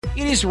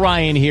It is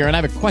Ryan here, and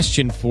I have a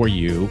question for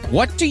you.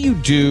 What do you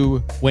do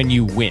when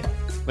you win?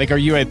 Like, are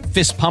you a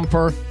fist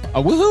pumper,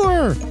 a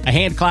woohooer, a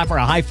hand clapper,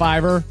 a high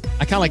fiver?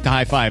 I kind of like the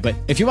high five, but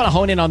if you want to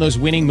hone in on those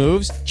winning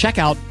moves, check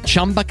out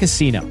Chumba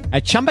Casino.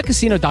 At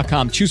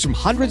ChumbaCasino.com, choose from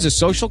hundreds of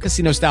social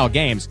casino-style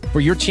games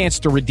for your chance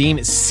to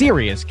redeem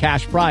serious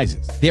cash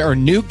prizes. There are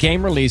new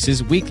game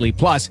releases weekly,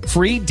 plus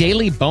free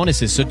daily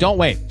bonuses. So don't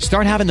wait.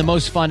 Start having the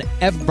most fun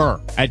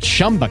ever at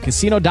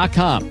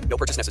ChumbaCasino.com. No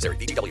purchase necessary.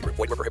 VGW. Void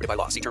where prohibited by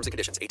law. See terms and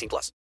conditions.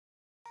 18+.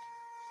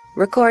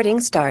 Recording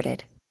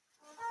started.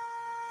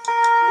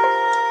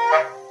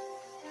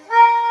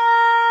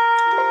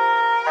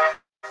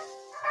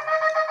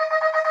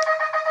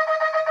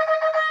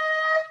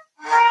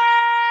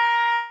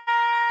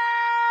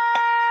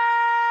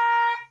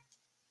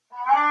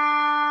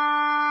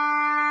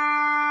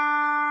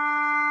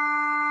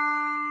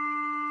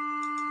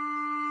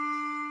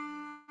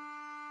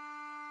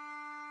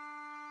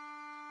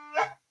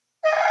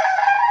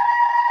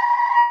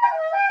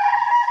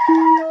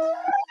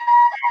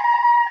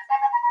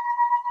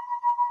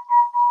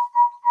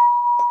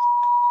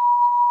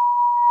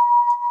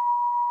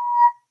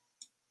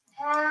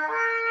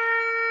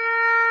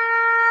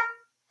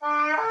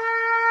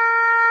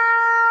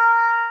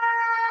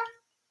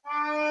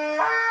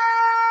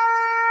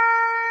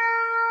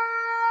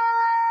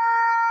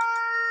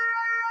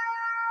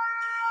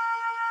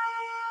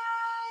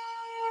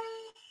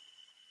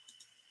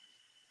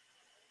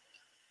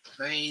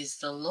 Praise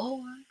the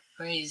Lord,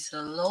 praise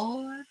the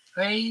Lord,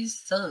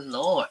 praise the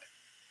Lord.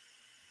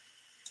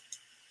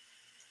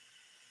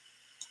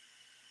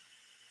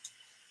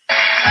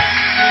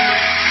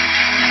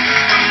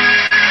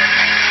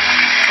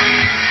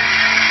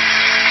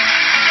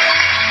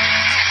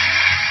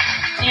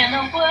 In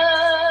a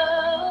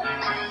world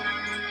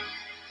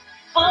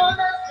full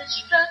of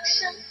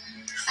destruction,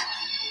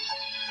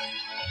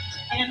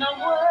 in a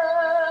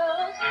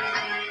world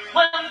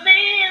where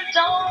men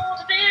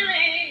don't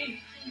believe,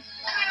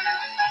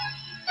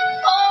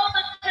 all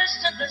the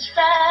Christians are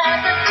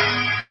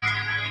striving,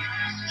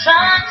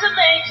 trying to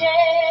make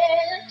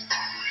it,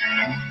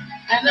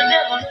 and the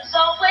devil is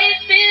always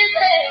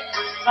busy,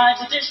 trying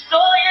to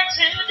destroy and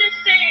to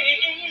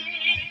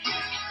deceive.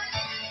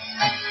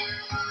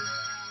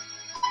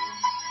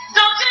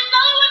 Don't you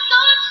know what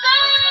God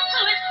said to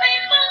his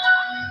people?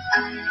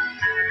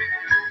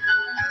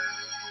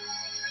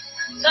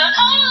 That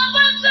all of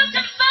us are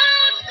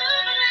confessed to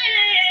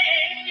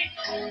believe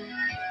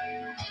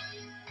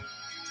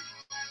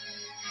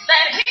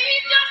that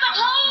he's got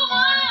the whole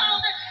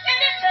world in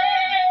his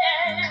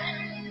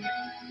hand.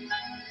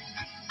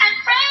 And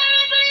pray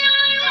the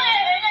only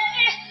way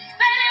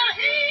that he'll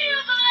heal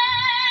the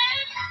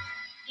land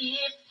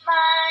if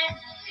my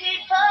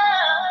people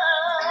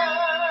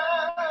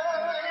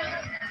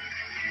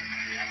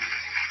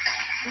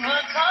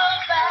will call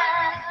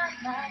by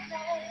my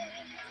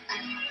name,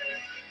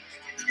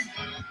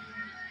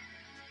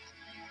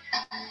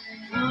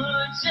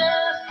 would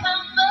just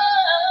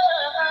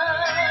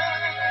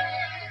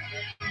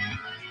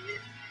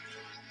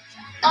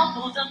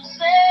humble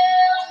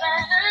themselves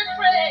and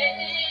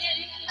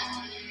pray.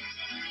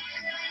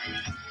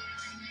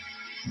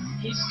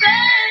 He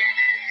said,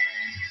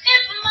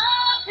 if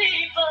my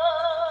people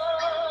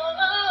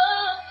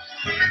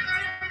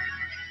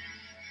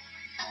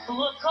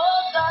who are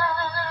called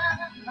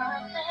by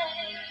my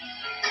name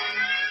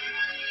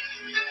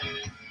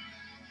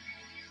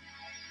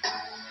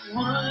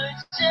would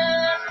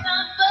just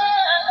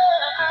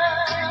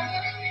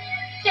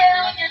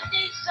yeah, you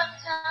need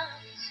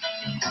sometimes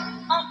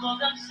humble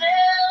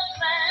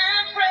themselves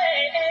and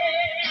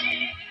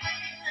pray.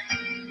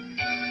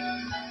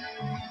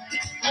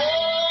 Oh,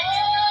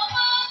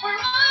 pray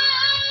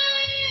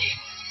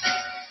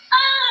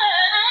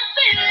and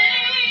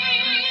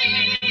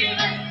believe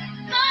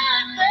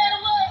that their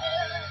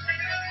word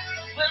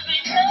will be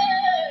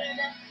heard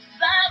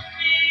by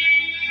me.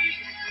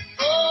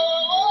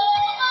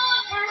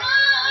 Oh, pray.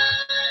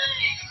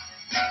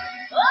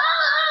 Oh,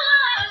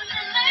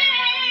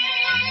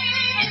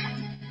 believe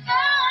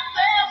that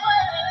their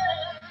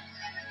word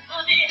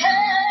will be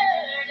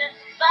heard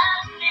by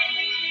me.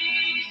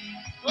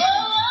 Oh,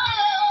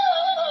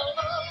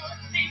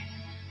 see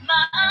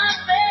my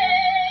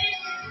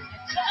face,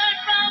 turn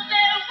from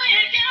their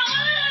wicked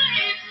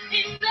ways.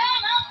 He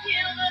said I'll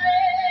heal the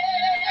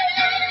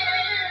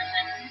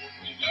land.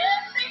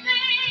 Yes, he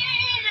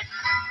did.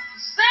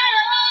 Said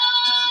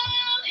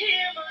I'll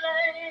heal the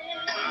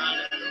land.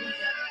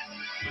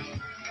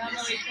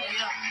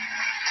 Hallelujah.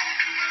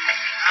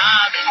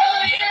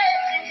 Oh, yeah.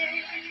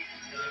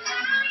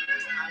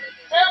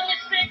 Help me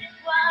sing it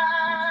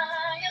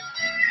quiet.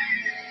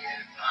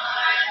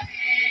 My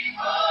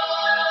people,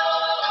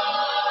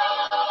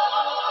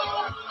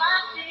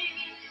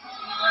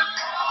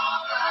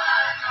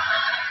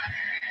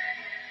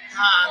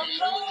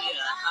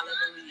 hallelujah,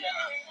 hallelujah.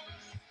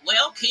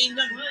 Well,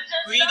 kingdom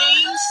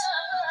greetings,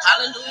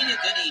 hallelujah,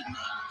 good evening,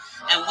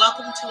 and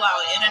welcome to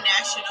our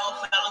International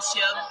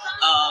Fellowship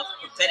of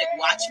Prophetic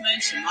Watchmen,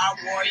 Shamar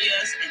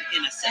Warriors, and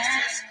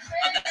Intercessors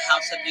of the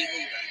House of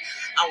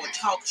Yehuda. our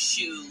talk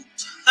show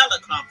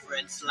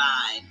teleconference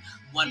line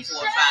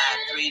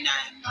 145391.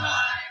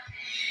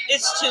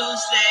 It's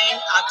Tuesday,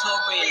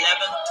 October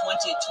 11th,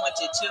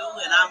 2022,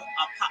 and I'm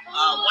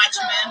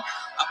Watchman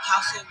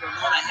Apostle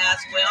Ramona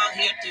Haswell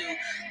here to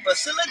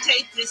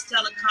facilitate this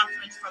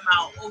teleconference from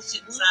our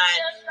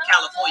Oceanside,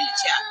 California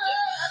chapter.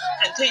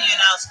 Continuing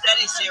our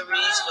study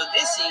series for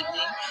this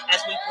evening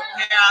as we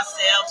prepare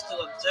ourselves to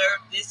observe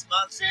this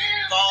month's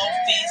fall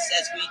feast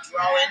as we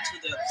draw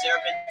into the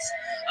observance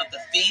of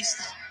the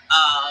Feast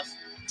of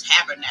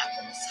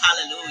Tabernacles.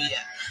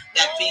 Hallelujah.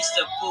 That Feast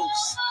of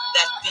Booths,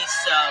 that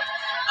Feast of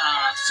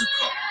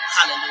Sukkot.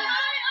 Hallelujah.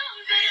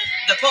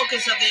 The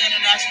focus of the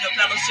International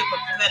Fellowship of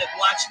Prophetic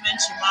Watchmen,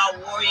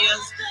 Shema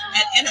Warriors,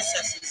 and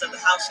Intercessors of the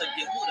House of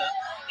Yehuda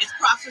is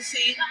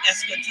prophecy,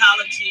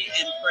 eschatology,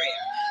 and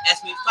prayer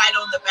as we fight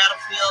on the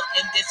battlefield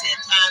in this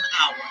end time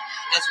hour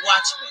as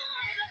watchmen.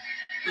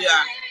 We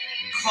are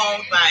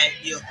called by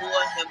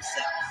Yahuwah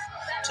himself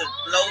to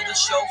blow the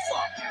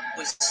shofar,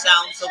 which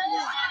sounds of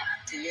warning,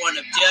 to warn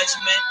of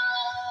judgment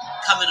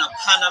coming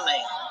upon the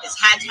land. It's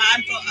high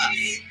time for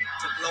us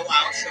to blow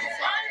our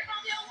shofar.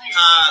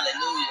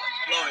 Hallelujah.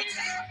 Glory to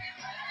God,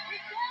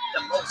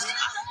 the Most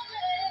High.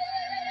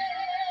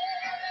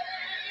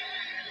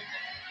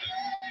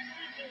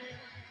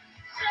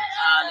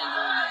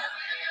 Hallelujah.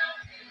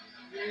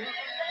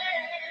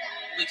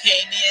 We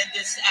came in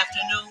this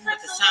afternoon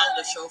with the sound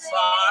of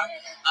shofar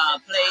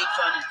played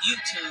from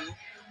YouTube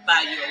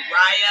by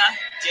Uriah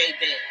J.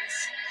 Betts.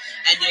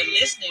 And you're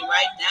listening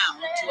right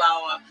now to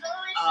our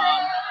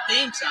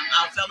theme song,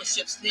 our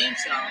fellowship's theme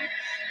song,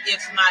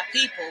 If My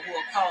People Who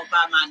Are Called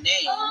by My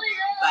Name,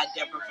 by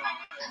Deborah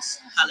Barnes.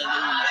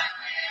 Hallelujah.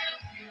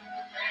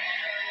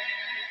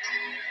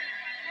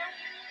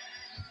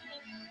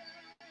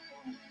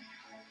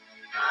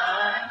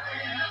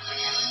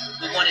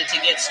 We wanted to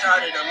get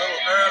started a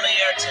little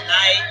earlier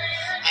tonight.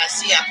 I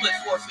see I put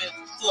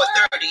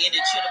 4:30 and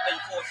it should have been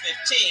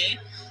 4:15.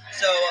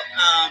 So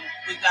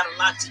we've got a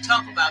lot to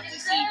talk about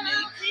this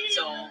evening.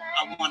 So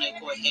I want to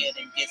go ahead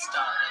and get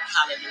started.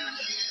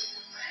 Hallelujah.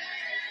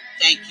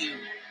 Thank you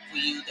for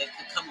you that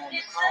could come on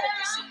the call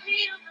this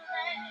evening.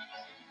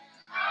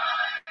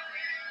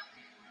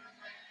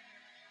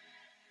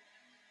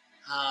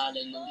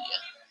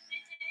 Hallelujah.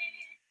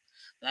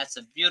 That's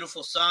a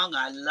beautiful song.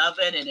 I love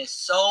it. And it's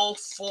so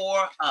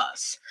for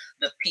us,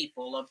 the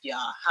people of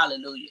Yah.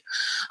 Hallelujah.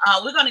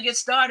 We're going to get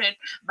started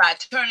by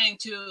turning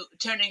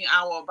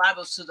our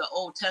Bibles to the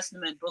Old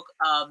Testament book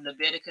of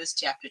Leviticus,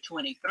 chapter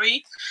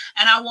 23.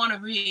 And I want to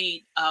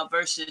read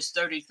verses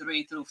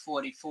 33 through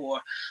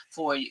 44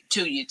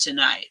 to you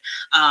tonight.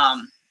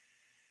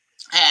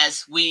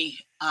 As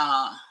we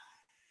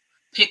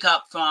pick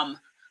up from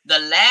the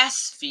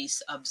last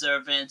feast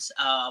observance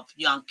of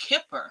Yom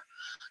Kippur,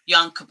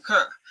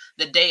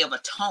 the Day of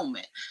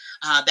Atonement,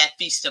 that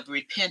Feast of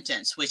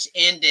Repentance, which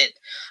ended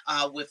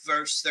with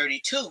verse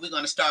 32. We're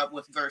going to start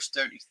with verse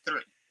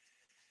 33.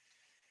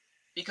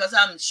 Because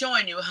I'm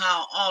showing you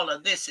how all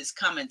of this is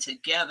coming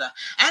together.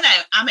 And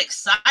I'm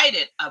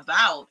excited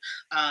about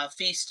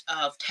Feast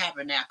of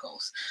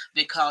Tabernacles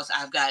because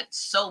I've got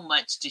so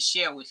much to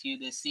share with you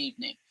this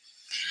evening.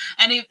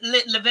 And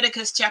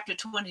Leviticus chapter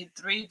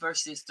 23,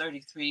 verses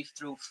 33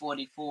 through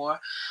 44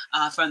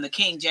 from the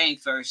King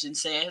James Version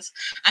says,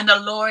 And the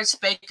Lord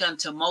spake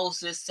unto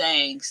Moses,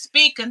 saying,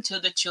 Speak unto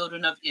the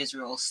children of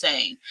Israel,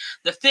 saying,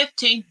 The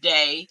 15th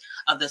day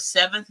of the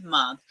 7th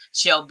month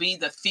shall be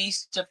the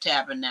Feast of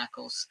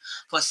Tabernacles,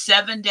 for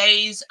 7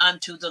 days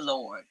unto the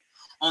Lord.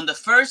 On the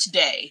first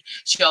day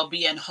shall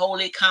be an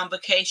holy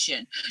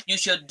convocation. You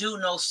shall do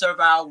no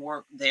servile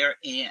work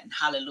therein.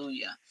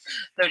 Hallelujah.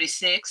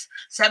 36,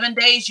 7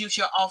 days you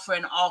shall offer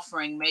an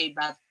offering made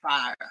by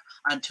fire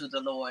unto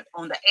the Lord.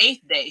 On the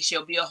 8th day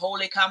shall be a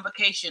holy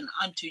convocation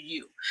unto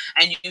you,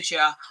 and you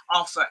shall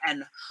offer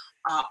an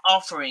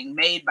offering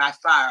made by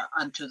fire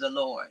unto the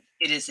Lord.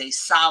 It is a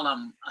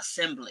solemn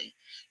assembly.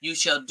 You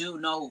shall do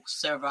no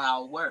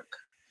servile work.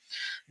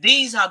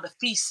 These are the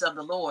feasts of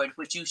the Lord,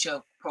 which you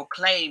shall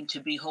proclaim to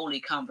be holy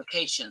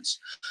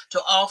convocations,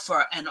 to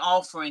offer an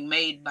offering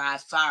made by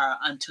fire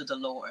unto the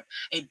Lord,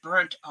 a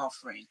burnt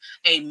offering,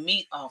 a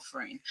meat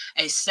offering,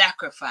 a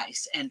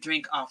sacrifice, and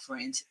drink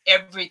offerings,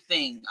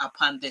 everything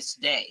upon this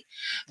day,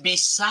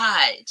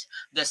 besides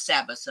the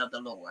Sabbaths of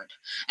the Lord,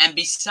 and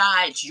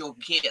besides your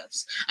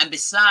gifts, and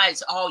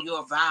besides all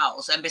your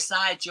vows, and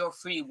besides your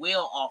free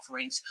will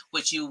offerings,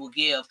 which you will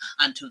give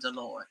unto the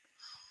Lord.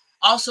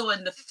 Also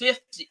in the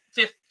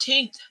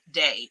 15th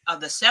day of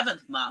the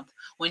 7th month,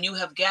 when you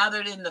have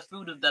gathered in the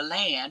fruit of the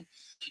land,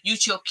 you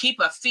shall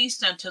keep a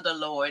feast unto the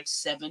Lord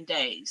 7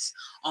 days.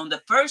 On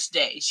the first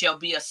day shall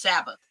be a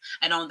Sabbath,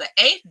 and on the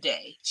 8th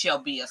day shall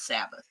be a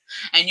Sabbath.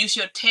 And you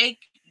shall take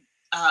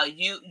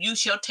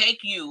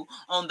you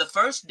on the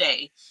first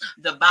day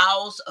the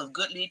boughs of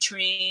goodly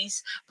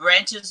trees,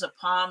 branches of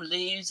palm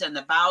leaves, and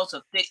the boughs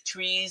of thick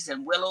trees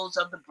and willows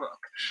of the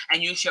brook.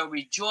 And you shall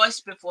rejoice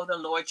before the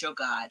Lord your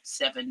God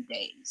 7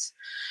 days.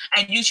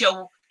 And you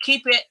shall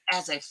keep it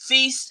as a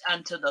feast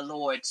unto the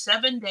Lord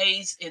 7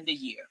 days in the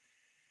year.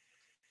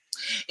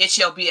 It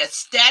shall be a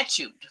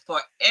statute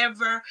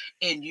forever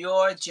in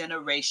your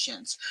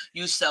generations.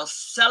 You shall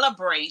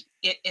celebrate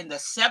it in the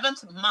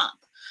 7th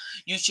month.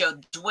 You shall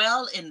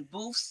dwell in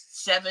booths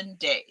 7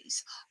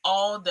 days.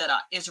 All that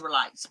are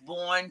Israelites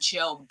born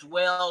shall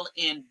dwell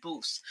in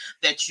booths,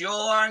 that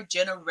your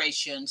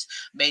generations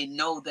may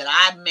know that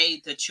I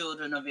made the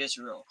children of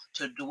Israel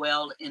to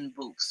dwell in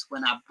booths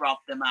when I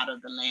brought them out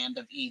of the land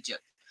of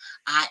Egypt.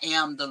 I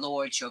am the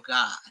Lord your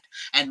God.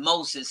 And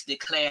Moses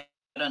declared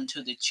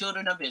unto the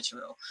children of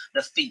Israel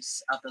the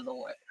feasts of the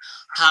Lord.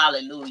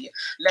 Hallelujah.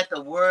 Let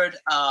the word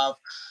of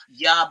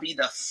Yah be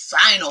the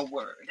final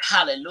word.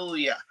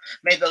 Hallelujah.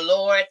 May the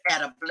Lord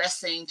add a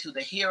blessing to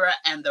the hearer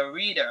and the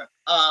reader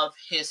of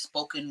his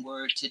spoken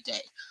word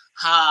today.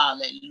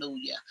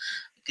 Hallelujah.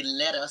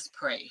 Let us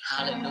pray.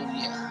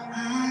 Hallelujah.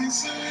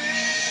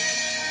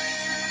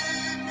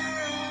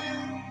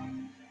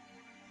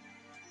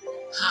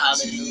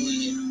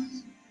 Hallelujah.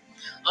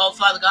 Oh,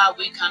 Father God,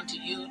 we come to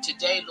you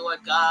today,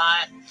 Lord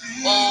God.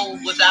 Oh,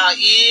 with our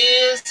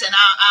ears and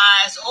our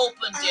eyes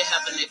open, dear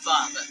Heavenly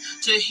Father,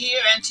 to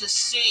hear and to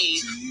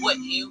see what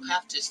you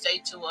have to say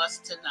to us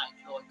tonight,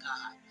 Lord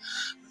God.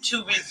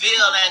 To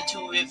reveal and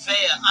to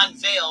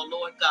unveil,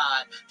 Lord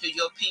God, to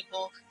your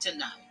people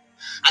tonight.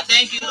 I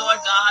thank you, Lord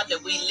God,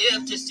 that we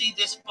live to see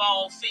this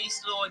fall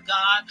feast, Lord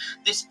God,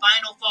 this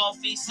final fall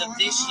feast of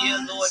this year,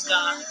 Lord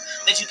God,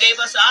 that you gave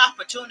us the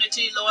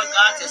opportunity, Lord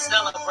God, to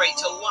celebrate,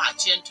 to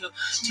watch, and to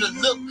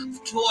look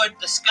toward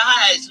the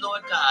skies,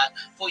 Lord God,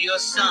 for your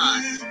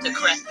son to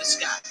crack the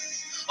sky.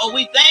 Oh,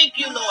 we thank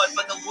you, Lord,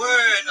 for the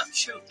word of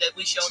truth that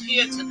we shall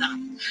hear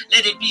tonight.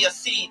 Let it be a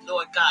seed,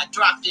 Lord God,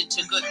 dropped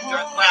into good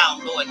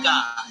ground, Lord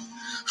God.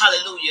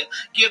 Hallelujah.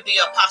 Give the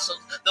apostles,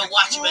 the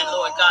watchmen,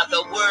 Lord God,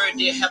 the word,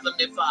 dear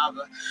Heavenly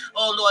Father.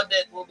 Oh, Lord,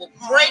 that will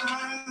break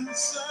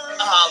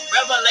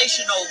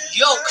revelational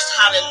yokes,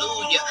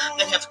 hallelujah,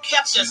 that have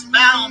kept us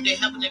bound, dear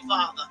Heavenly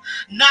Father.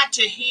 Not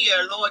to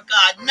hear, Lord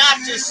God, not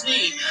to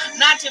see,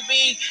 not to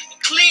be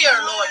clear,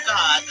 Lord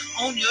God,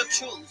 on your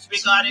truths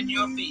regarding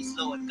your feast,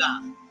 Lord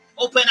God.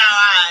 Open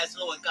our eyes,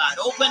 Lord God.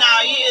 Open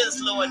our ears,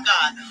 Lord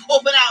God.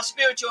 Open our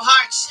spiritual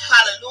hearts,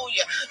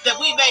 hallelujah, that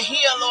we may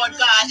hear, Lord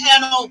God,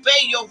 and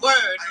obey your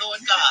word, Lord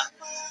God.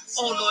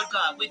 Oh, Lord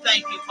God, we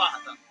thank you,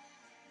 Father.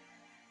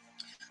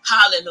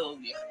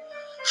 Hallelujah.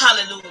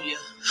 Hallelujah.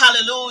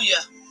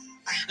 Hallelujah.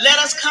 Let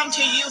us come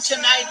to you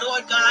tonight,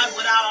 Lord God,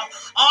 with our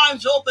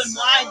arms open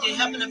wide, dear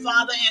Heavenly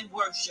Father, and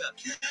worship.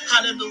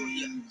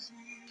 Hallelujah.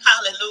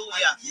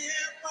 Hallelujah.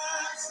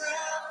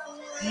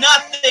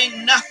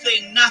 Nothing,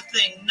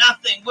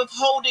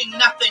 withholding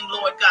nothing,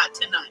 Lord God,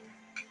 tonight.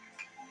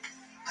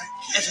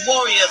 As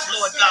warriors,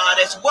 Lord God,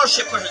 as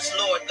worshipers,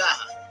 Lord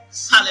God.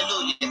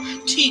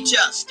 Hallelujah. Teach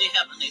us, dear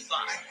Heavenly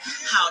Father,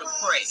 how to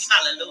pray.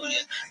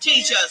 Hallelujah.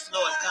 Teach us,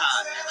 Lord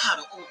God, how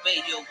to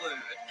obey your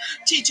word.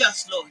 Teach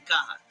us, Lord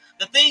God,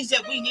 the things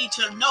that we need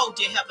to know,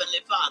 dear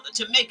Heavenly Father,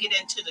 to make it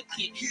into the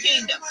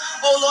kingdom.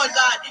 Oh, Lord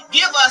God,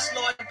 give us,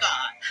 Lord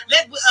God.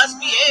 Let us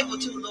be able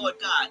to, Lord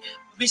God,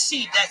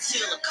 receive that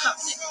seal of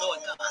covenant, Lord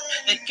God,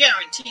 that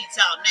guarantees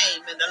our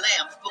name in the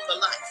Lamb's book of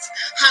life.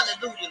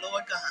 Hallelujah,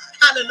 Lord God.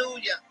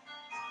 Hallelujah.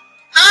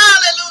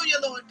 Hallelujah,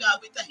 Lord God.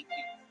 We thank you.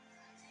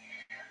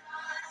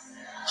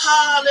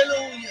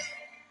 Hallelujah.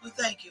 We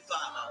thank you,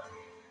 Father.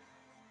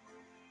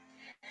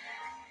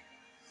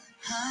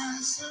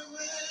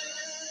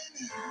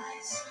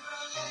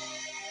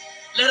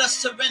 Let us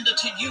surrender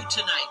to you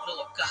tonight,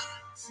 Lord God.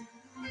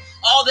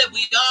 All that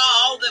we are,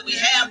 all that we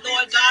have,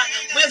 Lord God,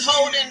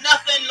 withholding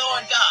nothing,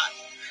 Lord God.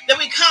 That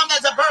we come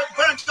as a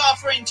burnt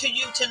offering to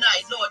you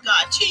tonight, Lord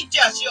God. Teach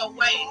us your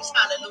ways,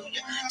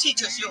 hallelujah.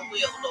 Teach us your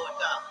will, Lord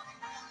God.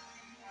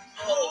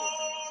 Oh,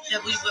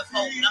 that we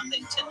withhold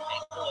nothing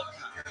tonight, Lord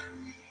God.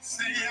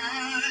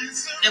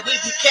 That we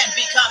can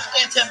become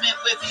intimate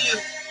with you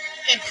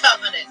in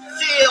covenant,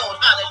 filled,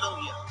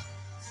 hallelujah,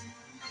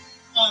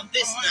 on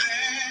this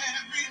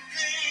night.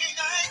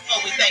 Oh,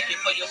 we thank you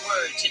for your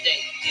word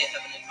today, dear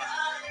Heavenly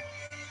Father.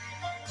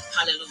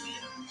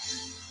 Hallelujah.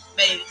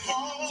 May it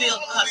fill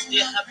us,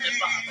 dear Heavenly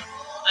Father,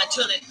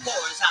 until it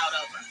pours out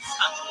of us.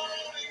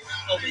 Hallelujah.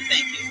 Oh, we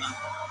thank you,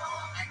 Father.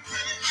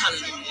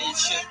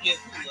 Hallelujah.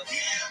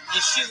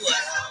 Yeshua.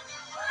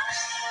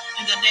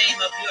 In the name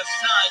of your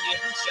Son,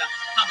 Yahushua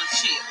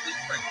HaMashiach, we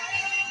pray.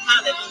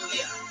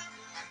 Hallelujah.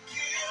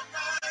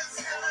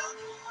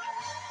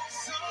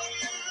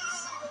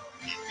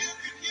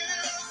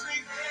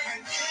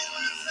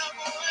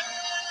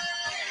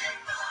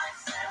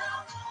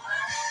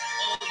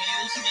 Oh,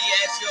 use me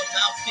as your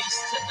mouthpiece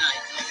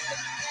tonight, Lord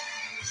God.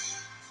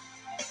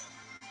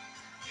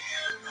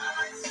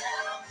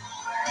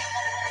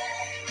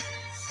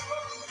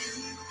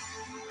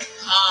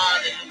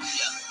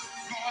 Hallelujah.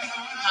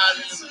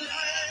 Hallelujah.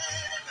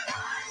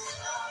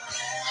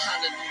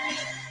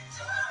 Hallelujah.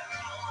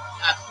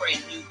 I pray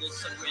you will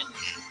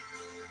surrender.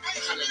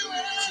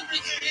 Hallelujah. To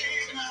his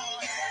will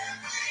tonight.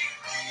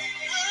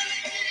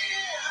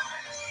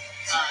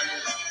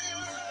 Hallelujah.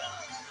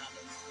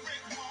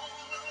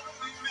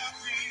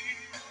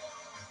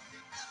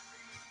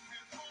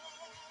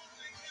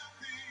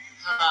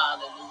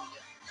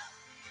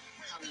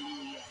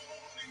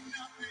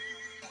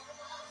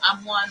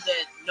 I'm one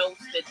that knows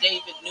that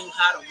David knew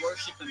how to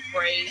worship and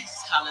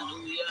praise,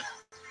 hallelujah,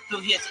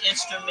 through his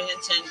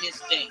instruments and his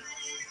dance.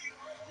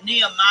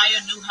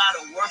 Nehemiah knew how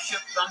to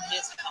worship from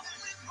his heart.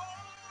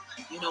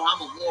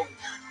 I'm a warrior,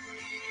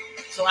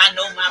 so I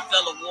know my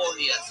fellow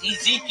warriors.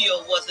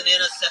 Ezekiel was an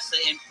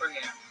intercessor in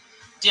prayer,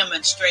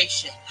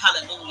 demonstration,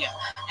 hallelujah,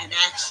 and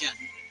action.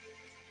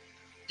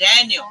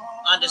 Daniel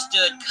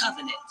understood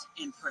covenant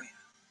in prayer,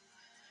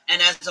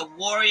 and as a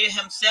warrior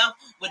himself,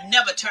 would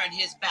never turn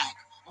his back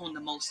on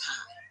the Most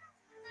High.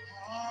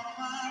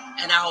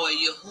 And our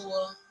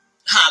Yahuwah,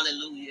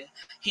 hallelujah,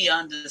 he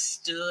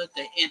understood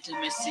the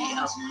intimacy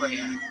of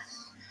prayer.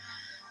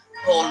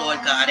 Oh, Lord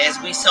God, as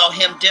we saw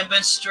him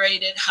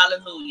demonstrated,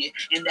 hallelujah,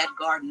 in that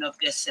Garden of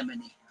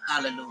Gethsemane.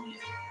 Hallelujah.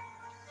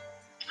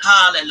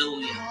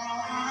 Hallelujah.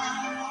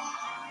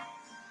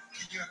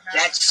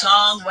 That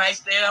song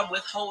right there,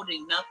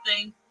 Withholding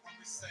Nothing,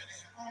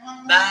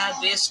 by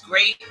this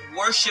great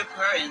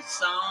worshiper and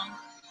song,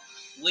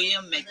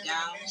 William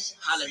McDowell.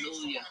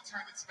 Hallelujah.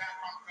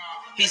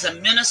 He's a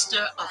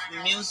minister of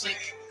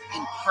music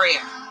and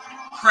prayer,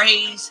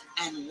 praise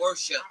and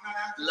worship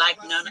like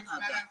none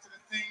other.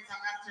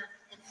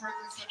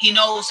 He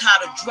knows how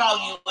to draw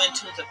you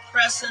into the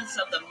presence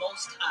of the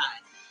Most High,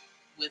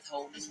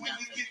 withholding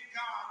nothing.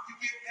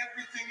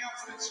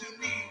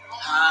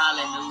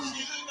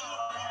 Hallelujah.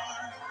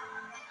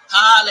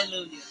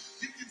 Hallelujah.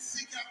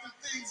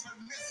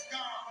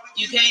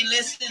 You can't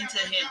listen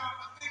to him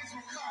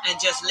and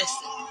just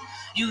listen.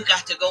 You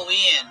got to go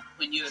in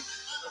when you're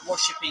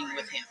worshiping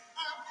with him.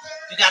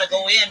 You got to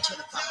go into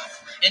the Father,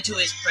 into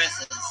his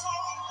presence.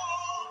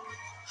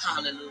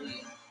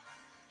 Hallelujah.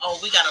 Oh,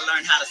 we got to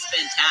learn how to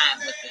spend time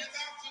with him.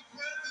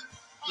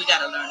 We got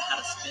to learn how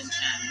to spend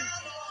time with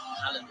him.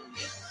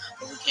 Hallelujah.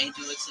 But we can't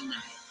do it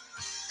tonight.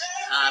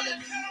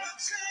 Hallelujah.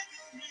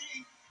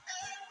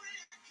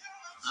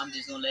 I'm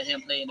just going to let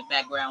him play in the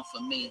background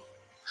for me.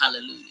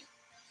 Hallelujah.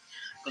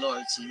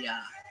 Glory to Yah.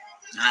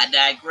 I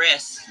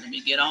digress. Let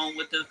me get on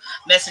with the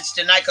message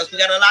tonight because we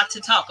got a lot to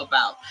talk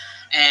about.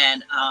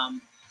 And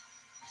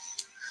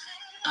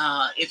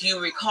if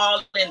you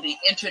recall in the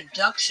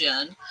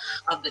introduction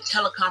of the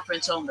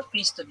teleconference on the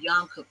Feast of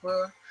Yom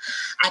Kippur,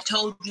 I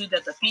told you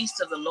that the Feast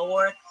of the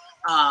Lord,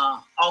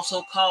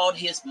 also called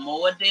his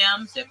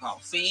Moedims, they're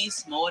called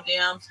feasts,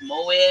 Moedims,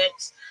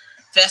 Moeds,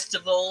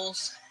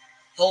 festivals,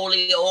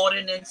 holy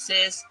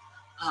ordinances,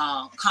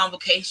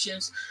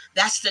 convocations.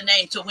 That's the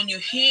name. So when you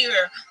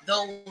hear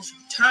those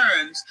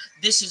terms,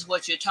 this is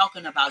what you're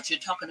talking about. You're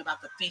talking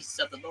about the feasts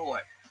of the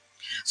Lord.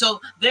 So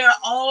they're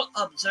all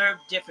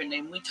observed differently.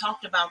 And we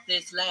talked about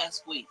this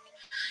last week.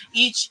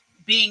 Each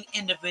being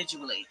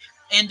individual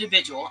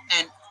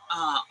and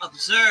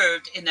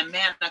observed in the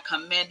manner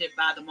commanded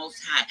by the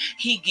Most High.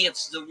 He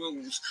gives the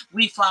rules.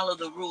 We follow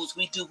the rules.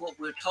 We do what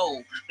we're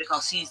told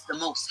because he's the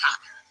Most High.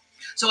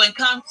 So in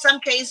some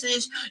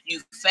cases,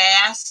 you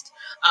fast,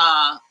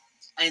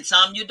 and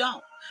some you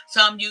don't.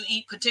 Some you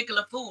eat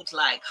particular foods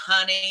like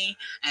honey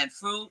and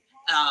fruit.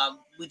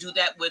 We do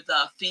that with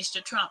Feast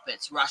of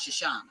Trumpets, Rosh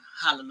Hashanah.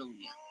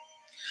 Hallelujah.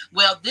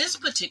 Well, this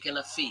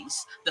particular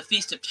feast, the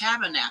Feast of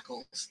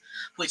Tabernacles,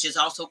 which is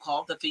also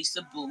called the Feast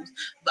of Booths,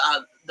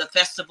 the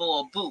Festival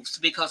of Booths,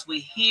 because we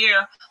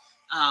hear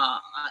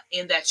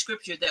in that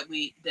scripture that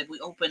we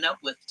open up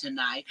with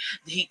tonight,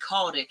 he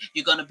called it,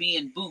 you're going to be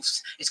in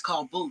booths. It's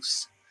called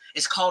booths.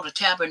 It's called a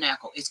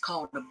tabernacle. It's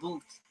called a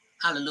booth.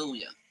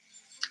 Hallelujah.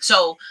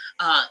 So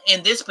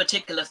in this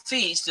particular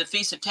feast, the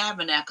Feast of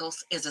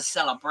Tabernacles is a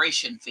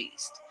celebration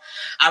feast.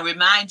 I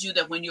remind you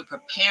that when you're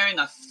preparing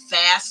a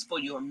fast for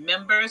your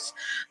members,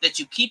 that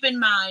you keep in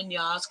mind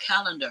y'all's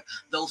calendar,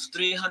 those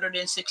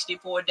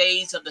 364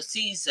 days of the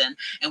season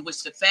in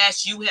which the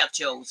fast you have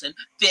chosen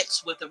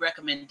fits with the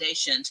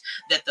recommendations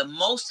that the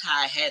Most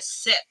High has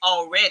set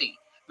already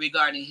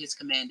regarding his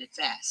commanded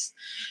fast.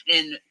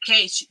 In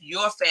case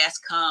your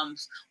fast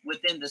comes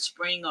within the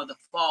spring or the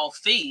fall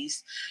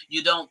feast,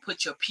 you don't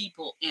put your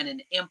people in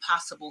an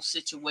impossible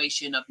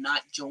situation of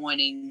not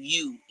joining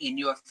you in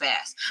your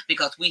fast,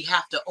 because we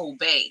have to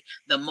obey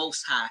the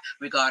Most High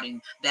regarding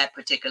that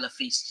particular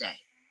feast day.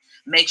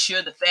 Make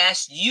sure the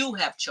fast you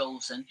have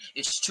chosen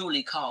is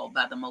truly called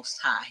by the Most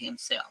High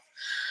himself.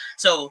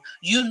 So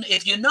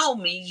if you know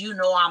me, you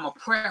know I'm a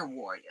prayer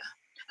warrior.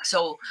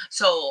 So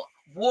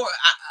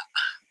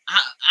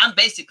I'm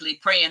basically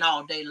praying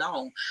all day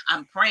long.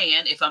 I'm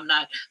praying. If I'm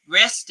not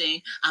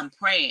resting, I'm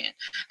praying.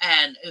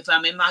 And if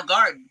I'm in my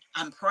garden,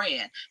 I'm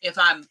praying. If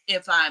I'm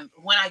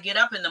when I get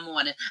up in the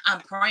morning,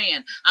 I'm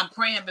praying. I'm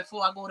praying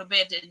before I go to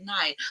bed at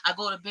night. I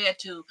go to bed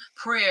to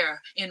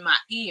prayer in my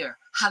ear.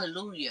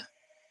 Hallelujah.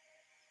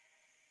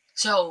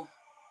 So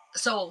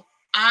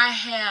I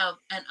have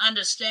an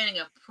understanding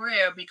of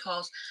prayer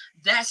because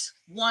that's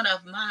one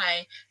of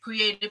my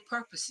creative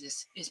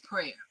purposes is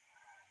prayer.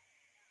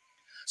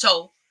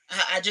 So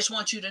I just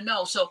want you to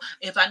know. So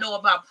if I know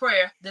about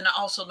prayer, then I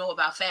also know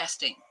about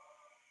fasting.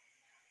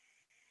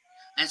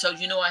 And so,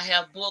 I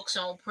have books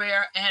on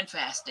prayer and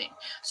fasting.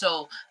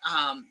 So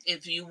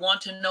if you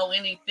want to know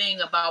anything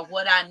about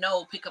what I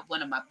know, pick up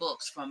one of my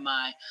books from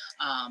my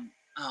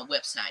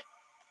website.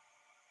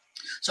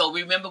 So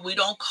remember, we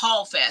don't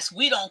call fast.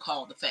 We don't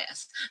call the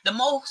fast. The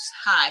Most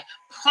High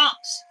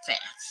prompts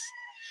fast.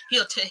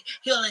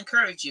 He'll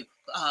encourage you.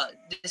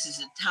 This is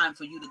a time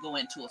for you to go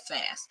into a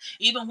fast.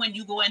 Even when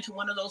you go into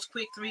one of those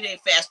quick 3-day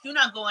fasts, you're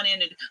not going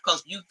in it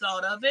because you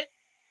thought of it.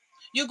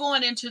 You're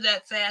going into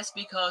that fast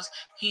because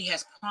he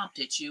has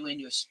prompted you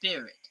in your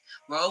spirit.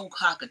 Raul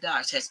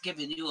Hakadash has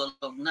given you a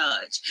little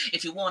nudge.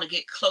 If you want to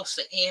get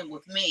closer in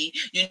with me,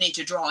 you need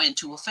to draw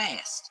into a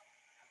fast.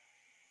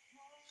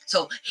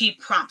 So he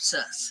prompts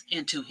us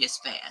into his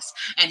fast.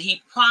 And his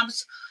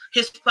prompts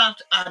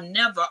are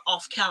never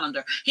off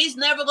calendar. He's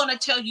never going to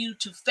tell you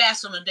to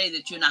fast on a day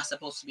that you're not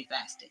supposed to be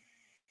fasting.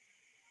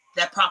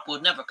 That prompt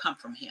will never come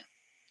from him.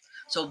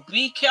 So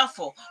be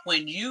careful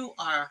when you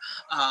are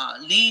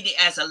leading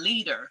as a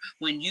leader,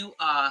 when you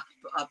are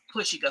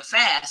pushing a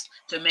fast,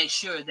 to make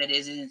sure that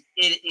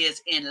it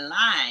is in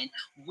line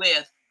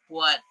with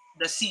what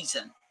the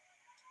seasons.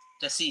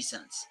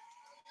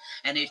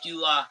 And if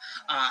you are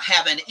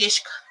have an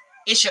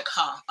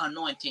Issachar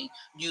anointing,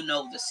 you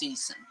know the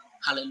season.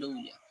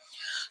 Hallelujah.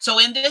 So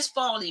in this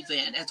fall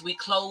event, as we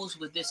close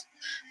with this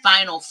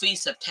final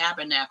Feast of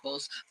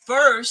Tabernacles,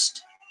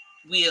 first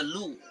we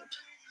allude.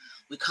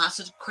 We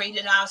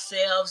consecrated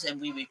ourselves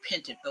and we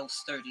repented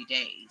those 30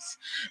 days.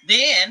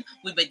 Then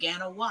we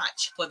began a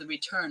watch for the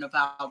return of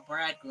our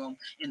bridegroom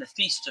in the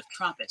Feast of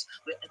Trumpets.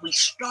 We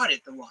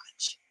started the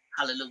watch.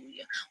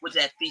 Hallelujah. With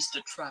that Feast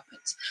of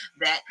Trumpets,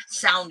 that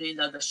sounding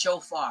of the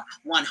shofar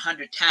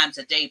 100 times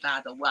a day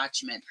by the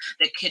watchman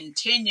that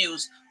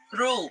continues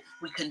through.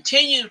 We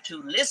continue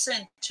to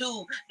listen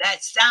to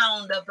that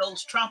sound of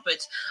those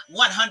trumpets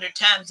 100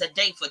 times a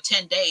day for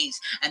 10 days.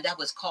 And that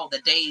was called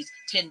the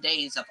 10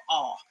 days of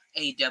awe,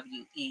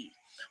 AWE,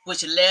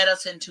 which led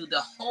us into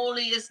the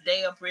holiest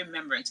day of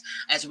remembrance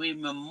as we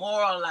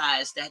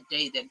memorialize that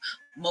day that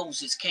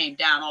Moses came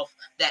down off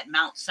that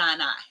Mount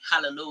Sinai.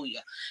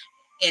 Hallelujah.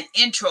 And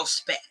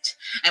introspect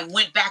and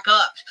went back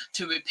up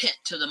to repent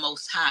to the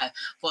Most High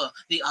for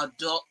the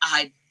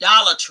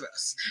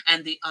idolatrous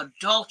and the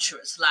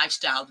adulterous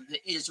lifestyle that the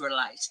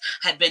Israelites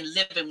had been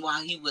living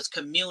while he was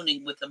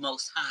communing with the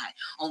Most High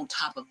on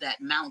top of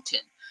that mountain,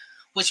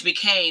 which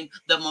became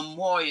the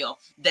memorial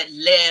that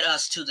led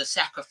us to the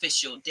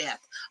sacrificial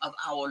death of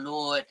our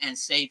Lord and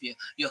Savior,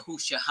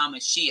 Yahushua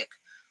HaMashiach,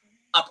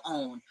 up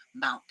on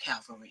Mount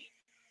Calvary.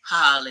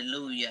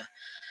 Hallelujah.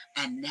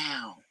 And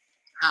now,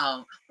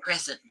 how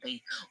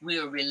presently we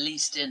are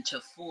released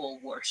into full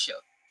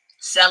worship,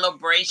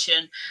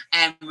 celebration,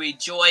 and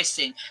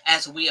rejoicing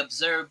as we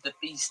observe the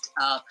Feast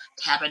of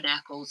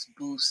Tabernacles,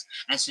 Booths,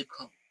 and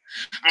Sukkot.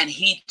 And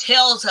he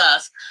tells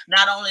us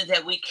not only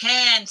that we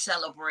can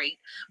celebrate,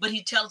 but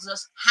he tells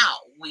us how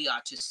we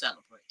are to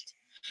celebrate.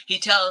 He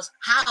tells us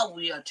how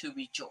we are to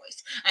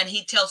rejoice. And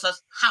he tells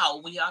us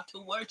how we are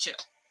to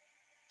worship.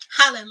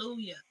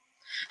 Hallelujah.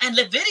 And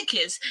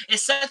Leviticus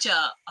is such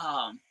a,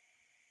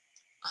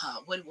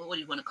 what do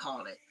you want to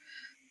call it?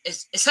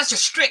 It's such a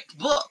strict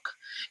book.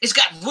 It's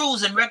got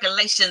rules and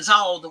regulations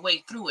all the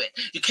way through it.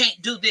 You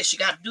can't do this. You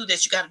got to do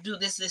this. You got to do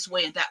this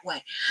way and that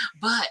way.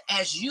 But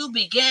as you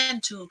begin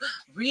to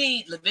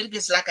read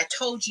Leviticus, like I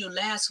told you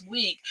last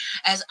week,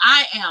 as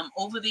I am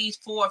over these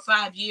 4 or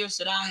 5 years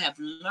that I have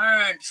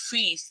learned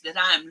feasts, that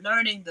I am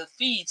learning the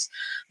feasts,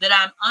 that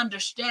I'm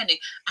understanding,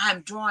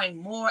 I'm drawing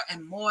more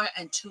and more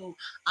into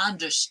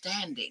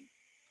understanding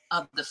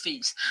of the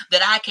feast,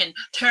 that I can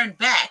turn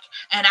back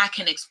and I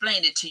can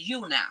explain it to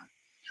you now.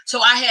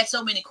 So I had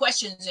so many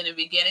questions in the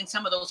beginning.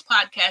 Some of those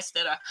podcasts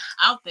that are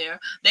out there,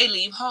 they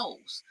leave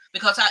holes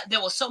because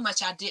there was so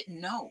much I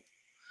didn't know.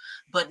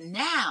 But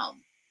now,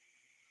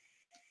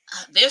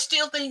 there's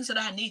still things that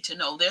I need to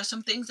know. There's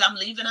some things I'm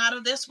leaving out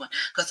of this one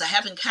because I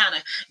haven't kind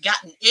of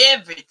gotten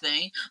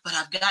everything, but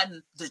I've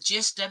gotten the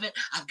gist of it.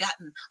 I've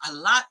gotten a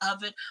lot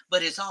of it,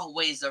 but it's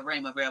always a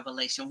rhema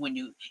revelation when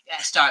you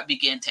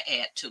begin to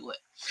add to it.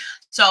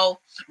 So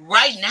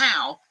right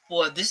now,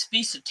 for this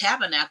Feast of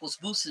Tabernacles,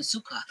 Booths, and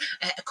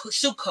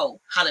Sukkot,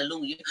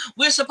 hallelujah,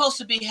 we're supposed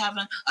to be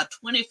having a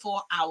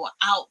 24-hour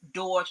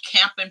outdoor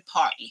camping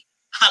party.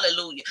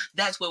 Hallelujah.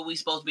 That's where we're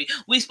supposed to be.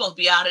 We're supposed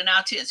to be out in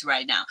our tents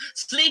right now,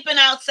 sleeping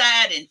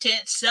outside in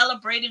tents,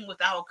 celebrating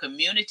with our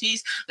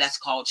communities. That's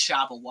called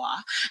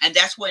Shabbat. And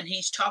that's when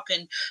he's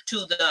talking to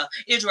the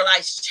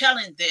Israelites,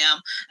 telling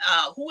them,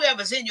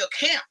 whoever's in your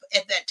camp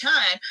at that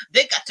time,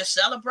 they got to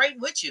celebrate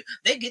with you.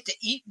 They get to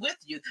eat with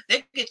you.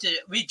 They get to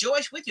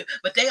rejoice with you.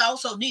 But they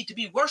also need to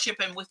be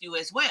worshiping with you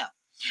as well.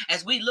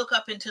 As we look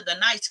up into the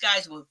night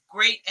skies with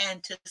great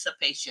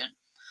anticipation,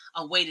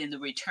 awaiting the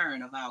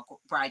return of our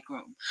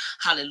bridegroom.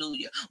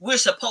 Hallelujah. We're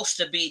supposed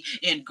to be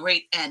in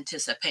great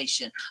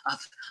anticipation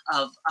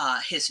of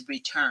his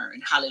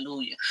return.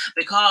 Hallelujah.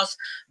 Because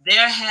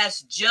there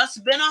has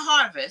just been a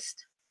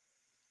harvest.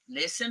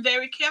 Listen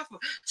very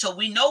carefully. So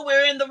we know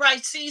we're in the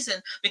right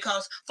season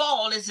because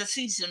fall is a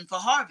season for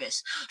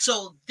harvest.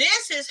 So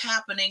this is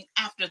happening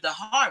after the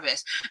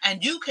harvest,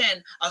 and you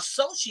can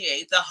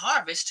associate the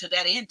harvest to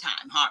that end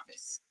time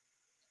harvest.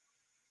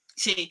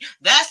 See,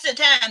 that's the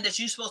time that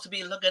you're supposed to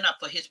be looking up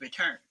for his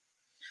return.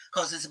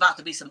 because it's about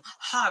to be some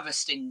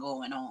harvesting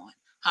going on.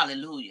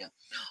 Hallelujah.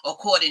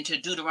 According to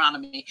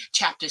Deuteronomy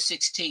chapter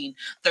 16,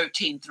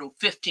 13 through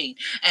 15.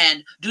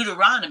 And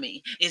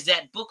Deuteronomy is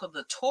that book of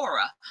the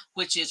Torah,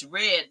 which is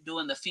read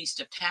during the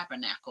Feast of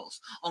Tabernacles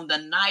on the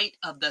night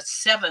of the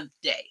seventh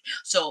day.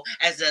 So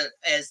as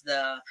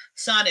the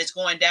sun is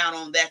going down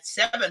on that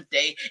seventh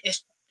day,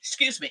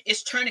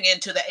 it's turning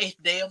into the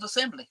eighth day of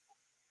assembly.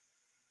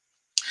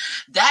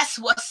 That's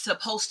what's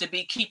supposed to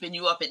be keeping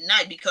you up at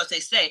night, because they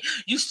say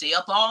you stay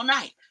up all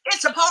night.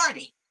 It's a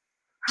party.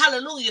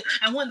 Hallelujah.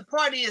 And when the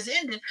party is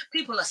ending,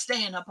 people are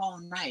staying up all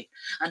night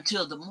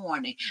until the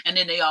morning. And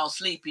then they all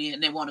sleepy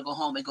and they want to go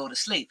home and go to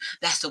sleep.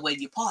 That's the way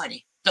you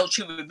party. Don't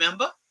you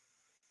remember?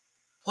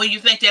 Where you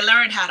think they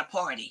learned how to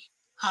party.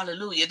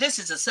 Hallelujah. This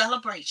is a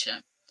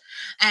celebration.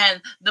 And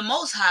the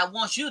Most High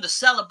wants you to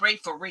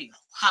celebrate for real.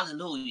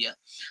 Hallelujah.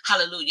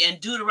 Hallelujah.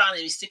 In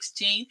Deuteronomy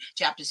 16,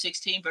 chapter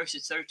 16,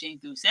 verses 13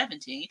 through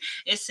 17,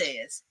 it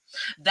says,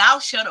 "Thou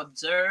shalt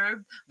observe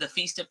the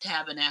Feast of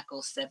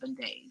Tabernacles 7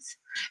 days.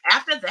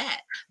 After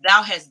that,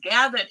 thou hast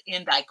gathered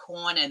in thy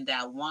corn and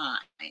thy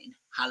wine.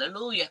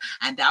 Hallelujah.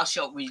 And thou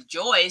shalt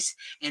rejoice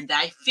in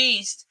thy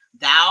feast,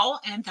 thou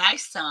and thy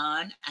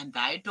son and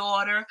thy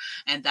daughter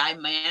and thy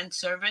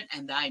manservant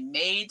and thy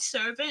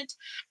maidservant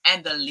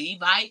and the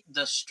Levite,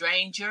 the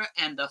stranger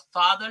and the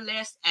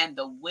fatherless and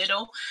the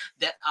widow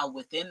that are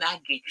within thy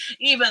gate."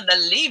 Even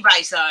the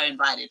Levites are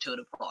invited to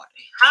the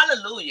party.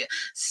 Hallelujah.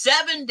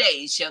 7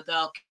 days shalt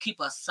thou keep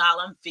a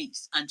solemn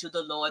feast unto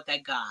the Lord thy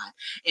God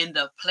in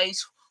the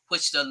place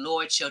which the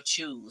Lord shall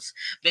choose,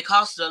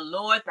 because the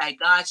Lord thy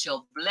God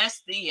shall bless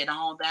thee in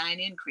all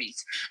thine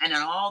increase and in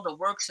all the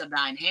works of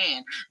thine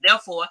hand.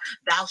 Therefore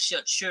thou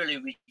shalt surely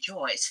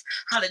rejoice.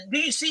 Hallelujah. Do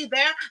you see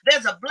there?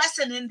 There's a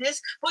blessing in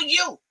this for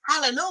you.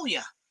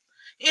 Hallelujah.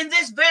 In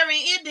this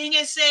very ending,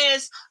 it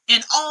says,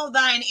 in all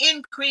thine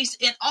increase,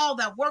 in all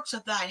the works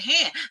of thine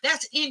hand.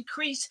 That's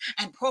increase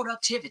and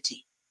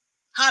productivity.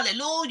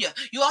 Hallelujah.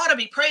 You ought to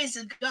be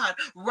praising God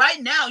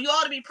right now. You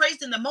ought to be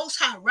praising the Most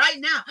High right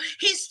now.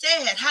 He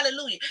said,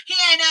 hallelujah, he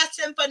ain't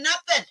asking for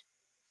nothing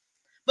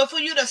but for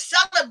you to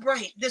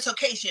celebrate this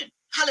occasion.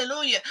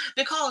 Hallelujah.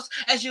 Because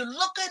as you're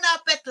looking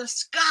up at the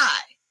sky,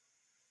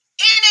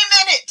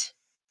 any minute,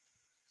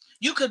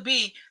 you could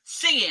be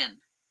seeing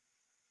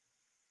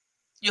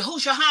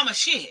Yahushua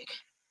HaMashiach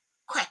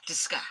crack the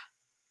sky.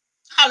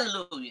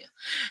 Hallelujah.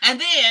 And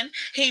then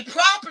he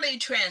properly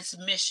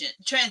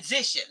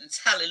transitions,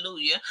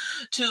 hallelujah,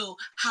 to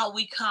how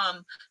we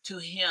come to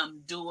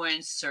him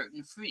during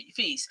certain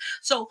feasts.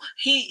 So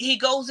he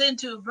goes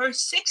into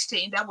verse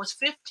 16, that was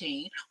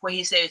 15, where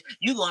he says,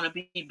 you're going to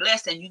be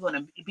blessed and you're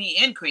going to be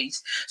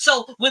increased.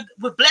 So with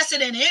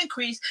blessed and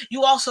increase,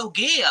 you also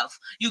give.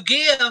 You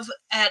give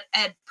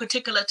at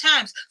particular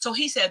times. So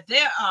he said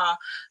there are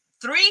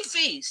 3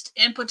 feasts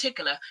in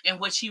particular in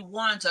which he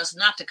warns us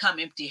not to come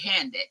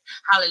empty-handed.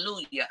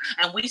 Hallelujah.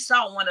 And we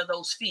saw one of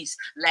those feasts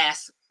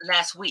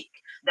last week.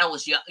 That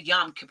was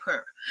Yom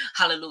Kippur.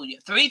 Hallelujah.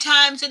 3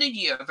 times in a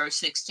year, verse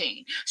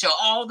 16. Shall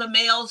all the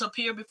males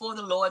appear before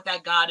the Lord thy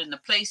God in the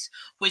place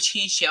which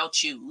he shall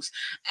choose.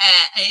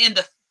 And in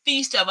the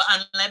feast of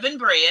unleavened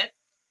bread,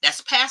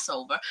 that's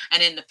Passover,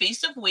 and in the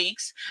Feast of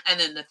Weeks,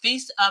 and in the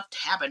Feast of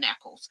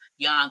Tabernacles,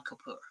 Yom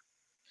Kippur.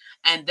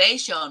 And they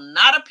shall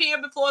not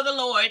appear before the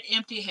Lord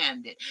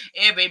empty-handed.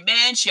 Every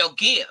man shall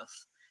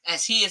give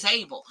as he is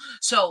able.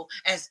 So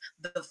as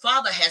the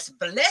Father has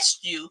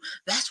blessed you,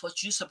 that's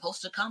what you're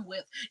supposed to come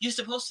with. You're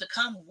supposed to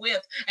come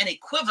with an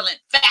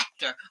equivalent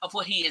factor of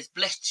what he has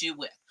blessed you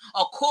with,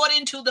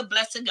 according to the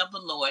blessing of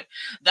the Lord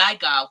thy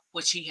God,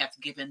 which he hath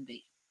given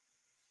thee.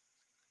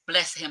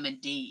 Bless him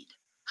indeed.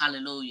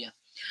 Hallelujah.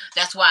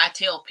 That's why I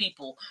tell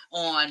people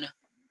on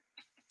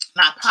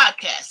my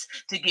podcast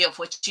to give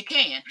what you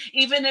can,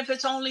 even if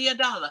it's only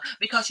 $1,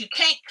 because you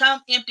can't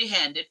come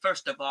empty-handed,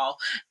 first of all.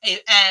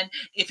 And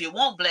if you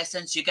want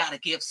blessings, you got to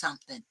give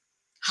something.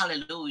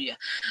 Hallelujah.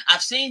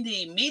 I've seen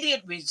the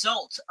immediate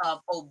results of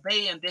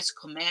obeying this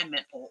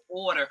commandment or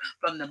order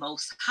from the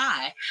Most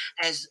High,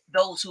 as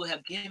those who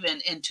have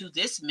given into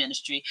this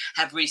ministry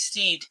have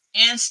received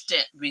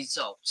instant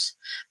results,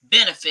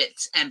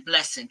 benefits, and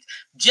blessings.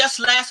 Just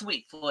last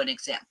week, for an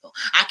example,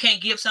 I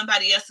can't give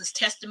somebody else's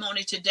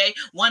testimony today.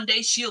 One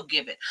day she'll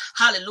give it.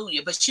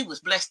 Hallelujah. But she was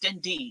blessed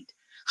indeed.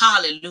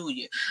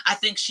 Hallelujah. I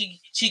think she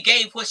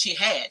gave what she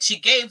had. She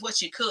gave what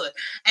she could,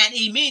 and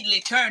immediately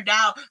turned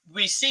out,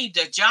 received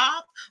a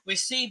job,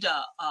 received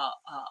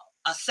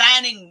a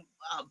signing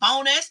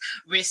bonus,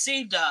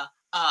 received a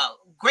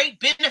great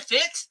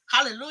benefits.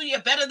 Hallelujah.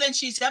 Better than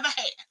she's ever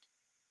had.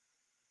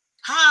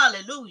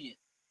 Hallelujah.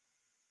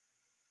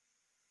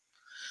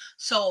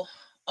 So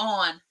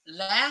on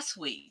last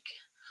week,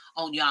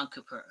 on Yom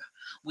Kippur,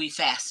 we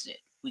fasted.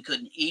 We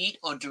couldn't eat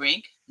or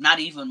drink, not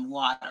even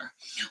water.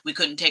 We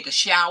couldn't take a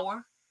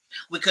shower.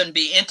 We couldn't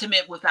be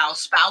intimate with our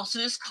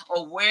spouses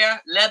or wear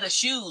leather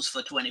shoes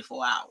for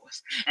 24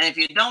 hours. And if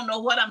you don't know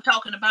what I'm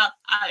talking about,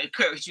 I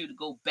encourage you to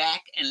go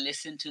back and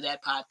listen to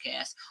that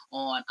podcast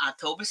on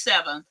October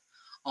 7th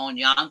on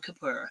Yom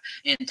Kippur,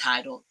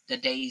 entitled The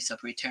Days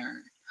of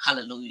Return.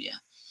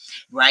 Hallelujah.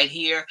 Right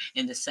here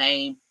in the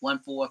same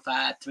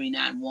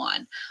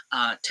 145391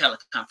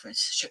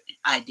 teleconference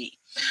ID.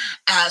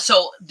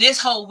 So this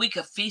whole week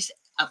of Feast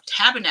of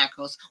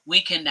Tabernacles,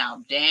 we can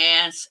now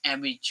dance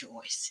and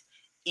rejoice,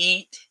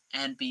 eat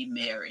and be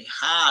merry.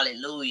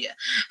 Hallelujah.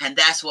 And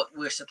that's what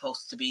we're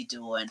supposed to be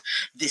doing.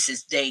 This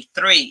is day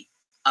 3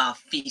 of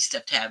Feast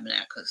of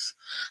Tabernacles.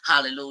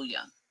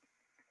 Hallelujah.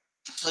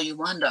 So you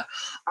wonder,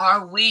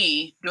 are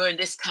we during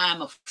this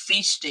time of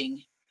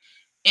feasting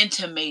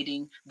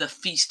intimating the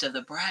feast of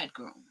the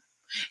bridegroom?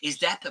 Is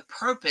that the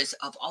purpose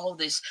of all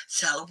this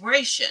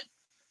celebration?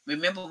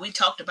 Remember, we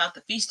talked about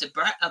the feast of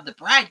the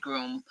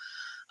bridegroom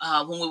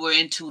when we were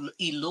into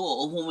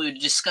Elul, when we were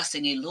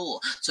discussing Elul.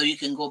 So you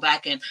can go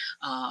back and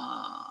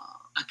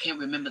I can't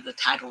remember the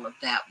title of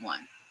that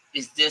one.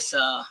 Is this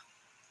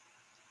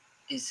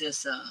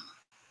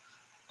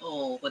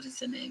oh, what is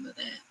the name of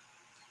that?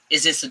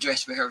 Is this a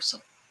dress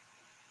rehearsal?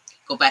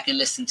 Go back and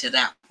listen to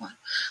that one.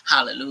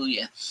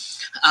 Hallelujah.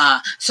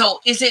 So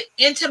is it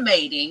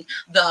intimating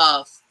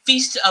the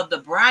feast of the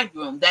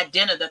bridegroom, that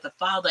dinner that the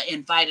father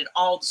invited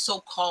all the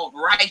so-called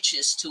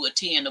righteous to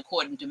attend,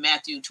 according to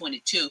Matthew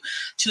 22,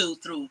 2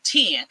 through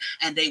 10,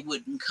 and they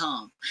wouldn't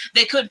come.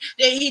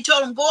 He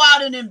told them, go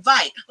out and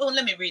invite. Oh,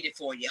 let me read it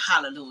for you.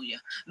 Hallelujah.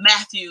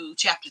 Matthew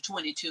chapter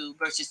 22,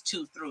 verses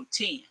 2 through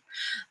 10.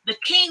 The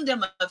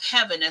kingdom of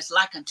heaven is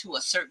like unto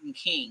a certain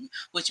king,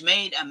 which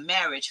made a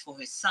marriage for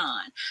his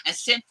son, and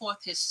sent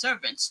forth his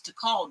servants to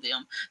call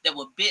them that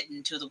were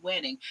bidden to the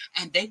wedding,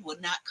 and they would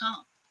not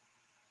come.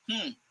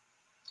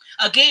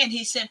 Again,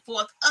 he sent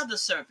forth other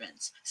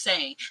servants,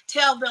 saying,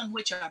 tell them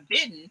which are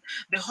bidden,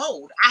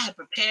 behold, I have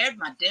prepared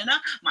my dinner,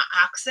 my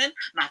oxen,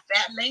 my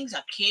fatlings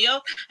are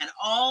killed, and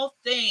all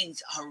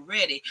things are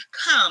ready.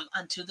 Come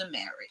unto the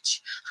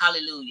marriage.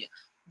 Hallelujah.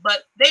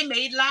 But they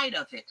made light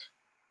of it.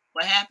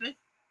 What happened?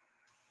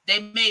 They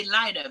made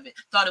light of it,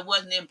 thought it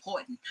wasn't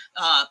important,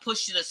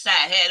 pushed it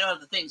aside, had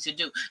other things to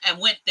do, and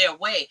went their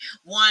way.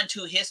 One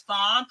to his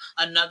farm,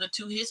 another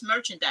to his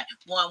merchandise.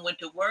 One went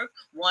to work,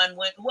 well,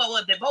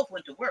 they both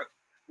went to work.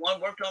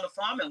 One worked on a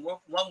farm and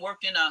one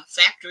worked in a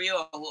factory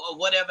or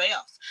whatever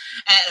else,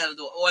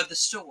 or the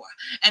store.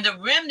 And the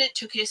remnant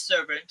took his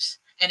servants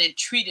and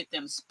entreated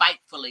them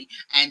spitefully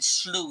and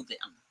slew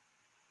them.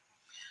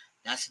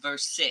 That's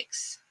verse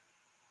 6.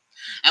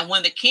 And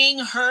when the king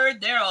heard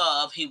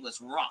thereof, he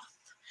was wroth.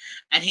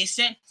 And he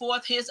sent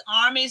forth his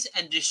armies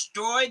and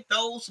destroyed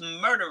those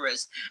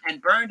murderers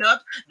and burned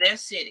up their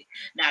city.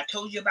 Now, I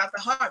told you about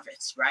the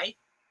harvest, right?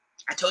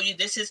 I told you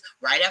this is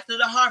right after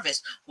the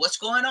harvest. What's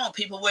going on?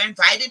 People were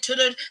invited to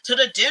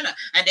the dinner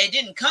and they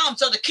didn't come.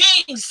 So the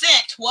king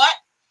sent what?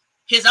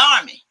 His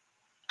army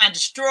and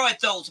destroyed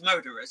those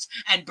murderers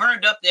and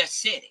burned up their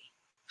city.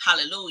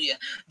 Hallelujah.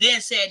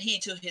 Then said he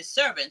to his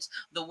servants,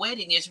 the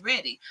wedding is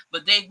ready,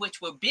 but they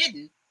which were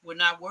bidden were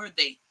not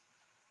worthy.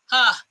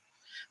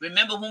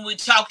 Remember when we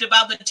talked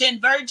about the 10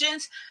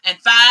 virgins and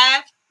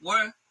 5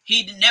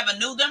 he never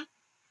knew them?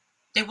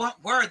 They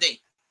weren't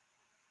worthy.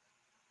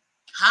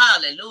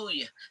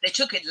 Hallelujah. They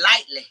took it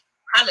lightly.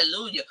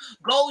 Hallelujah.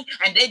 Go,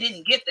 and they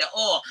didn't get the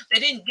oil. They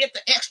didn't get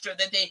the extra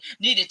that they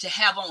needed to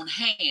have on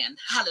hand.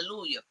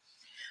 Hallelujah.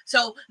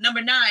 So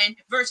number 9,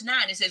 verse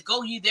 9, it says,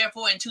 go ye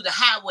therefore into the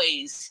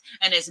highways,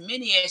 and as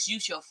many as you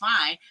shall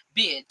find,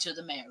 bid to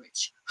the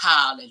marriage.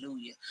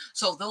 Hallelujah.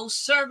 So those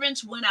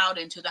servants went out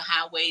into the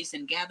highways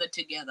and gathered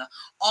together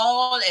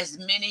all as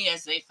many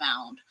as they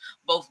found,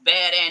 both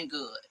bad and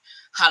good.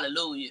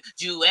 Hallelujah.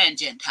 Jew and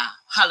Gentile.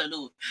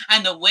 Hallelujah.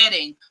 And the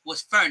wedding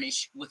was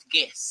furnished with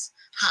guests.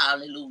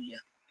 Hallelujah.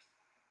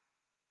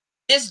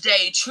 This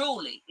day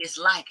truly is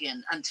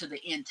likened unto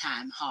the end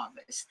time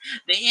harvest,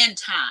 the end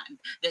time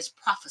that's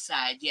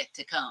prophesied yet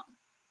to come.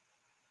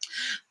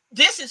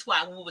 This is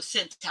why we were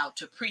sent out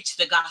to preach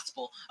the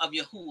gospel of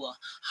Yahuwah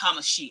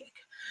HaMashiach,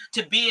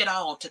 to bid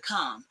all to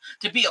come,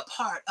 to be a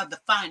part of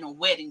the final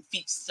wedding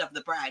feasts of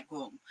the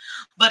bridegroom.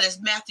 But as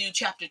Matthew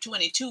chapter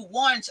 22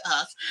 warns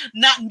us,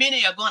 not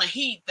many are going to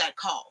heed that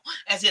call,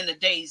 as in the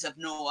days of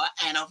Noah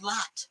and of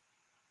Lot.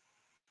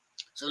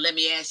 So let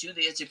me ask you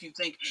this, if you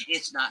think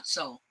it's not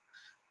so.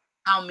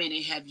 How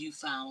many have you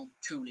found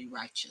truly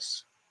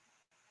righteous?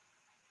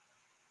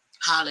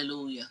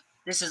 Hallelujah.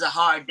 This is a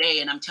hard day,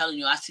 and I'm telling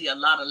you, I see a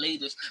lot of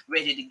leaders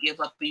ready to give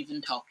up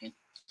even talking,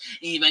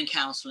 even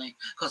counseling,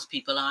 because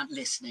people aren't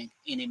listening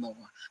anymore.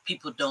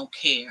 People don't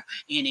care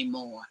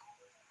anymore.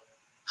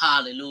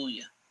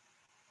 Hallelujah.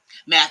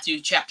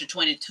 Matthew chapter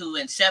 22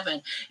 and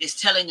 7 is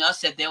telling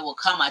us that there will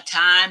come a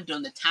time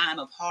during the time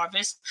of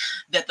harvest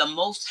that the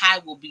Most High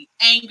will be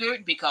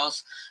angered,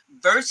 because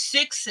verse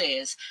 6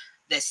 says,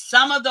 that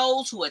some of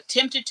those who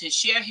attempted to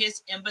share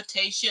his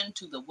invitation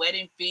to the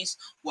wedding feast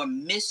were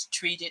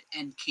mistreated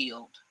and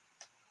killed.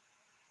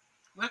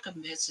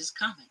 Recompense is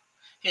coming.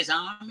 His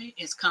army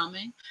is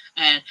coming,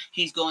 and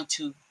he's going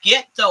to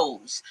get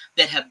those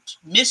that have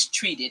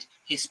mistreated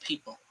his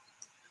people.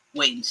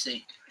 Wait and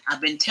see.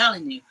 I've been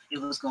telling you it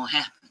was going to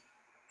happen.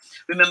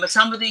 Remember,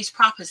 some of these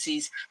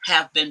prophecies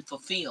have been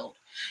fulfilled.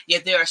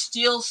 Yet there are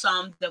still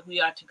some that we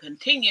are to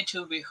continue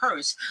to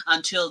rehearse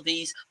until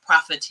these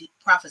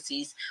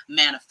prophecies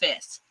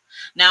manifest.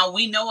 Now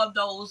we know of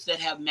those that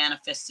have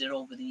manifested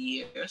over the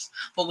years,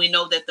 for we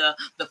know that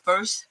the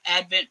first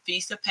Advent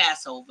feast of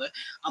Passover,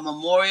 a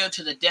memorial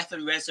to the death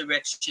and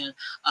resurrection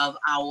of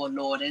our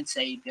Lord and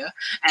Savior,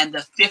 and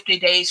the 50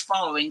 days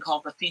following,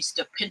 called the Feast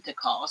of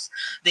Pentecost,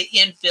 the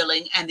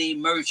infilling and the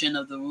immersion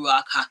of the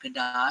Ruach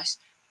HaKodesh,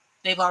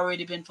 they've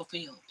already been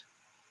fulfilled.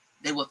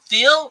 They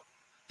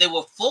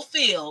were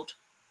fulfilled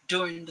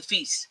during the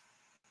feast.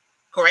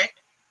 Correct?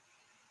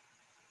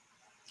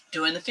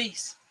 During the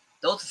feast.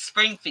 Those are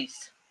spring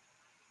feasts.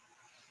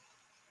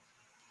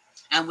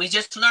 And we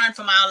just learned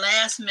from our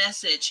last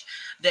message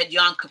that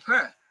Yom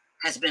Kippur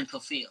has been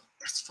fulfilled.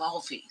 That's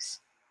fall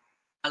feast.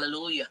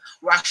 Hallelujah.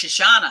 Rosh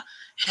Hashanah,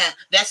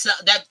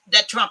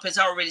 that trump has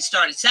already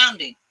started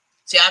sounding.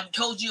 See, I've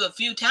told you a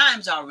few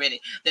times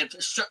already that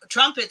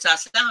trumpets are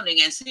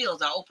sounding and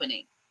seals are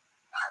opening.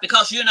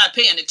 Because you're not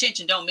paying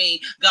attention don't mean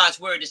God's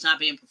word is not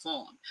being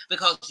performed.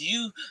 Because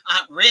you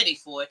aren't ready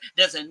for it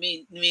doesn't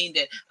mean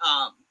that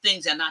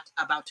things are not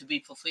about to be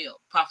fulfilled.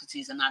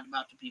 Prophecies are not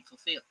about to be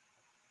fulfilled.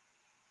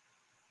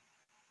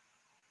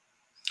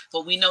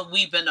 For we know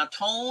we've been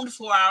atoned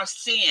for our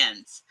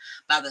sins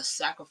by the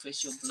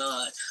sacrificial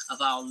blood of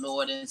our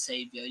Lord and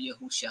Savior,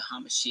 Yahushua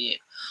HaMashiach,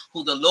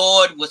 who the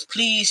Lord was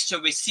pleased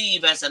to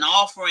receive as an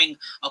offering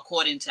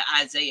according to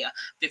Isaiah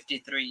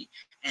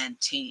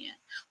 53:10,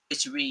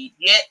 which read,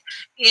 "Yet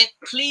it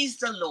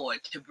pleased the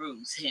Lord to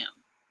bruise him.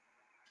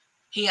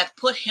 He hath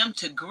put him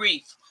to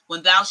grief.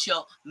 When thou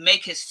shalt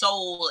make his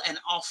soul an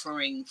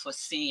offering for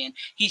sin,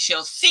 he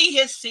shall see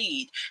his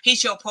seed. He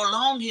shall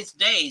prolong his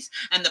days,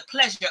 and the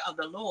pleasure of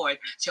the Lord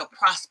shall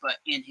prosper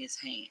in his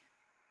hand."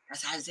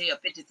 That's Isaiah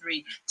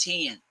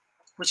 53:10,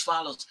 which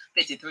follows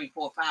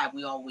 53:4-5.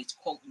 We always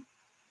quote them.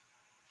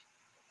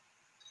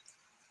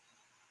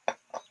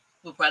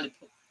 We'll probably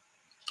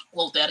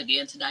quote that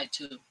again tonight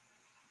too.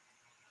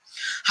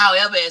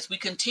 However, as we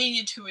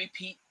continue to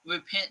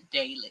repent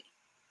daily,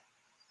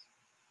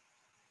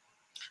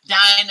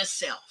 dying to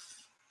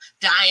self,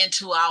 dying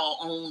to our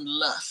own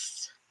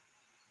lust.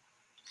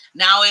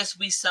 Now, as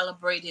we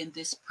celebrate in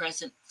this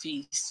present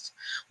feast,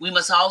 we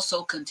must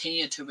also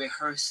continue to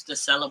rehearse the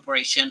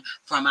celebration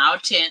from our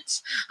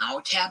tents,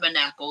 our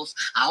tabernacles,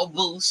 our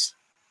booths,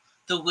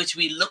 through which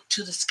we look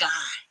to the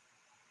sky,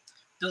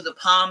 through the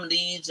palm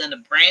leaves and the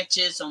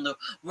branches on the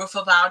roof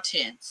of our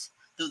tents.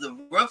 Through the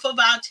roof of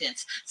our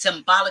tents,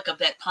 symbolic of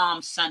that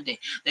Palm Sunday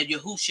that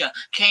Yahushua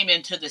came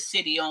into the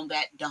city on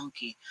that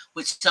donkey,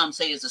 which some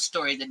say is a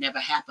story that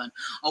never happened,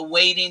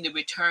 awaiting the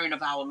return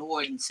of our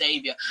Lord and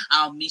Savior,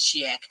 our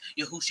Mashiach,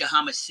 Yahushua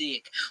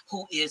HaMashiach,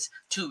 who is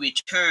to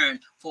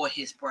return for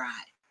his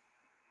bride.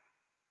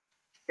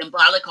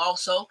 Symbolic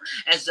also,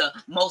 as the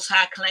Most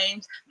High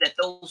claims, that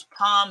those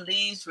palm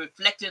leaves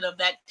reflected of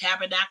that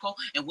tabernacle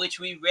in which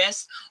we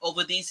rest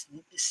over these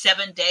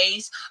 7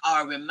 days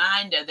are a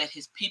reminder that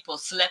his people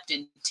slept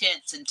in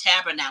tents and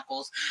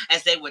tabernacles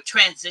as they were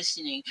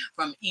transitioning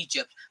from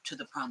Egypt to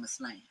the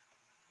promised land.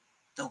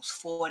 Those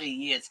 40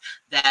 years,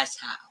 that's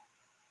how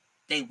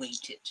they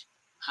waited.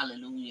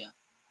 Hallelujah.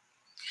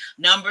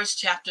 Numbers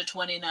chapter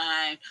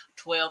 29,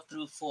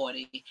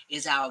 12-40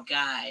 is our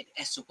guide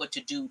as to what to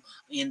do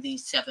in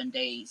these 7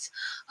 days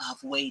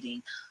of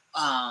waiting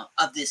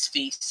of this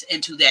feast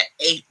into that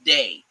 8th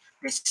day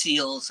that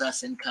seals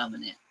us in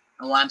covenant.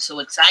 Oh, I'm so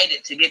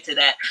excited to get to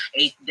that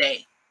 8th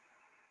day.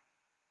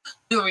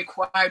 We're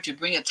required to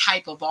bring a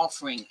type of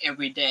offering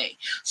every day.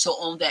 So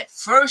on that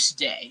first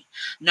day,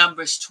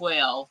 Numbers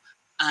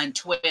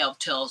 12:12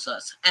 tells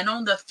us, and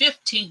on the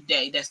 15th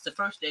day, that's the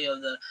first day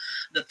of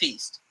the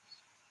feast,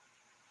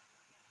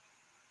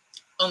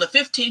 on the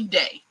 15th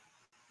day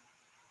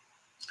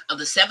of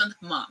the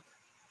 7th month,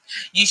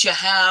 you shall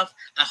have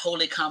a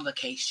holy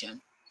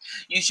convocation.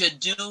 You shall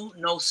do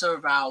no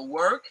servile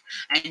work,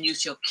 and you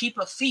shall keep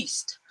a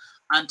feast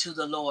unto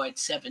the Lord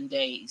 7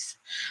 days.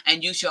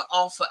 And you shall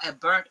offer a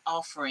burnt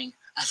offering,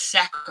 a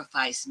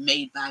sacrifice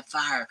made by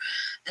fire.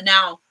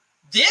 Now,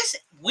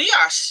 we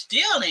are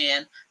still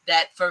in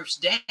that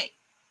first day.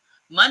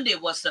 Monday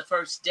was the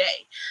first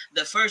day.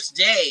 The first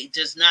day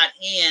does not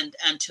end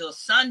until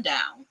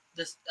sundown,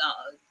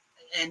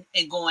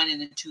 and going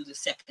into the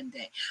second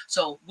day.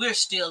 So we're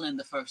still in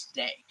the first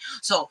day.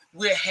 So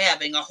we're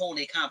having a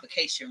holy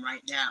convocation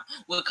right now.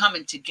 We're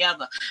coming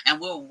together and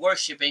we're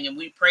worshiping and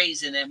we're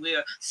praising and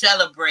we're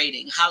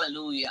celebrating.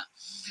 Hallelujah.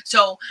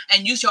 So,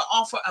 and you shall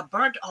offer a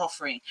burnt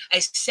offering,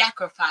 a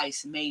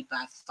sacrifice made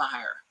by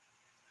fire,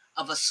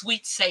 of a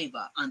sweet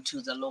savor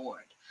unto the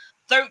Lord.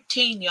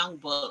 13 young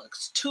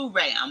bullocks, 2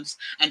 rams,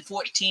 and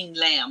 14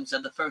 lambs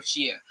of the first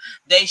year.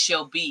 They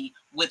shall be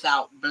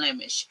without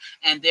blemish.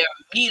 And their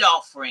meat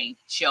offering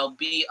shall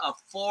be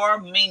of 4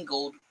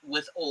 mingled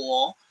with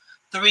oil,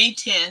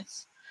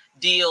 3/10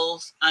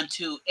 deals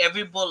unto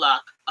every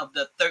bullock of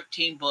the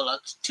 13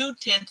 bullocks,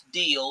 2/10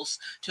 deals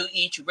to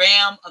each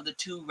ram of the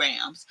 2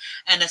 rams,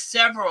 and a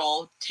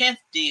several 10th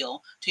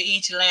deal to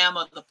each lamb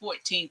of the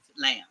 14th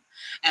lamb,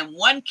 and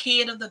 1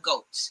 kid of the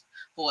goats,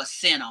 for a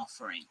sin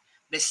offering,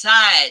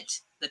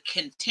 besides the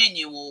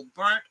continual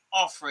burnt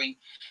offering,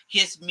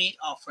 his meat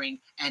offering,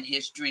 and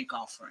his drink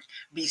offering,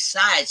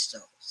 besides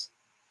those.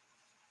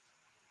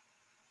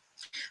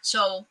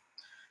 So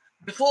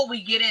before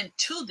we get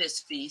into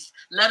this feast,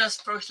 let us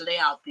first lay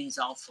out these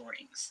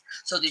offerings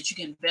so that you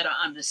can better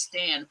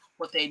understand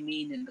what they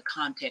mean in the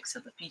context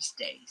of the feast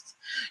days.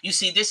 You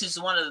see, this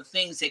is one of the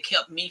things that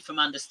kept me from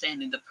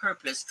understanding the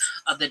purpose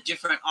of the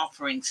different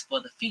offerings for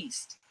the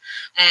feast.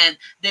 And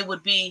they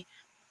would be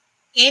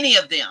any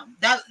of them.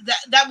 That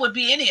would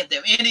be any of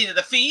them. Any of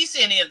the feasts,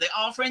 any of the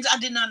offerings. I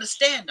didn't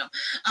understand them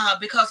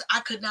because I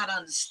could not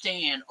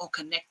understand or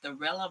connect the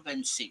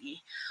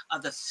relevancy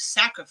of the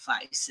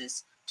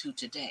sacrifices to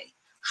today.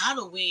 How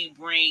do we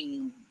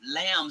bring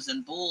lambs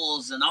and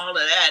bulls and all of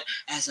that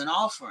as an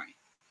offering?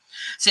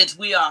 Since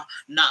we're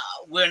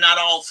not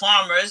all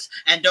farmers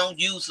and don't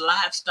use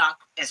livestock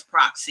as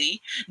proxy,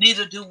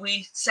 neither do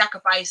we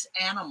sacrifice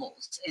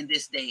animals in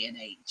this day and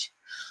age.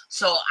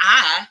 So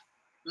I,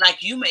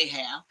 like you may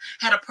have,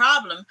 had a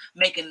problem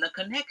making the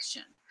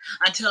connection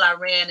until I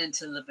ran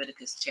into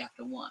Leviticus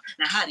chapter 1.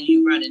 Now, how do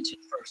you run into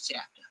the first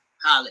chapter?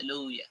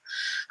 Hallelujah.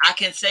 I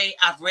can say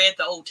I've read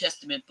the Old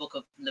Testament book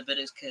of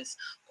Leviticus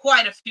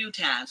quite a few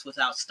times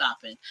without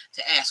stopping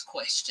to ask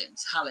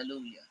questions.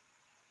 Hallelujah.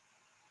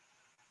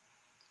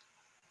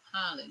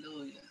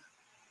 Hallelujah.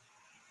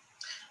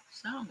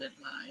 Sounded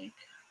like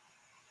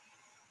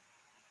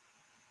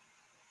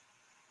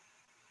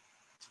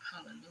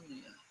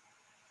hallelujah.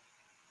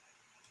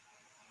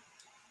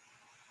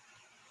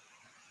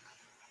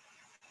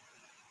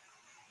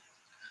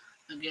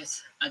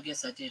 I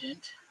guess I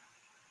didn't.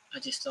 I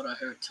just thought I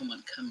heard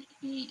someone come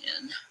in.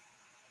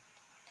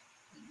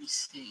 Let me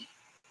see.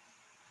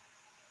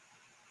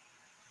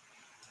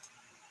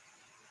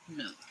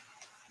 No.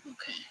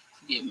 Okay.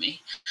 Forgive me.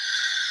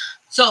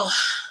 So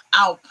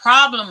our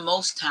problem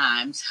most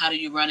times, how do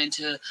you run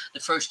into the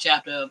first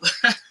chapter of,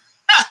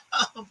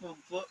 of a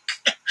book?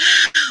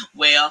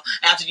 Well,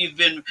 after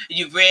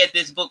you've read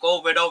this book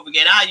over and over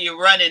again, how do you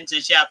run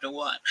into chapter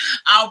 1?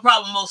 Our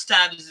problem most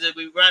times is that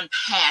we run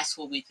past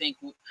what we think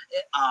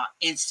are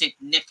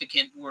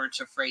insignificant words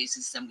or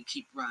phrases, and we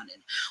keep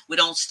running. We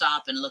don't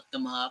stop and look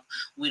them up.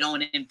 We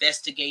don't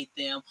investigate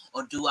them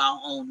or do our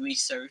own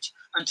research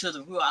until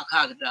the Ruach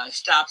HaKodesh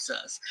stops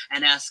us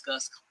and asks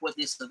us what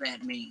this or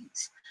that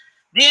means.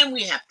 Then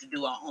we have to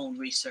do our own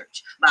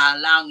research by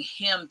allowing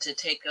him to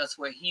take us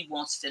where he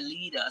wants to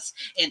lead us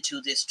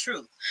into this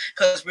truth.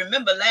 Because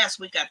remember last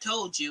week I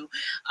told you,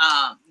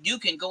 you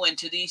can go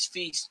into these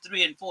feasts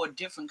 3 and 4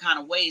 different kind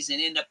of ways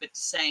and end up at the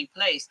same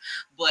place,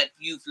 but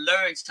you've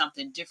learned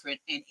something different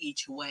in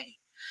each way.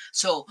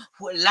 So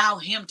allow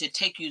him to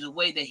take you the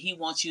way that he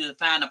wants you to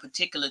find a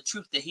particular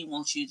truth that he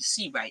wants you to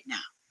see right now.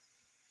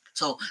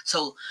 So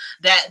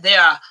that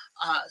there are,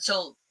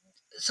 so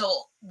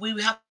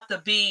we have to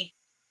be,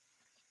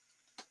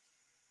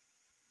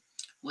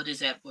 what is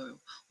that word?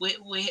 We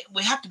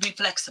have to be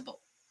flexible.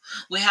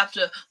 We have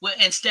to,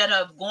 instead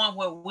of going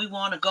where we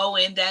want to go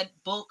in that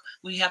book,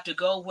 we have to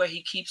go where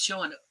he keeps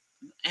showing it.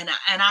 And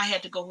I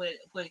had to go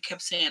where he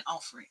kept saying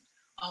offering,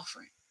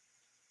 offering.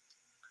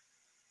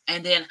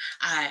 And then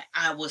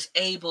I was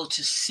able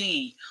to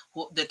see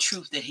the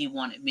truth that he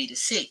wanted me to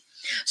see.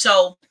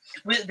 So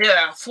there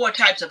are 4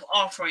 types of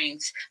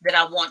offerings that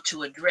I want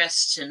to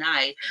address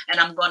tonight. And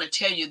I'm going to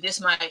tell you,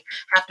 this might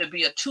have to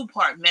be a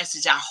 2-part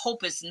message. I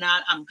hope it's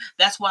not.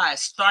 That's why I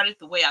started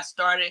the way I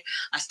started.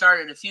 I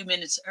started a few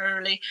minutes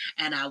early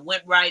and I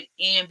went right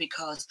in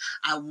because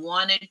I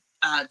wanted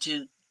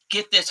to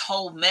get this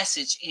whole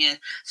message in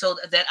so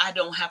that I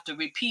don't have to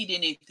repeat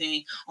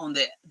anything on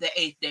the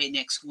 8th day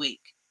next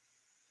week.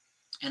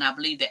 And I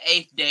believe the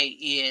 8th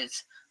day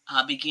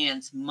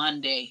begins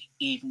Monday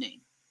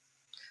evening.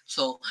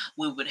 So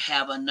we would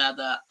have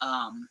another,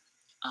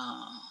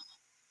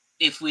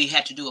 if we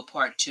had to do a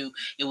part 2,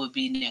 it would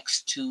be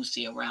next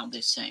Tuesday around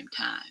this same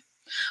time.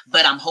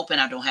 But I'm hoping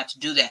I don't have to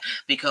do that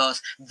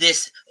because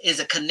this is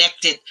a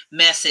connected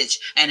message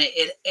and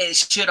it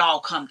should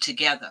all come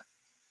together.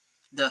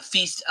 The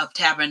Feast of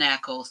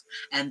Tabernacles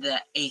and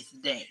the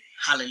 8th day.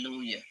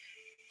 Hallelujah.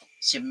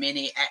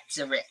 Shemini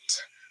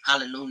Atzeret.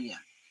 Hallelujah.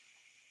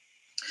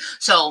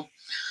 So,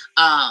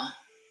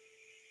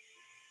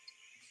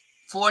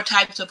 4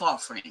 types of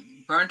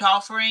offering: burnt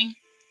offering,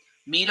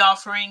 meat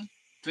offering,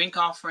 drink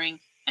offering,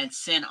 and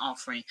sin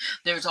offering.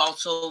 There's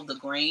also the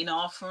grain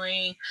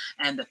offering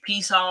and the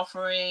peace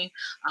offering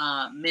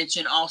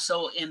mentioned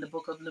also in the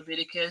book of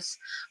Leviticus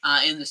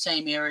in the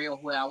same area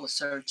where I was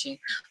searching.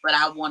 But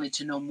I wanted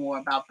to know more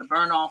about the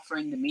burnt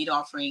offering, the meat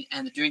offering,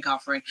 and the drink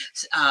offering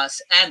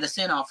and the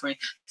sin offering,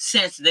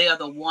 since they are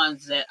the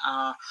ones that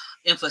are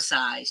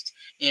emphasized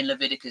in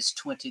Leviticus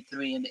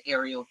 23 in the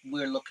area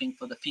we're looking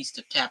for the Feast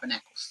of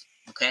Tabernacles.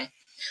 Okay.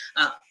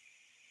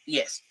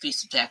 Yes,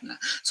 Feast of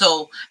Tabernacles.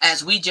 So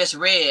as we just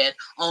read,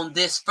 on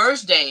this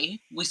first day,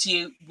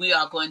 we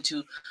are going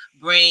to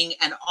bring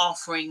an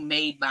offering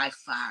made by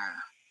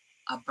fire,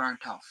 a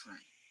burnt offering.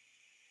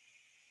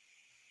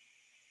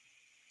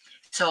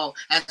 So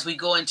as we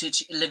go into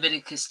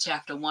Leviticus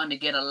chapter 1 to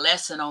get a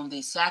lesson on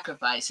these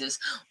sacrifices,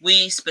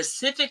 we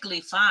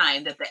specifically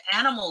find that the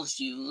animals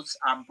used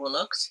are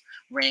bullocks,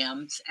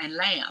 rams, and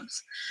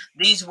lambs.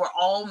 These were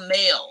all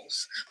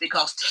males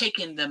because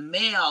taking the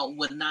male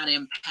would not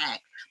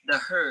impact the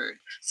herd,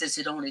 since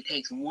it only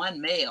takes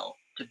one male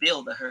to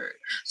build the herd.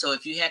 So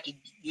if you had to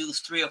use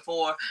 3 or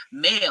 4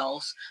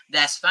 males,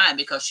 that's fine,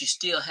 because you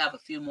still have a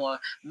few more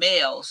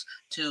males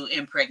to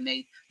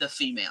impregnate the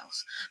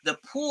females. The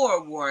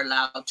poor were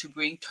allowed to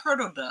bring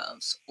turtle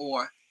doves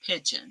or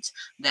pigeons.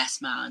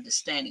 That's my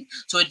understanding.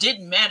 So it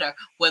didn't matter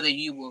whether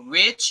you were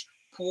rich,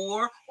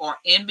 poor, or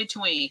in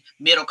between,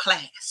 middle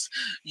class.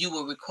 You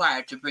were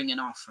required to bring an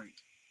offering.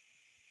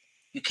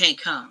 You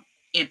can't come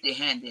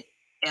empty-handed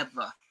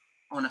ever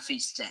on a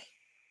feast day.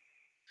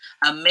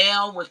 A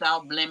male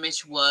without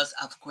blemish was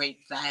of great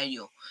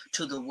value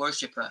to the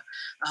worshiper.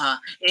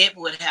 It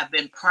would have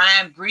been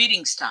prime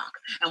breeding stock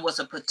and was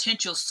a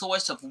potential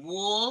source of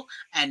wool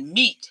and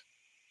meat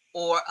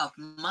or of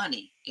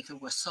money if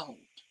it were sold.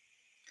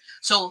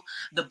 So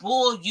the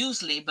bull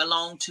usually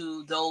belonged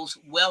to those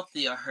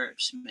wealthier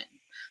herdsmen.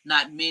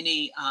 Not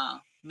many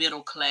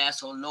middle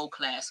class or low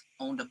class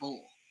owned a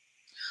bull.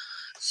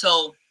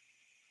 So,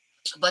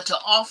 but to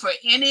offer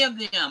any of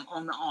them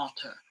on the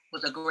altar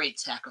was a great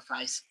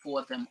sacrifice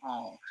for them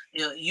all.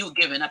 You're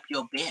giving up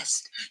your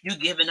best. You're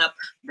giving up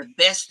the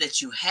best that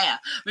you have.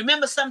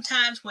 Remember,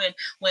 sometimes when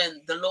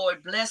the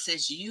Lord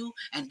blesses you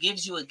and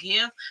gives you a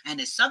gift,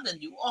 and it's something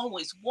you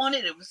always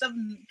wanted, it was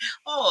something.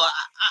 Oh,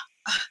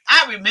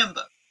 I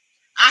remember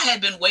I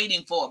had been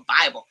waiting for a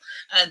Bible,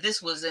 and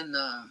this was in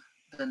the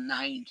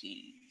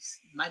 90s,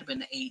 might have been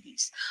the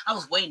 80s. I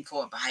was waiting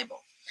for a Bible.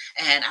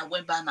 And I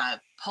went by my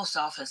post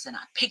office and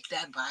I picked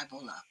that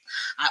Bible up.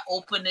 I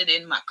opened it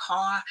in my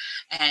car,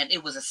 and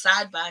it was a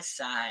side by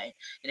side.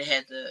 It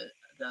had the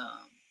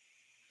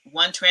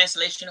one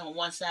translation on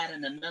one side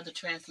and another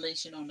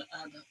translation on the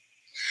other.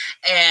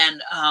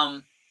 And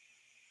I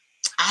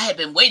had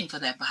been waiting for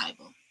that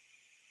Bible.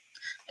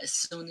 As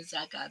soon as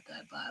I got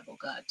that Bible,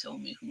 God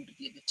told me who to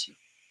give it to.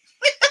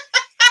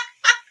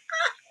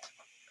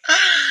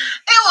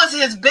 It was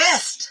his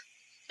best.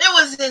 It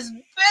was his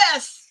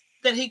best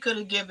that he could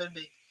have given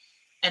me.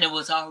 And it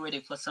was already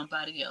for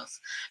somebody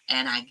else.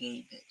 And I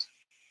gave it.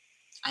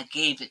 I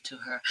gave it to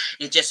her.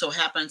 It just so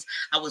happens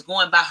I was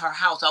going by her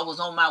house. I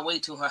was on my way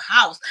to her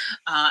house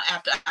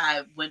after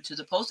I went to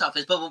the post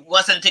office, but it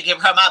wasn't to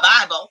give her my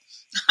Bible.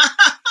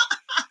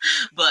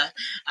 But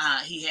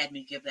he had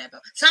me give that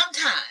Bible.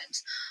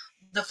 Sometimes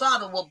the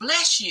Father will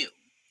bless you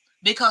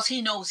because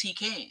he knows he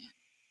can.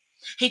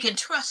 He can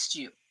trust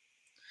you.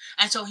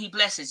 And so he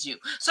blesses you.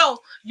 So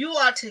you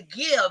are to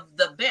give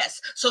the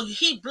best. So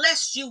he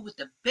blessed you with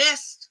the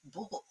best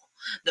bull,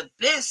 the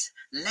best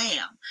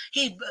lamb.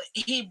 He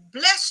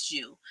blessed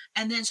you.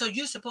 And then so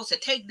you're supposed to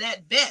take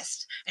that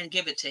best and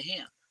give it to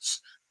him.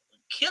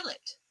 Kill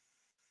it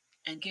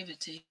and give it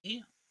to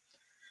him.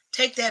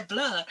 Take that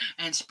blood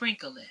and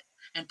sprinkle it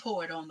and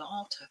pour it on the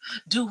altar.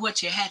 Do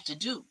what you had to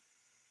do.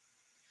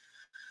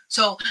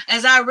 So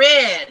as I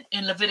read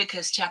in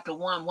Leviticus chapter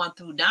 1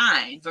 through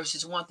 9,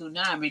 verses 1 through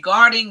 9,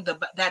 regarding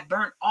that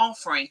burnt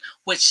offering,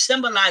 which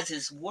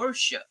symbolizes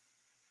worship,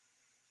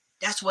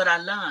 that's what I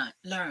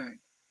learned.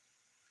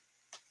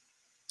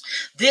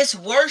 This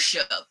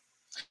worship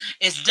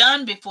is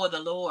done before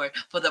the Lord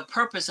for the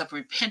purpose of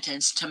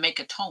repentance, to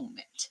make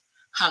atonement.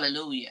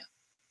 Hallelujah.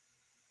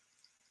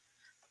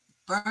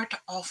 Burnt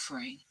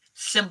offering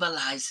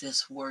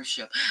symbolizes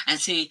worship. And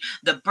see,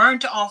 the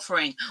burnt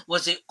offering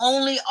was the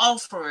only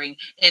offering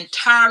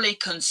entirely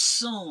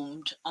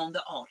consumed on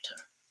the altar.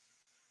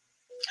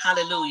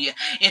 Hallelujah.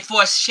 It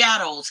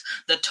foreshadows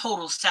the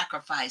total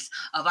sacrifice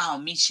of our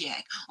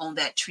Messiah on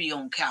that tree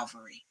on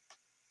Calvary.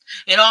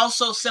 It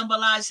also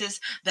symbolizes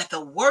that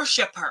the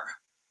worshiper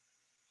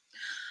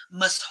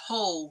must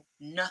hold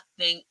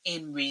nothing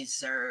in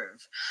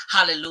reserve.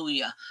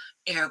 Hallelujah.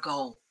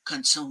 Ergo,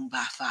 consumed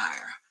by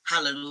fire.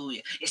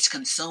 Hallelujah. It's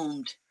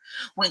consumed.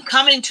 When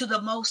coming to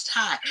the Most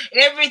High,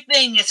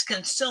 everything is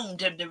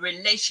consumed in the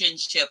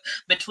relationship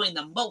between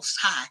the Most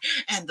High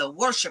and the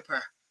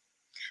worshiper.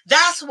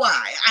 That's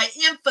why I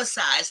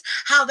emphasize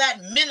how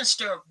that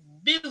minister of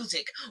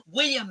music,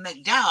 William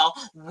McDowell,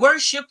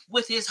 worshiped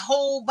with his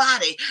whole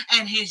body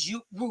and his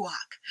ruach,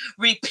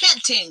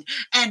 repenting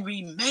and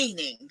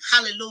remaining.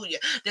 Hallelujah.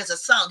 There's a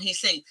song he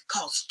sings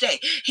called Stay.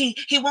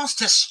 He wants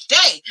to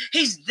stay.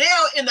 He's there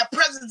in the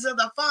presence of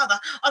the Father,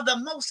 of the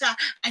Most High,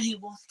 and he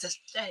wants to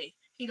stay.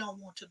 He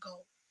don't want to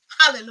go.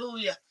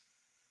 Hallelujah.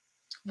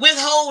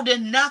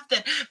 Withholding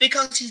nothing,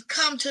 because he's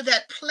come to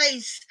that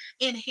place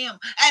in him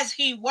as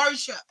he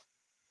worshiped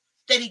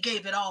that he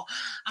gave it all.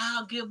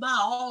 I'll give my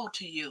all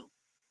to you.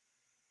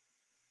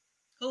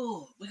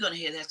 Oh, we're going to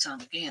hear that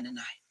song again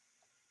tonight.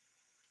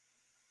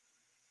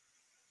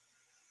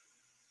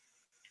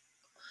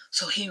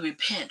 So he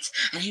repents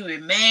and he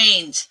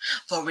remains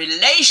for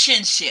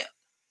relationship,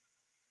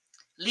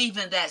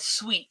 leaving that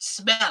sweet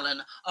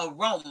smelling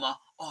aroma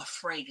or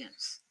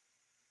fragrance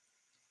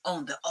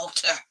on the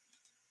altar.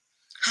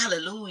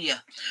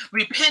 Hallelujah.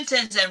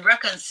 Repentance and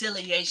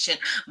reconciliation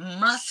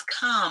must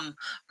come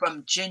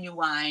from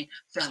genuine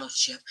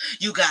fellowship.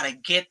 You got to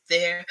get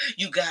there.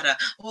 You got to,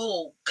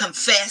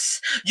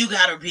 confess. You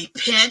got to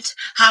repent.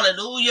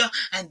 Hallelujah.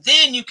 And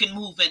then you can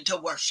move into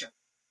worship.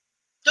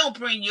 Don't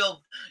bring your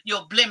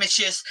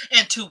blemishes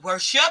into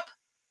worship.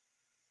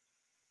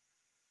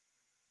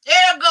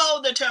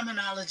 Ergo the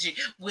terminology,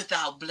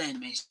 without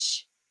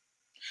blemish.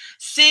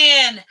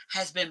 Sin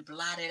has been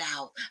blotted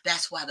out.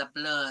 That's why the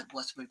blood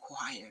was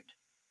required.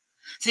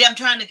 See, I'm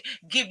trying to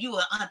give you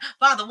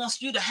Father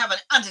wants you to have an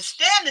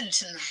understanding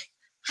tonight.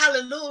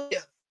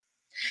 Hallelujah.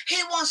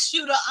 He wants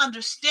you to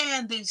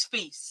understand these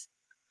feasts.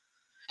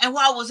 And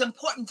why it was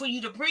important for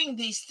you to bring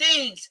these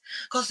things,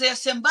 because they're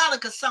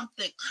symbolic of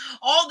something.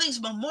 All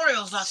these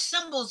memorials are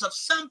symbols of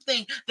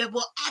something that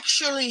will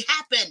actually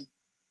happen.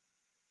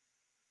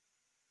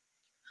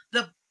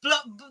 The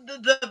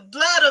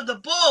blood of the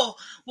bull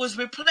was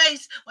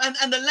replaced,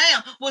 and the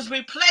lamb was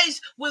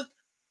replaced with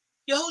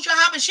Yahushua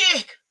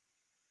HaMashiach,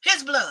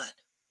 his blood.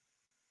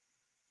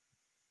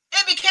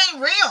 It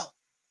became real.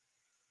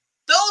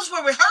 Those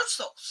were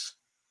rehearsals.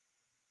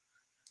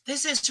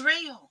 This is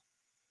real.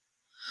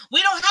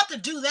 We don't have to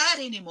do that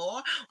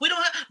anymore. We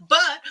don't have,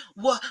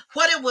 but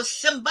what it was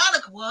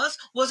symbolic was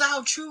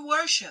our true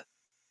worship.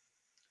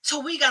 So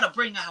we got to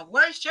bring our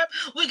worship.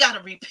 We got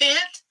to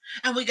repent,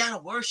 and we got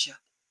to worship.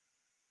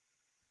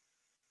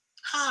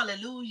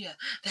 Hallelujah.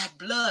 That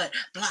blood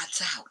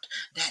blots out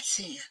that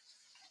sin.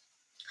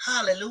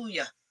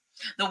 Hallelujah.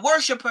 The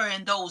worshiper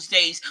in those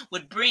days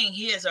would bring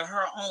his or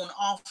her own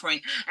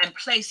offering and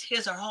place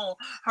his or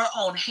her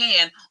own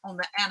hand on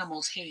the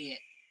animal's head.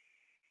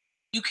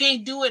 You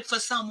can't do it for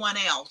someone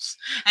else,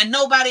 and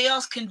nobody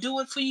else can do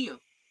it for you.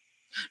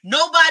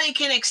 Nobody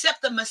can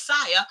accept the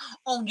Messiah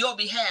on your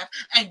behalf,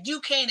 and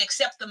you can't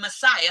accept the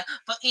Messiah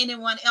for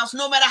anyone else,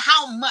 no matter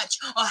how much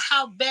or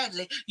how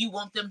badly you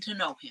want them to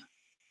know him.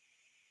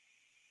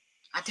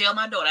 I tell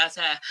my daughter, I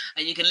say,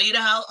 you can lead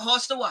a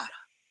horse to water,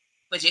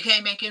 but you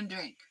can't make him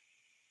drink.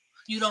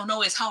 You don't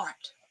know his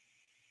heart.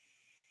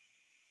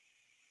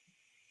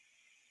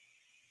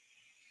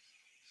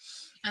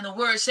 And the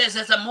word says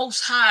that the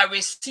Most High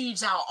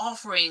receives our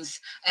offerings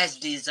as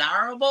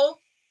desirable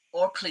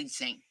or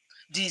pleasing.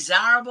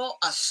 Desirable,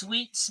 a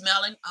sweet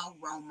smelling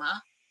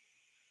aroma.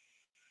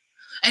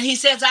 And he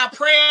says our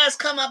prayers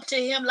come up to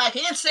him like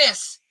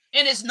incense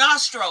in his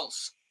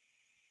nostrils.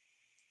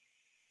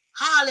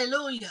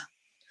 Hallelujah.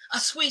 A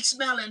sweet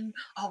smelling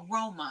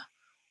aroma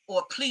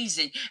or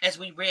pleasing, as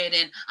we read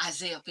in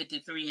Isaiah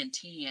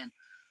 53:10,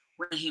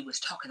 when he was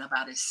talking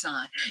about his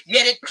son.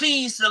 Yet it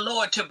pleased the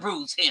Lord to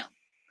bruise him.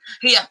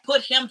 He hath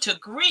put him to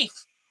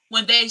grief.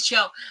 When they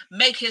shall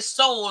make his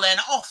soul an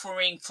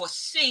offering for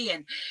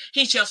sin,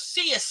 he shall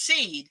see a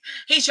seed.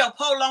 He shall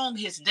prolong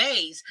his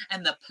days,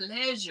 and the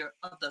pleasure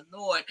of the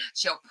Lord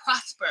shall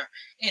prosper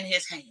in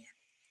his hand.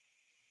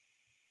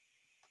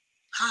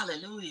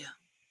 Hallelujah.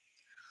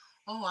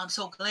 Oh, I'm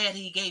so glad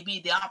he gave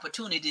me the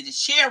opportunity to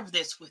share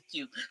this with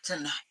you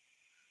tonight.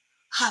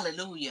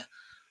 Hallelujah.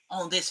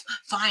 On this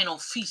final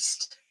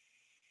feast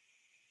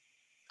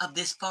of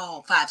this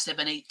fall,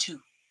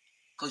 5782.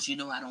 Because you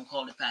know I don't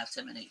call it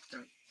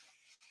 5783.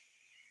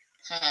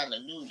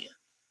 Hallelujah.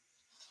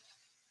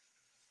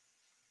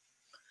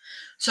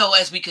 So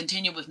as we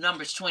continue with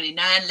Numbers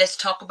 29, let's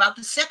talk about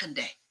the second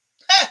day.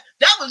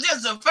 That was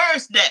just the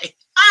first day.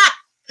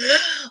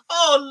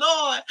 Oh,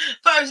 Lord.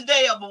 First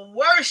day of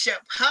worship.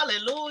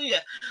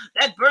 Hallelujah.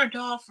 That burnt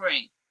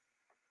offering.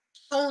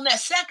 On that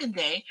second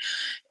day,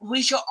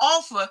 we shall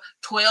offer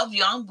 12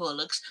 young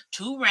bullocks,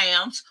 2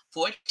 rams,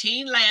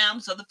 14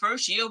 lambs of the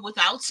first year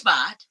without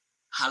spot.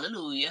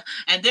 Hallelujah.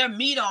 And their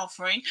meat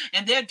offering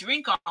and their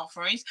drink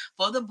offerings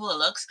for the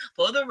bullocks,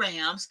 for the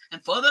rams,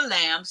 and for the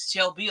lambs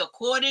shall be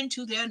according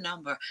to their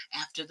number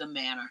after the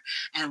manner,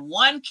 and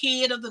 1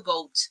 kid of the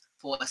goats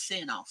for a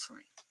sin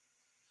offering.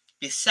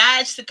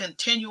 Besides the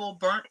continual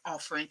burnt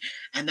offering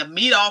and the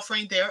meat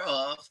offering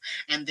thereof,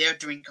 and their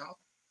drink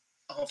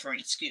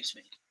offering,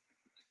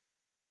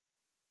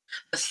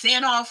 The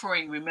sin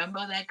offering,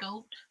 remember that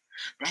goat?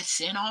 That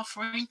sin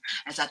offering,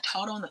 as I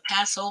taught on the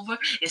Passover,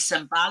 is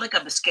symbolic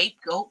of the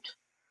scapegoat.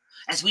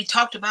 As we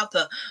talked about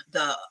the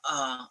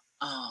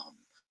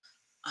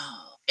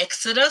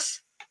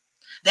Exodus,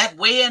 that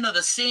weighing of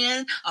the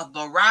sin of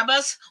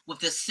Barabbas with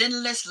the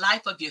sinless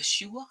life of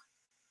Yeshua.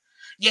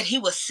 Yet he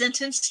was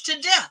sentenced to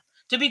death,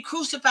 to be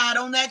crucified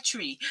on that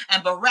tree,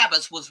 and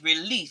Barabbas was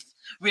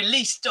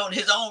released on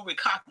his own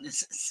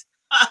recognizance.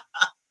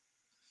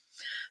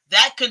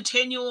 That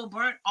continual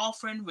burnt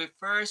offering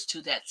refers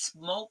to that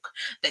smoke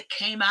that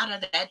came out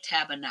of that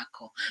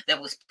tabernacle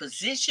that was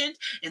positioned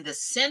in the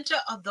center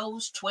of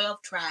those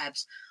 12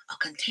 tribes, a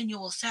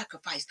continual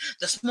sacrifice.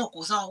 The smoke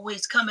was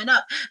always coming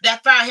up.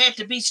 That fire had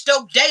to be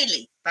stoked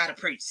daily by the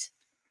priest.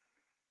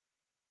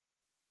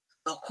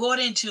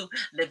 According to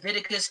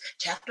Leviticus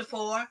chapter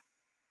 4,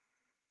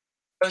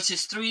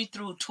 verses 3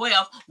 through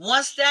 12.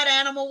 Once that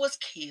animal was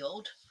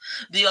killed,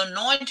 the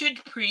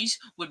anointed priest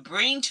would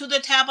bring to the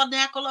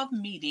tabernacle of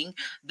meeting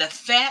the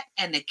fat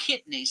and the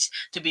kidneys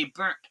to be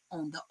burnt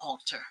on the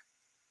altar,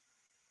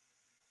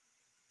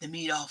 the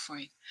meat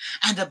offering.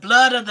 And the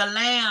blood of the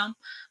lamb,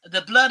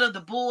 the blood of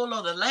the bull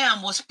or the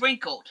lamb was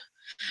sprinkled,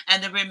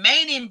 and the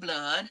remaining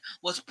blood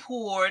was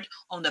poured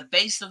on the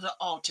base of the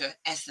altar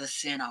as the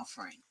sin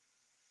offering.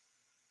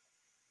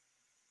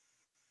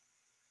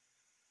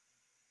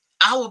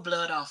 Our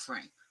blood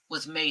offering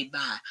was made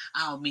by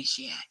our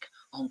Mashiach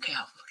on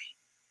Calvary.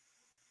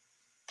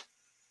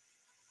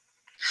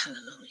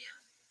 Hallelujah.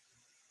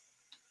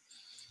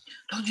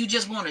 Don't you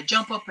just want to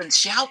jump up and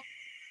shout?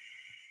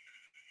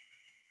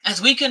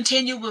 As we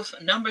continue with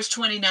Numbers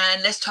 29,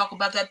 let's talk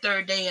about that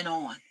third day and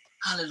on.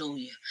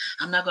 Hallelujah.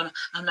 I'm not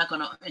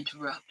gonna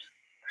interrupt.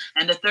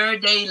 And the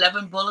third day,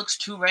 11 bullocks,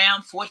 2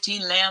 rams,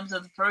 14 lambs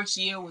of the first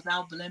year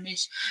without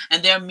blemish,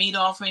 and their meat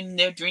offering and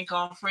their drink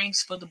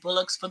offerings for the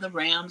bullocks, for the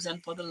rams,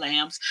 and for the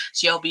lambs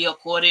shall be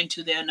according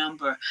to their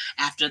number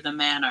after the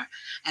manner.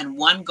 And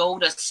 1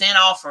 goat, a sin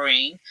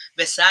offering,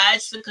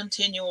 besides the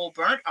continual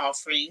burnt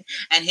offering,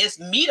 and his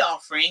meat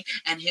offering,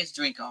 and his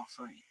drink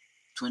offering.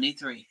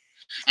 23.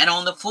 And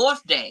on the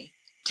 4th day,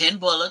 10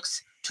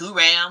 bullocks, 2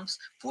 rams,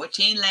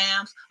 14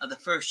 lambs of the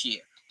first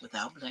year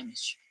without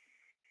blemish.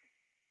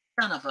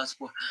 None of us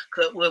were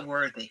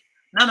worthy.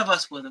 None of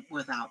us were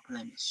without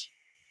blemish.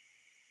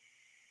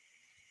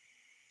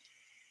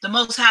 The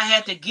Most High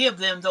had to give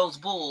them those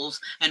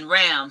bulls and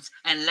rams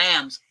and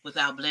lambs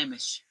without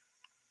blemish.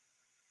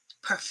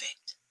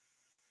 Perfect.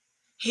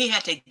 He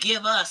had to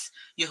give us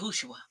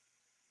Yahushua,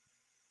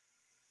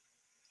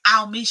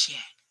 our Mashiach,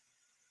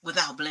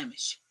 without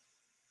blemish.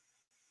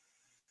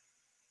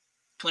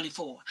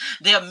 24.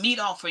 Their meat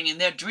offering and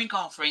their drink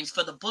offerings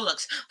for the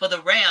bullocks, for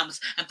the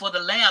rams, and for the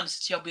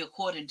lambs shall be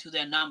according to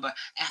their number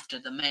after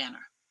the manner.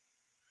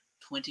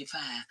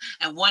 25.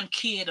 And 1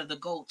 kid of the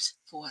goats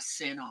for a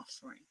sin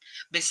offering,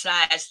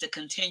 besides the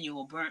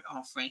continual burnt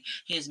offering,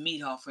 his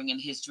meat offering,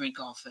 and his drink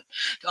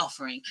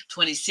offering.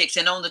 26.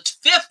 And on the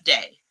 5th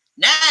day,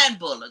 9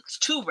 bullocks,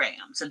 2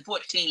 rams, and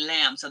 14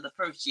 lambs of the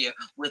first year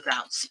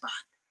without spot.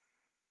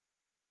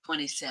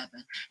 27.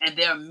 And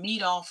their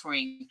meat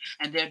offering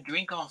and their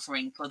drink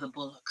offering for the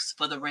bullocks,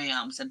 for the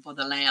rams, and for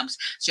the lambs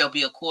shall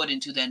be according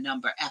to their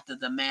number after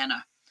the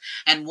manner.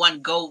 And 1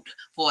 goat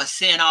for a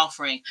sin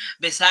offering,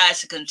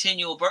 besides the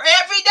continual burnt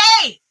every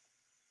day.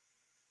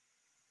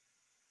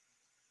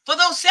 For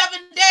those 7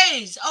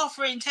 days,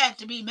 offerings had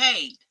to be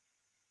made.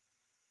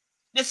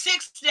 The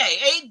 6th day,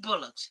 8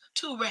 bullocks,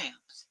 2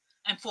 rams,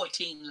 and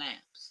 14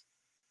 lambs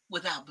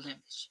without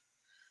blemish.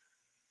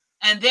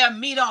 And their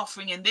meat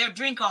offering and their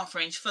drink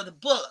offerings for the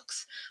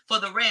bullocks,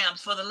 for the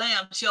rams, for the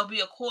lambs shall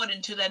be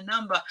according to their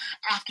number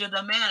after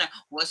the manner.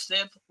 What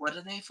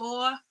are they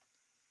for?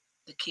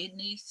 The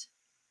kidneys.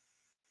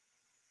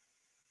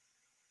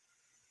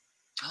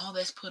 All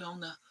that's put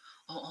on the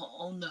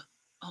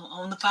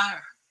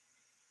fire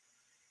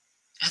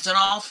as an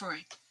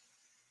offering.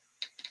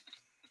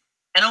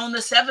 And on the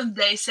 7th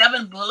day,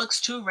 7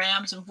 bullocks, 2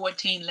 rams, and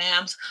 14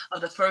 lambs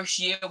of the first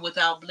year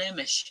without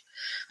blemish.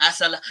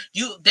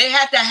 They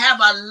had to have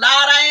a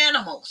lot of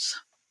animals.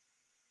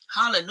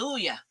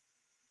 Hallelujah.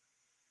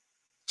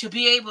 To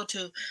be able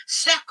to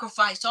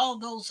sacrifice all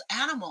those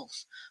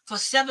animals for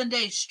 7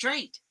 days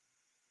straight.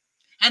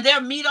 And their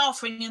meat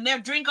offering and their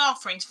drink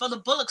offerings for the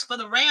bullocks, for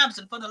the rams,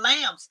 and for the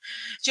lambs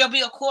shall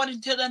be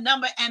according to the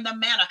number and the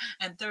manner.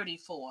 And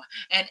 34.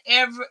 And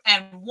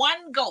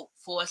 1 goat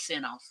for a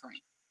sin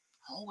offering.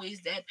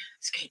 Always that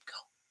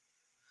scapegoat.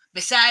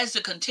 Besides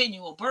the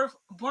continual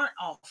burnt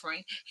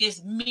offering,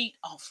 his meat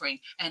offering,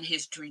 and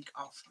his drink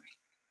offering.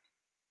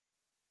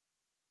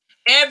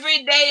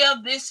 Every day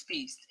of this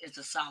feast is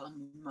a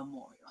solemn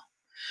memorial,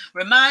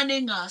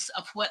 reminding us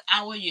of what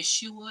our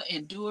Yeshua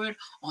endured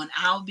on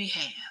our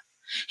behalf,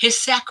 his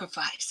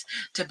sacrifice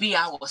to be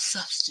our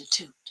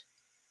substitute.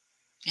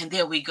 And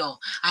there we go,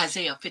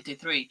 Isaiah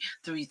 53,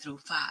 3 through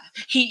 5.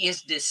 He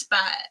is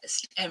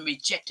despised and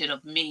rejected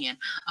of men,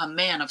 a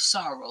man of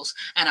sorrows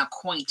and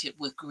acquainted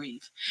with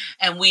grief.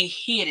 And we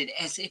hid it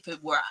as if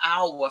it were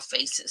our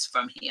faces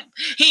from him.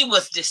 He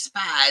was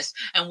despised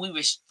and we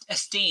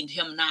esteemed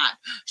him not.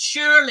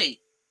 Surely,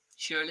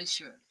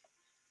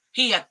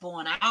 he hath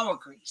borne our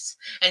griefs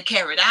and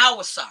carried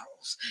our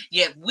sorrows.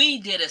 Yet we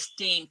did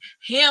esteem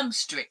him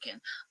stricken,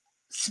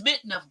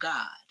 smitten of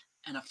God,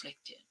 and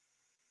afflicted.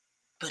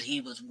 But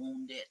he was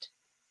wounded,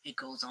 it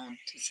goes on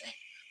to say,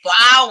 for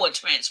our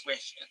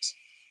transgressions.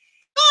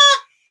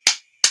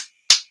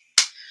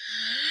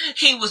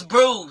 He was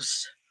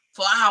bruised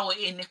for our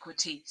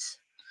iniquities.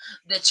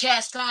 The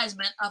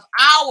chastisement of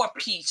our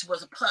peace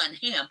was upon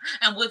him,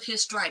 and with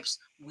his stripes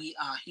we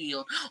are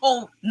healed.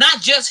 Oh,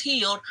 not just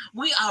healed,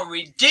 we are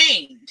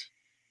redeemed.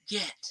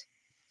 Yet,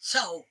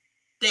 so,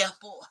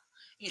 therefore,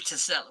 it's a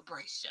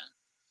celebration.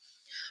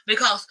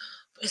 Because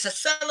it's a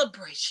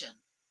celebration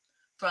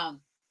from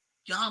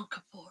Yom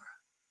Kippur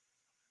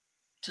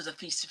to the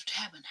Feast of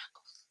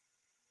Tabernacles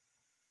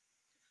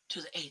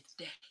to the 8th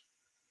day.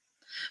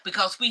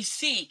 because we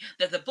see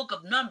that the book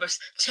of Numbers,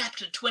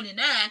 chapter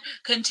 29,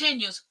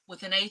 continues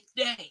with an 8th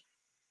day.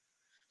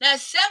 Now,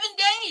 7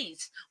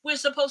 days we're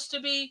supposed to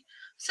be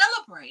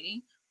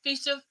celebrating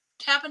Feast of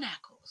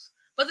Tabernacles,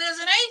 but there's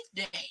an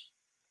 8th day.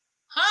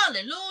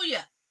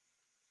 Hallelujah.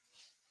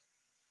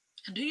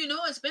 And do you know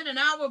it's been an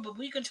hour, but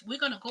we're going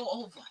to go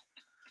over,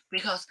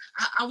 because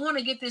I want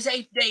to get this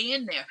 8th day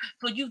in there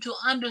for you to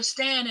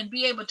understand and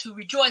be able to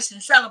rejoice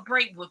and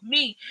celebrate with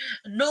me,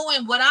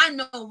 knowing what I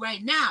know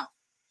right now.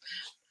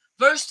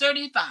 Verse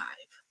 35,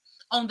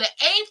 on the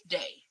 8th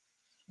day,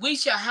 we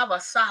shall have a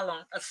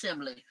solemn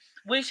assembly.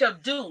 We shall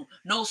do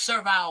no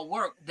servile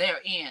work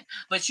therein,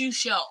 but you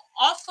shall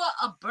offer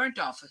a burnt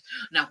offering.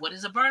 Now, what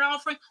is a burnt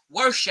offering?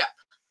 Worship,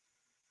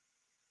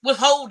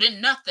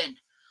 withholding nothing.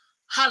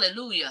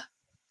 Hallelujah.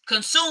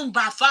 Consumed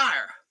by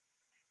fire.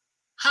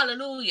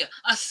 Hallelujah.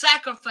 A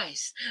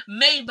sacrifice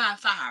made by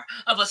fire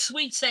of a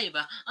sweet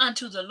savor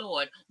unto the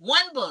Lord.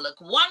 1 bullock,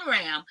 1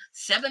 ram,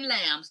 7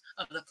 lambs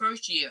of the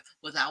first year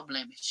without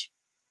blemish.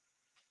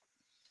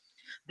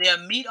 Their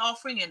meat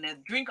offering and their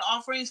drink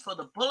offerings for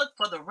the bullock,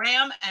 for the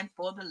ram, and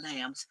for the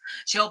lambs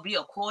shall be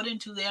according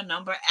to their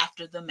number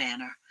after the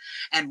manner.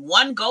 And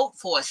 1 goat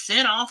for a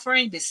sin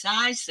offering,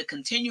 besides the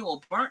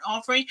continual burnt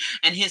offering,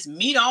 and his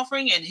meat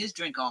offering and his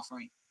drink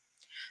offering.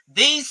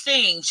 These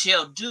things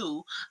shall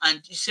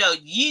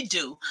ye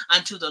do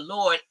unto the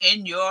Lord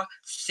in your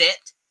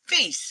set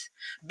feasts,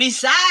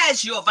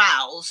 besides your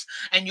vows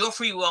and your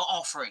freewill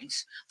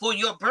offerings, for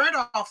your burnt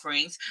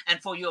offerings,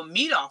 and for your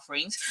meat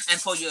offerings,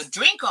 and for your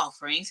drink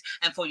offerings,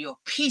 and for your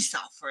peace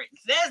offerings.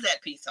 There's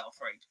that peace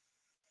offering.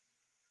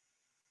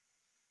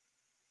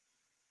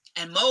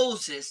 And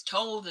Moses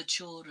told the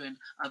children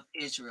of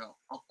Israel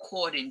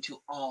according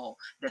to all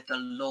that the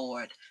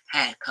Lord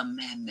had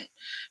commanded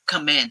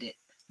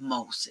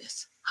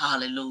Moses.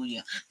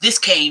 Hallelujah. This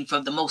came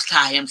from the Most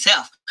High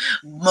himself.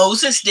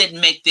 Moses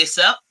didn't make this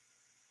up.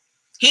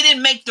 He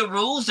didn't make the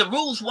rules. The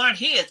rules weren't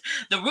his.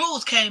 The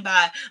rules came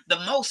by the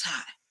Most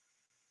High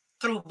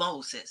through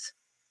Moses.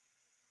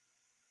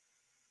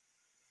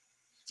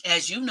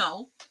 As you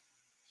know,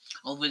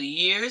 over the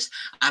years,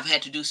 I've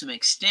had to do some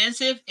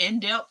extensive,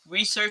 in-depth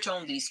research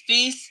on these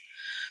feasts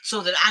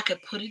so that I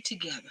could put it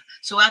together,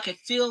 so I could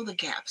fill the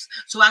gaps,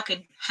 so I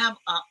could have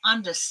an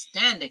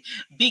understanding,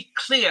 be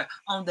clear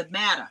on the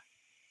matter.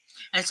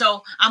 And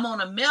so I'm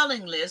on a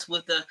mailing list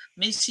with the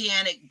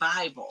Messianic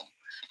Bible,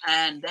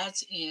 and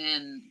that's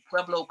in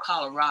Pueblo,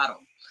 Colorado.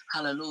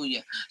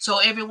 Hallelujah. So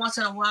every once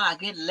in a while, I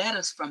get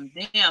letters from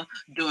them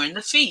during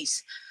the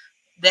feast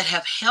that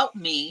have helped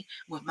me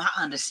with my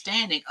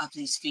understanding of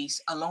these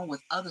feasts, along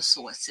with other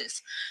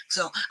sources.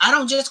 So I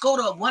don't just go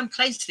to one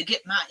place to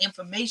get my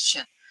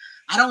information.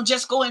 I don't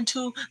just go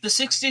into the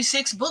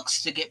 66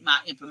 books to get my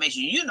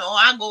information. You know,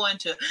 I go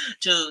into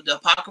the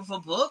apocryphal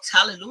books.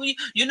 Hallelujah.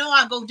 You know,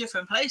 I go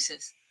different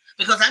places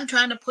because I'm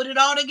trying to put it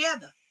all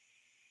together.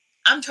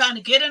 I'm trying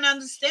to get an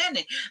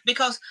understanding,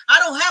 because I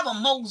don't have a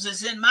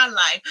Moses in my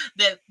life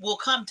that will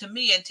come to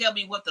me and tell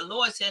me what the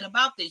Lord said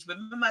about these.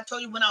 Remember, I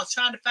told you when I was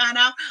trying to find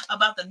out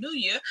about the new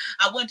year,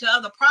 I went to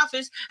other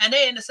prophets and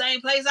they're in the same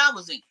place I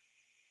was in.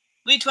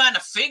 We trying to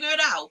figure it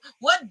out.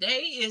 What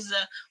day is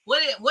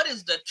what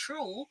is the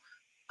true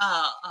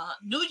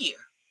New Year?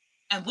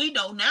 And we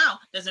know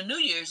now there's a New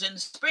Year's in the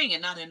spring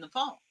and not in the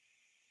fall,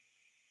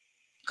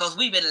 because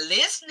we've been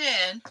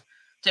listening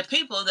to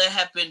people that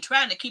have been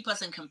trying to keep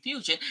us in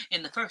confusion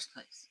in the first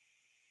place.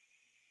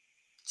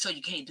 So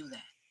you can't do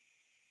that.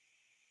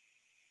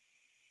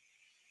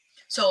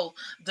 So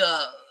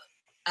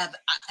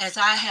as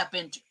I have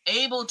been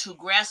able to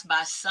grasp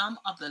by some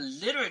of the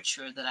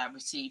literature that I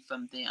received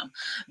from them,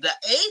 the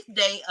 8th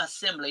day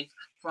assembly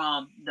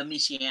from the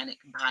Messianic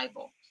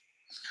Bible,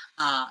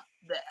 I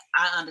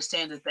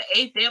understand that the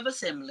 8th day of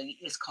assembly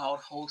is called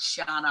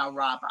Hoshana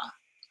Rabbah,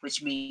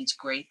 which means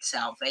great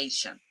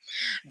salvation.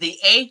 The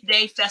 8th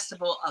day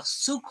festival of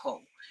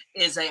Sukkot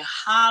is a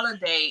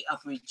holiday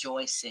of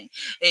rejoicing.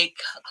 It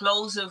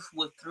closes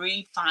with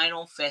 3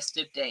 final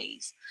festive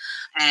days,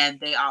 and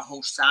they are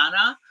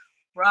Hoshana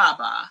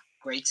Rabbah,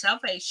 great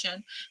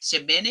salvation,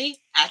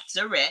 Shemini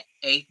Atzeret,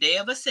 8th day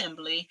of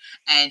assembly,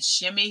 and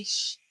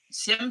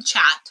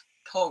Simchat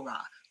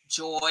Torah,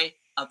 joy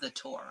of the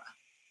Torah.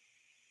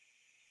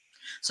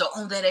 So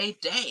on that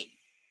 8th day,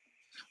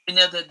 we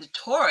know that the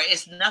Torah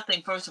is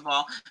nothing, first of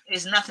all,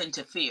 is nothing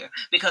to fear,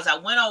 because I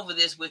went over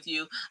this with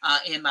you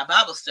in my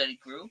Bible study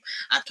group.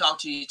 I've talked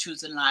to you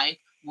Truth and Life,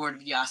 Word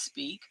of Yah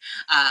Speak.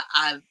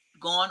 I've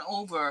gone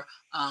over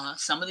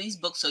some of these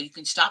books so you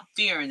can stop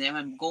fearing them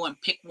and go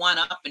and pick one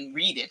up and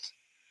read it.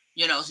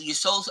 You know, so you're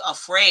so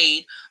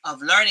afraid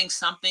of learning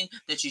something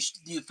that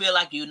you feel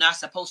like you're not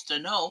supposed to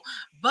know.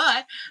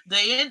 But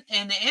in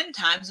the end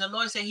times, the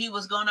Lord said he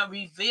was going to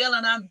reveal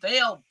and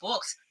unveil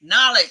books,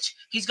 knowledge.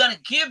 He's going to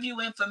give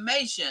you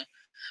information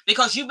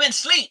because you've been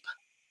asleep,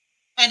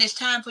 and it's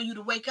time for you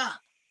to wake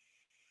up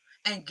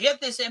and get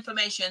this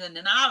information and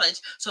the knowledge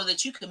so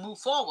that you can move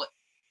forward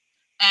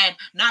and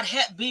not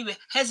be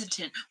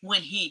hesitant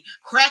when he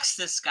cracks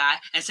the sky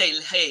and say,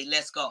 hey,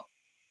 let's go.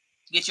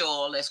 Get your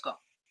oil, let's go.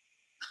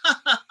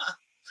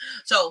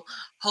 So,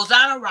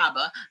 Hosanna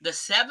Rabbah, the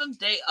seventh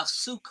day of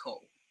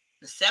Sukkot,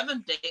 the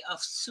seventh day of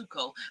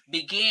Sukkot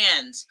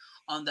begins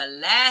on the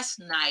last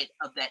night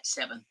of that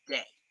seventh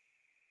day.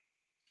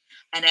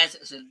 And as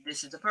so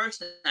this is the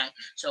first night,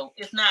 so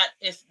if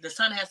the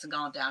sun hasn't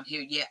gone down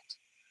here yet,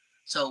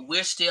 so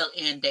we're still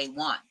in day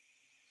one.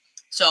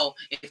 So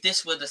if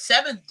this were the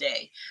seventh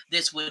day,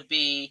 this would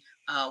be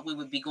we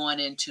would be going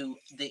into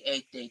the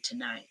eighth day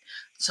tonight.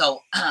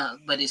 So,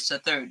 but it's the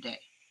third day.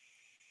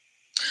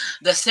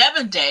 The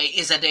seventh day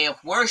is a day of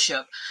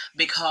worship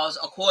because,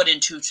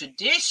 according to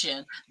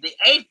tradition, the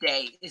eighth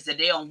day is the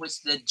day on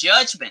which the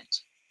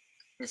judgment,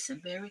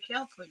 listen very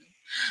carefully,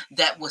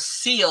 that was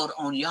sealed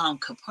on Yom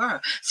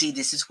Kippur. See,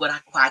 this is why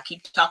I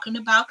keep talking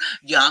about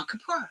Yom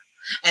Kippur.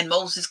 And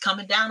Moses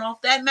coming down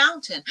off that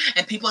mountain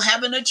and people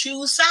having to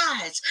choose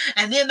sides.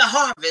 And then the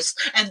harvest.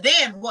 And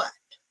then what?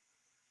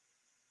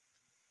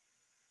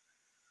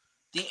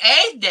 The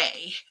eighth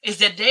day is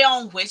the day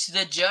on which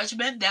the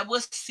judgment that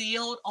was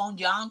sealed on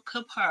Yom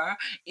Kippur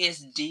is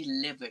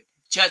delivered.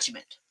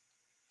 Judgment.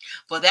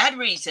 For that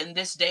reason,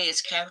 this day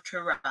is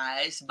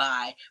characterized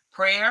by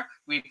prayer,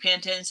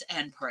 repentance,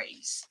 and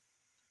praise.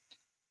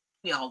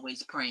 We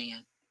always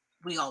praying.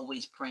 We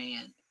always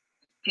praying.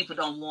 People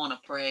don't want to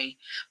pray.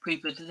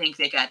 People think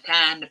they got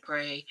time to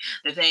pray.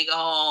 They think,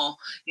 oh,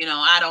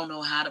 I don't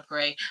know how to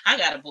pray. I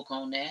got a book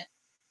on that.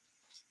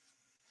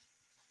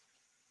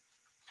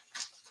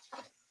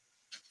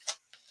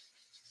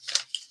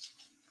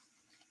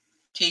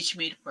 Teach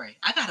me to pray.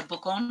 I got a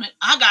book on it.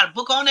 I got a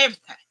book on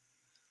everything.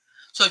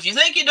 So if you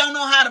think you don't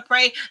know how to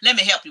pray, let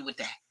me help you with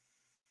that.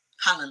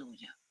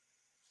 Hallelujah.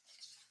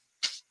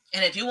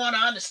 And if you want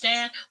to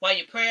understand why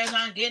your prayers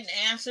aren't getting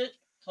answered,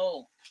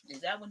 oh, is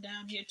that one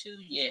down here too?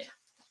 Yeah.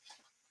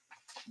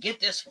 Get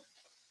this one.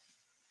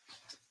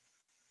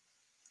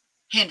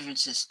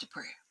 Hindrances to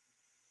prayer.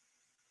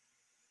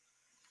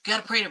 You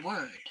got to pray the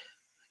word.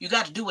 You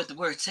got to do what the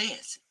word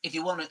says. If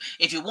you want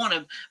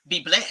to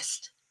be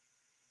blessed,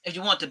 if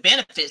you want the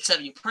benefits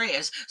of your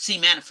prayers, see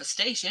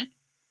manifestation,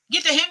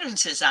 get the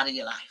hindrances out of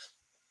your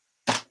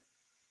life.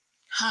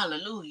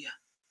 Hallelujah.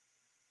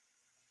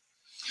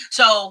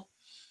 So,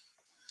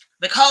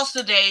 because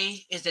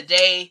today is the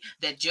day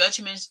that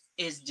judgment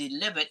is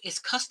delivered, it's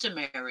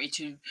customary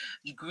to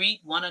greet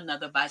one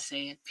another by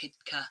saying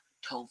Pitka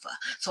Tova.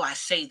 So I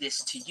say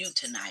this to you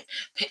tonight,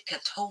 Pitka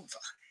Tova.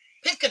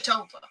 Pitka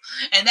Tova.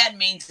 And that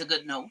means a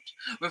good note,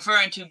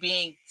 referring to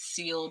being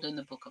sealed in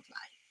the book of life.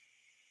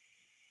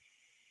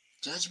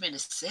 Judgment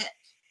is set.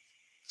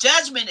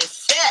 Judgment is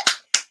set.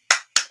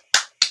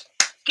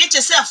 Get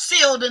yourself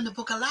sealed in the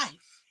book of life.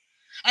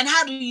 And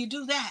how do you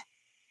do that?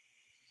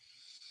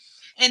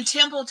 In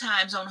temple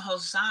times on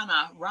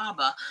Hosanna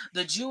Rabbah,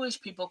 the Jewish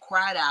people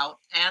cried out,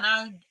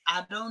 Ana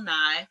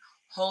Adonai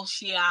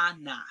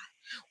Hoshiana,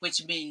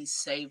 which means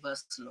save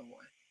us,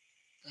 Lord.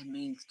 That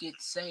means get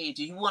saved.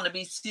 Do you want to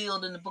be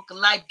sealed in the book of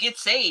life? Get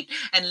saved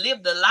and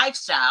live the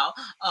lifestyle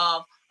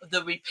of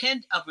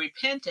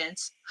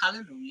repentance,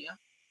 hallelujah,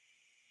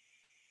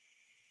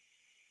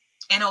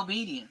 and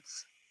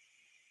obedience.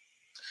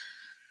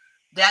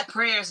 That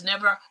prayer is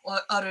never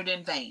uttered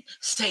in vain.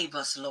 Save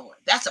us, Lord.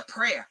 That's a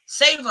prayer.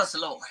 Save us,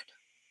 Lord.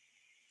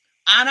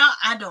 Ana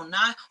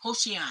Adonai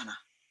Hoshiana.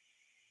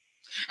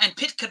 And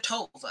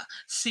Pitkatova,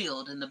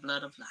 sealed in the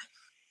blood of life.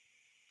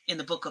 In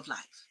the book of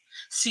life.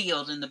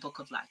 Sealed in the book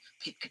of life.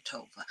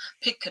 Pitkatova.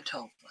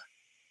 Pitkatova.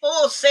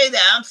 Oh, say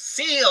that. I'm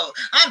sealed.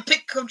 I'm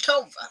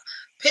Pitkatova.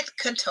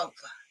 Pitkatova.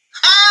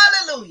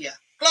 Hallelujah.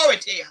 Glory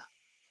to you.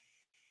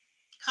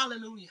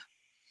 Hallelujah.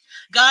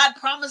 God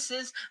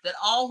promises that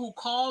all who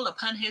call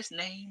upon his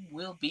name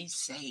will be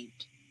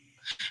saved.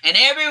 And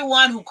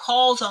everyone who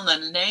calls on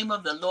the name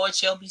of the Lord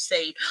shall be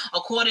saved,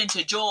 according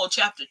to Joel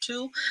chapter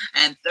 2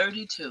 and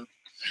 32.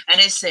 And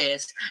it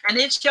says, and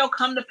it shall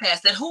come to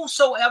pass that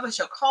whosoever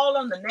shall call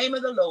on the name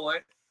of the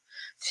Lord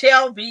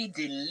shall be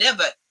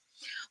delivered.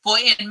 For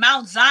in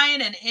Mount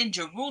Zion and in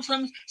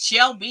Jerusalem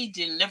shall be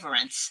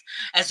deliverance,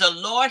 as the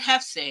Lord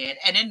hath said,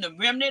 and in the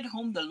remnant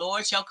whom the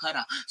Lord shall cut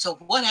off. So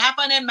what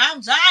happened in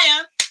Mount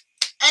Zion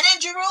and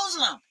in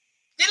Jerusalem?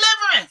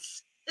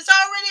 Deliverance. It's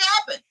already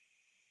happened.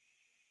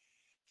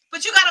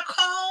 But you got to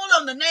call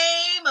on the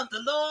name of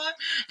the Lord.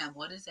 And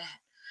what is that?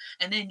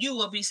 And then you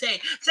will be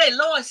saved. Say,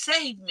 Lord,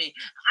 save me.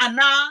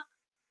 Ana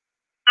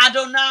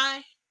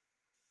Adonai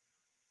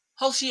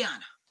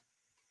Hoshiana.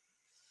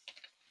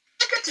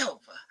 Take it over.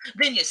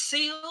 Then you're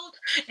sealed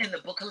in the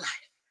book of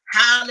life.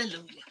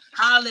 Hallelujah.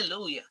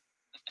 Hallelujah.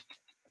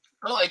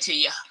 Glory to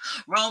you.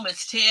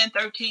 Romans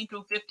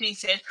 10:13-15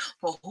 says,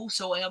 for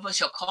whosoever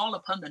shall call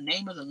upon the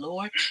name of the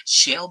Lord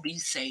shall be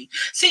saved.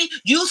 See,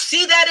 you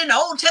see that in the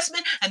Old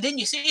Testament, and then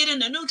you see it in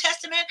the New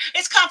Testament.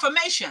 It's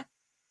confirmation.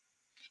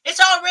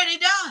 It's already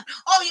done.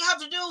 All you have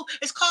to do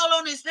is call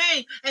on his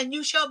name, and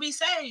you shall be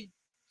saved.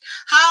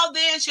 How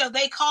then shall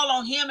they call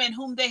on him in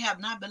whom they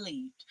have not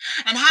believed?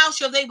 And how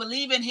shall they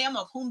believe in him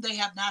of whom they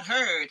have not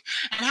heard?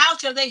 And how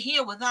shall they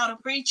hear without a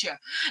preacher?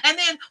 And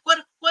then what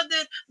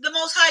did the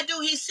Most High do?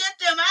 He sent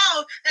them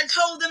out and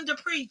told them to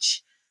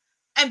preach.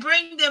 and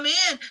bring them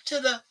in to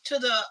the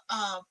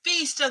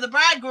feast of the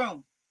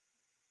bridegroom,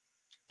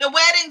 the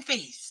wedding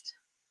feast.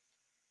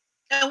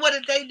 And what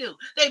did they do?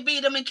 They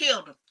beat them and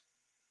killed them.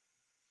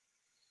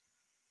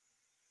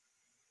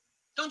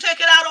 Don't take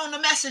it out on the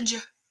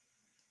messenger,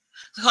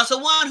 because the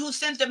one who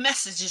sent the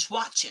message is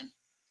watching.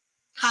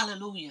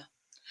 Hallelujah.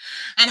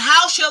 And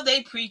how shall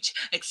they preach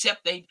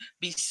except they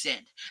be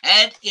sent?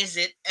 And as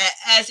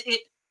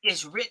it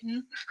is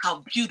written,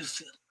 how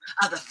beautiful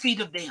are the feet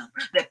of them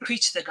that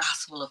preach the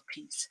gospel of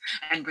peace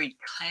and bring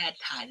glad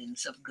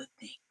tidings of good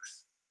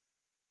things.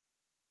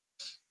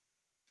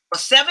 For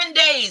 7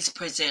 days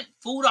present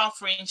food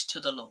offerings to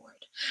the Lord,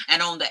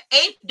 and on the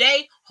 8th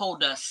day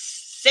hold a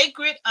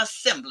sacred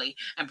assembly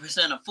and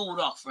present a food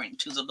offering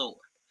to the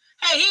Lord.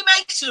 Hey, he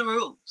makes the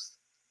rules.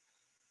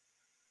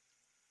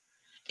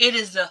 It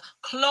is the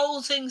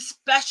closing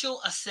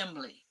special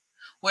assembly,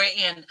 where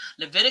in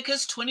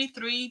Leviticus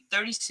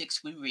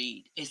 23:36 we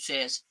read, it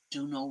says,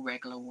 do no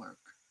regular work.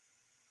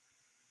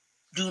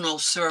 Do no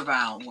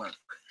servile work.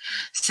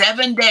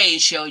 7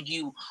 days shall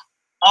you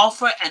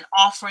offer an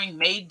offering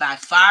made by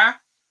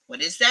fire.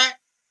 What is that?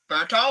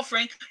 Burnt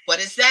offering. What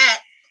is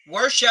that?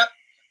 Worship.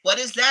 What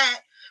is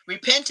that?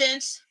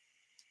 Repentance.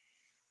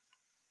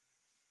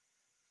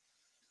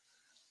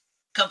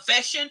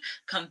 Confession.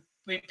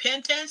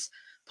 Repentance.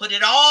 Put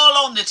it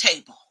all on the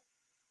table.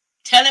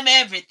 Tell him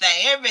everything.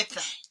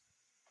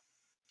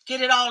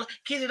 Get it all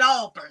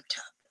burnt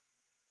up.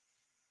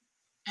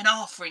 An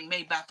offering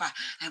made by fire,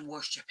 and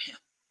worship him.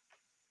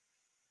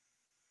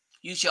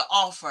 You shall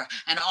offer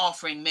an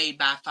offering made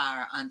by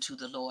fire unto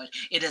the Lord.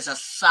 It is a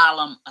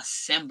solemn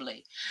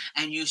assembly,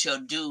 and you shall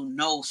do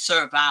no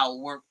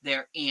servile work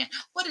therein.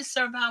 What is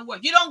servile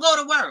work? You don't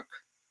go to work.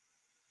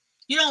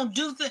 You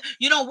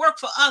don't work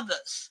for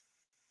others.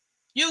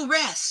 You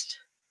rest.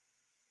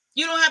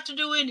 You don't have to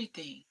do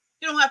anything.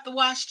 You don't have to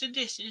wash the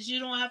dishes. You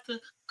don't have to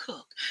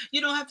cook.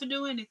 You don't have to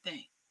do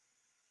anything.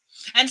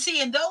 And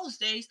see, in those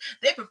days,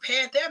 they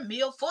prepared their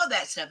meal for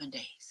that 7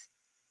 days.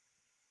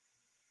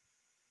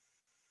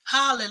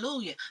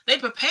 Hallelujah. They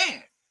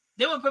prepared.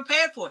 They were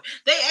prepared for it.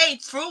 They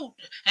ate fruit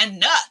and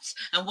nuts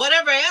and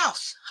whatever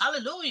else.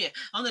 Hallelujah.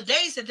 On the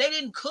days that they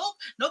didn't cook,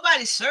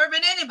 nobody's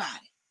serving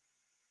anybody.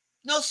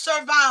 No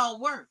servile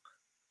work.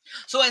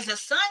 So as the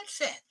sun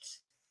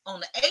sets on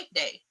the 8th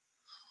day,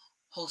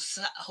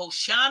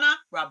 Hoshana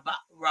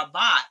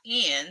Rabbah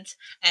ends,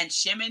 and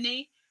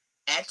Shemini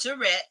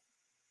Atzeret,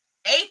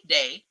 8th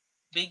day,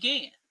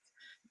 begins.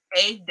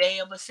 8th day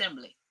of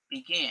assembly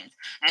begins.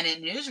 And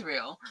in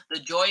Israel, the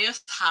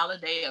joyous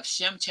holiday of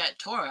Shemchat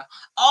Torah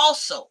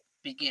also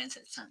begins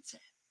at sunset.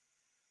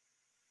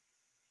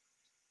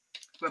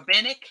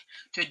 Rabbinic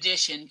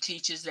tradition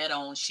teaches that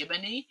on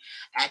Shemini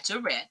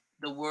Atzeret,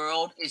 the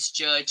world is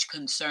judged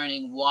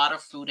concerning water,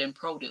 fruit, and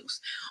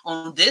produce.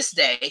 On this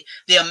day,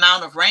 the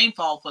amount of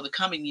rainfall for the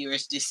coming year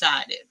is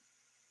decided.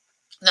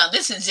 Now,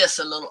 this is just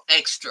a little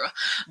extra,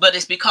 but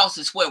it's because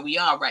it's where we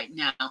are right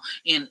now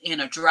in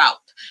a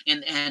drought,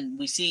 and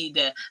we see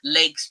the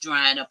lakes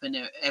drying up and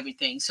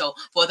everything. So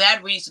for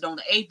that reason, on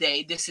the 8th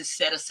day, this is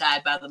set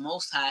aside by the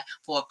Most High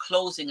for a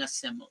closing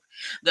assembly.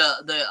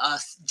 The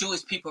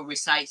Jewish people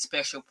recite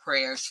special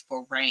prayers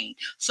for rain.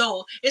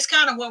 So it's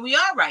kind of where we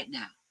are right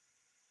now.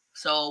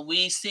 So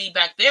we see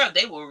back there,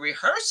 they were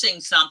rehearsing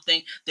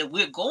something that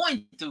we're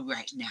going through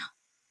right now.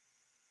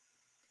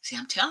 See,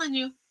 I'm telling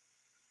you.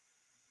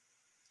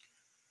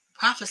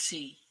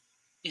 Prophecy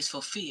is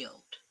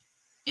fulfilled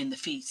in the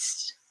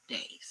feast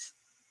days.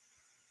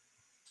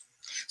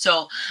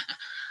 So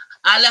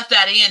I left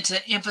that in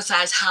to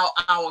emphasize how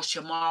our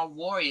Shamar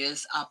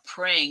warriors are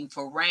praying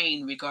for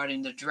rain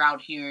regarding the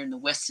drought here in the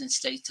western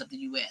states of the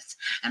U.S.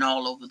 and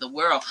all over the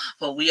world.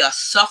 For we are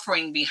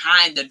suffering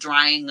behind the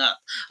drying up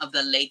of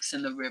the lakes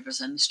and the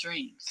rivers and the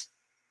streams.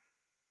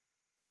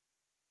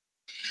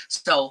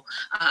 So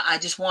I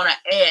just want to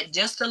add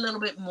just a little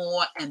bit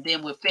more, and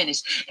then we're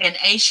finished. In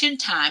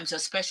ancient times, a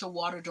special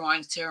water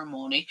drawing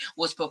ceremony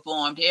was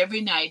performed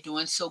every night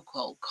during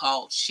Sukkot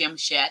called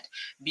Shemshat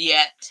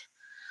Biat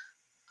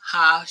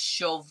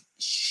HaShorba,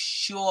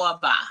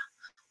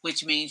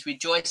 which means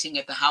rejoicing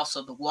at the house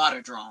of the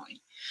water drawing.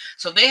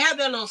 So they have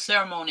their little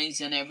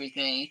ceremonies and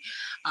everything.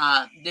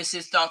 This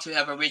is thought to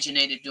have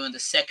originated during the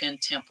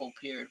Second Temple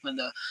period, when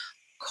the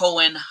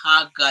Kohen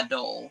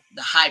HaGadol,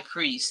 the high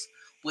priest,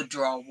 would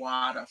draw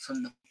water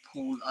from the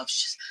pool of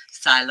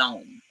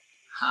Siloam.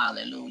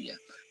 Hallelujah.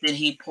 Then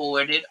he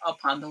poured it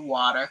upon the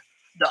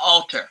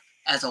altar,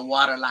 as a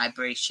water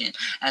libation,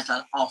 as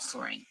an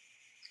offering.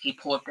 He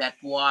poured that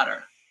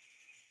water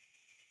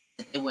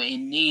that they were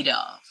in need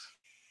of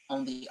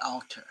on the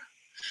altar.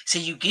 So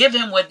you give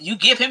him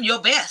your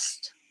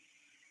best,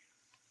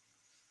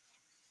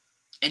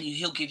 and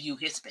he'll give you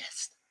his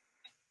best.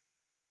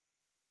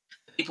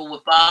 People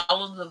would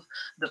follow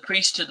the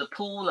priest to the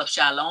pool of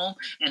Shalom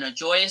in a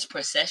joyous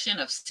procession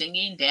of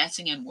singing,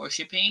 dancing, and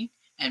worshiping,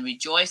 and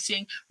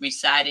rejoicing,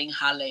 reciting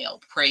Hallel,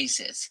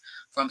 praises,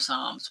 from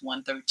Psalms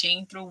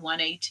 113 through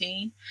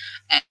 118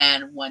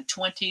 and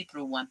 120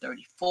 through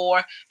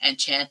 134, and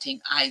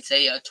chanting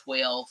Isaiah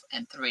 12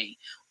 and 3.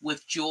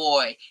 With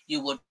joy,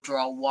 you will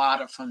draw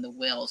water from the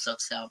wells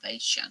of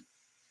salvation.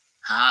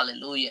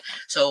 Hallelujah.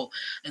 So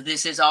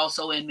this is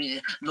also in me.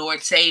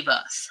 Lord, save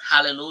us.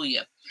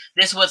 Hallelujah.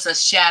 This was a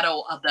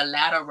shadow of the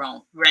latter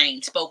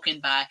rain spoken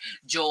by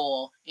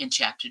Joel in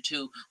chapter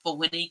 2. For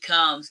when he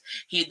comes,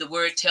 the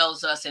word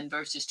tells us in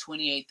verses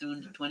 28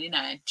 through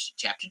 29,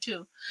 chapter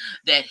 2,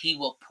 that he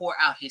will pour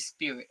out his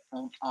spirit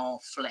on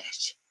all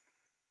flesh.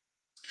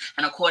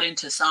 And according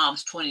to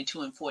Psalms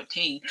 22 and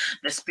 14,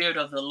 the spirit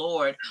of the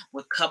Lord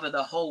would cover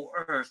the whole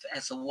earth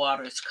as the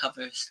waters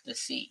covers the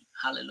sea.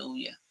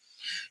 Hallelujah.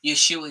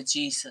 Yeshua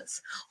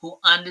Jesus, who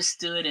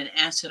understood and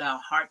answered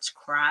our heart's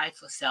cry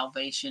for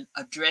salvation,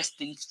 addressed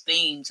these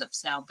themes of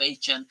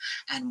salvation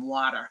and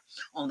water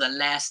on the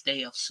last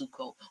day of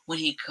Sukkot, when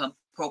he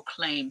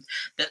proclaimed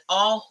that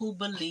all who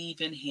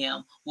believe in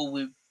him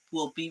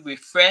will be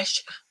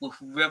refreshed with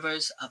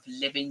rivers of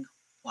living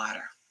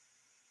water.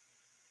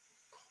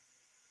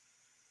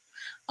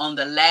 On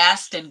the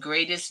last and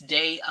greatest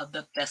day of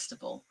the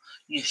festival,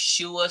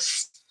 Yeshua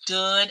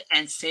stood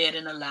and said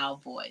in a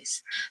loud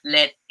voice,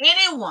 "Let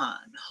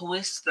anyone who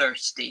is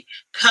thirsty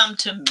come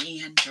to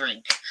me and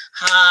drink."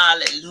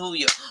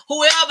 Hallelujah.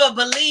 Whoever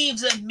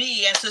believes in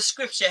me, as the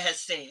scripture has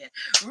said,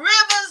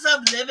 rivers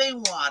of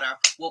living water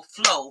will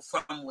flow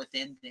from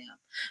within them.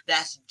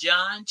 That's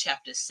John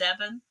chapter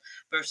 7,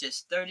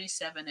 verses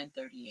 37 and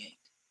 38.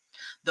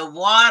 The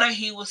water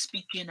he was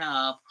speaking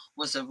of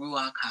was the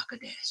Ruach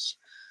HaKodesh.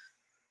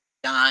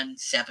 John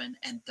 7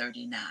 and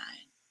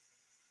 39.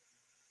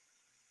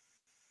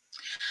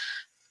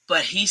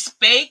 But he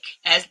spake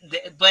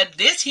but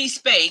this he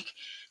spake,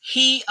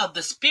 he of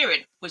the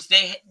Spirit, which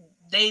they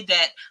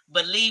that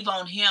believe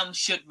on him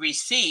should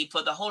receive,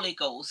 for the Holy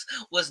Ghost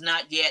was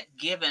not yet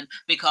given,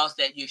 because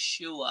that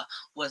Yeshua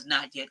was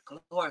not yet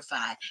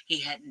glorified. He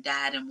hadn't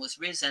died and was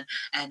risen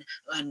and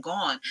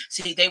gone.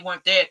 See, they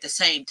weren't there at the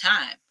same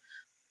time.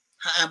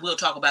 And we'll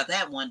talk about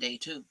that one day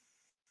too.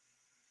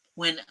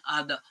 When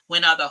are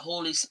the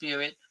Holy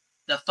Spirit,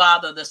 the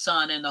Father, the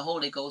Son, and the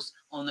Holy Ghost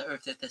on the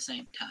earth at the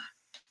same time?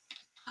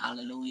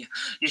 Hallelujah.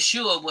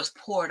 Yeshua was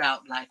poured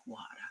out like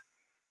water,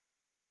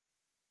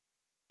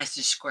 as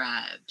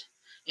described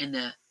in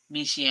the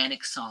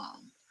Messianic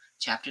Psalm,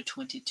 chapter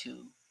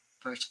 22,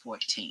 verse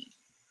 14.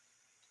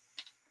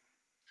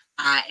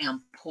 I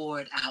am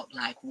poured out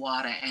like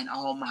water, and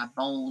all my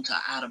bones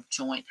are out of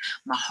joint.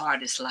 My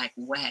heart is like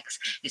wax.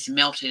 It's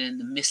melted in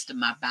the midst of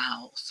my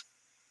bowels.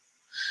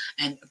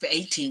 And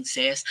 18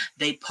 says,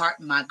 they part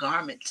my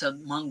garments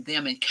among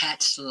them and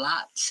cast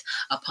lots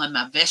upon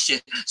my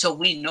vesture. So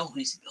we know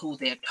who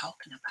they're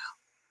talking about.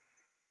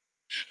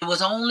 It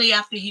was only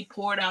after he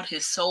poured out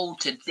his soul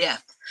to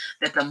death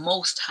that the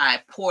Most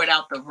High poured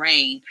out the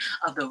rain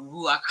of the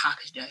Ruach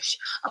HaKodesh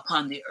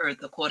upon the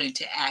earth, according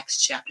to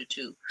Acts chapter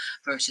 2,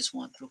 verses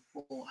 1 through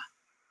 4.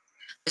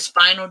 This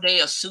final day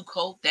of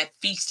Sukkot, that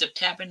Feast of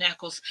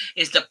Tabernacles,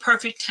 is the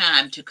perfect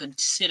time to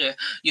consider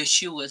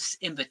Yeshua's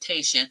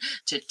invitation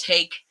to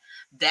take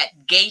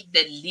that gate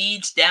that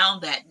leads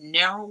down that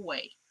narrow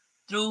way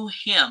through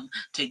him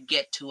to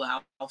get to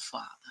our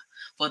Father.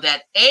 For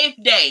that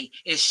 8th day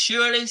is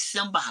surely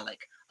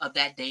symbolic of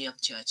that day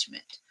of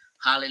judgment.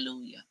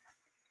 Hallelujah.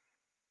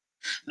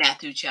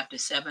 Matthew chapter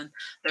 7,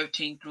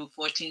 13 through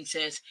 14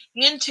 says,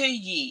 "Enter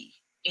ye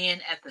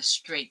in at the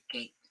strait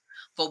gate.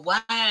 For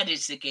wide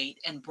is the gate,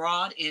 and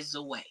broad is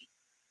the way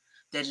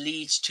that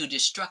leads to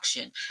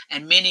destruction,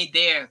 and many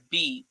there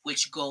be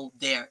which go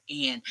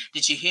therein."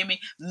 Did you hear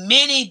me?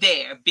 Many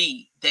there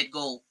be that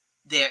go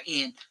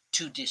therein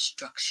to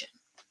destruction.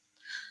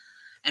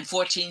 And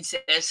 14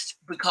 says,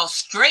 "Because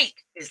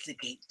strait is the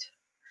gate,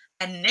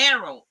 and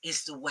narrow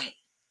is the way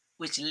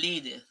which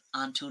leadeth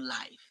unto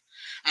life,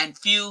 and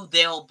few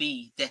there'll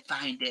be that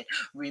find it."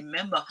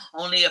 Remember,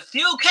 only a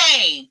few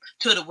came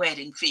to the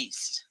wedding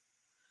feast.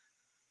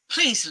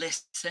 Please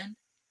listen.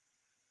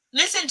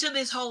 Listen to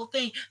this whole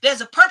thing.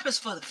 There's a purpose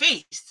for the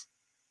feast.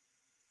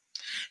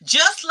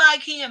 Just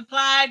like he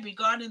implied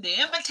regarding the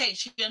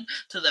invitation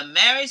to the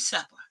marriage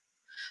supper,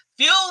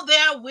 few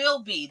there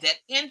will be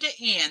that enter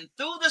in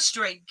through the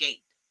strait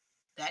gate,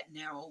 that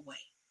narrow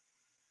way.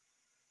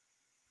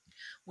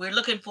 We're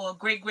looking for a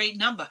great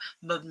number,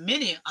 but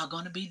many are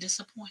going to be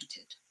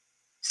disappointed.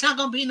 It's not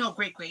going to be no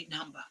great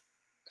number,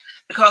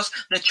 because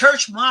the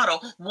church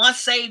motto, once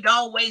saved,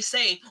 always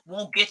saved,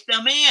 won't get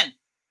them in.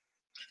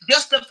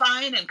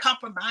 Justifying and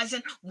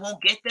compromising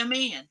won't get them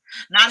in.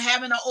 Not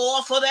having an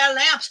oil for their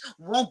lamps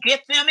won't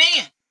get them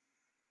in.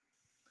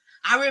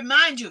 I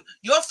remind you,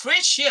 your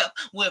friendship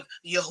with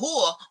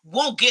Yahuwah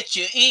won't get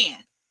you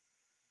in.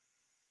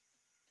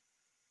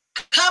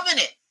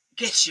 Covenant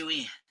gets you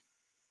in.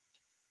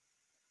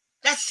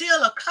 That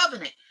seal of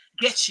covenant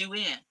gets you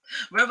in.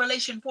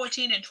 Revelation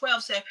 14 and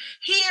 12 says,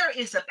 "Here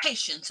is the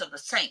patience of the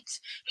saints.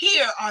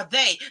 Here are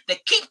they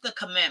that keep the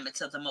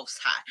commandments of the Most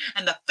High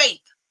and the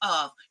faith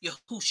of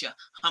Yahushua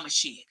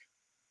HaMashiach."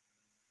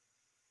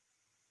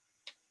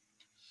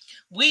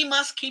 We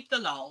must keep the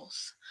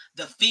laws,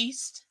 the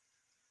feast,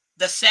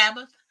 the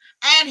Sabbath,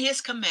 and his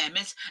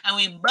commandments, and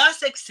we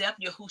must accept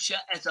Yahushua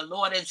as the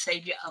Lord and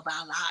Savior of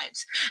our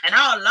lives. And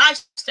our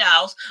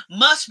lifestyles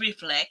must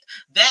reflect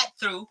that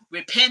through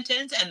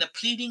repentance and the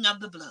pleading of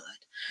the blood,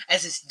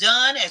 as it's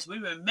done as we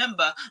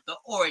remember the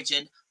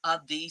origin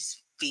of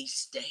these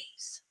feast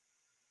days.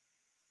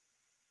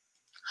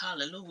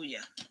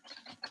 Hallelujah.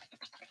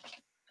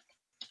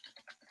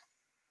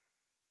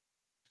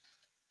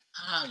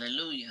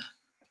 Hallelujah.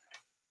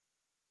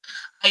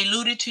 I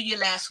alluded to you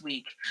last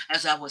week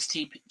as I was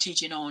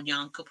teaching on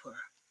Yom Kippur,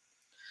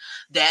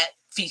 that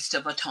Feast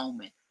of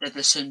Atonement, that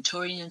the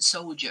centurion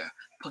soldier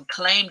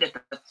proclaimed at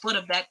the foot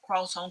of that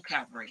cross on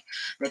Calvary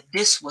that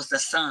this was the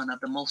Son of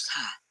the Most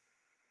High.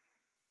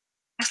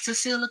 That's the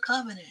seal of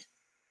covenant.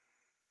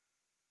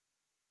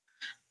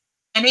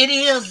 And it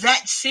is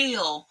that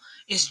seal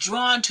is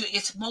drawn to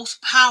its most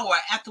power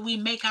after we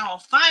make our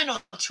final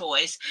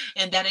choice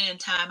in that end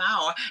time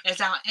hour,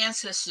 as our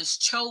ancestors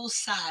chose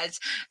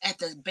sides at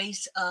the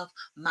base of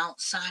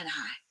Mount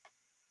Sinai.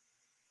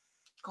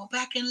 Go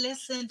back and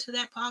listen to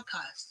that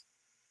podcast.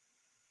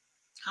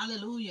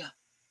 Hallelujah.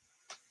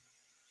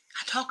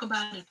 I talk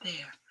about it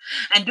there.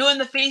 And during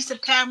the Feast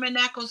of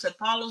Tabernacles that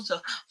follows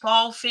the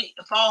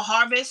fall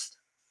harvest,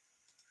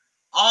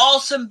 all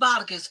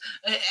symbolic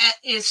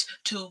is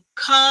to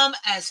come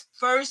as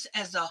first,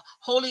 as the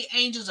holy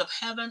angels of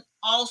heaven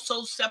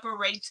also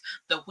separates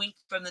the wheat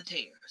from the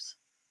tares.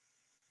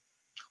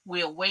 We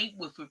await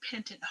with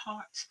repentant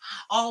hearts,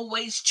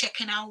 always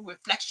checking our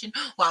reflection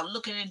while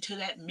looking into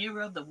that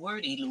mirror of the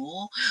word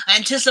Elul,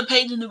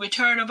 anticipating the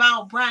return of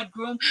our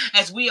bridegroom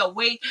as we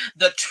await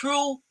the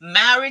true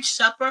marriage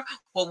supper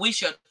where we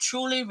shall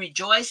truly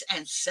rejoice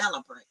and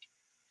celebrate.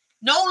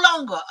 No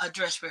longer a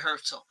dress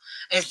rehearsal,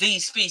 as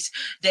these feast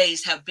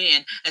days have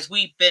been, as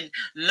we've been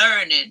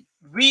relearning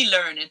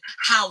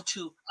how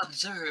to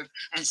observe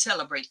and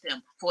celebrate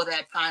them for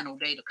that final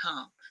day to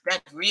come,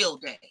 that real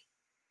day,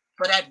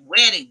 for that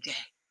wedding day.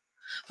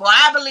 For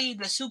I believe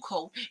the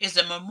Sukkot is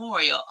a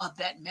memorial of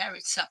that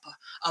marriage supper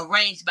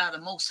arranged by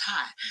the Most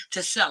High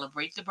to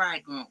celebrate the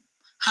bridegroom.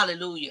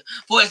 Hallelujah.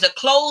 For as the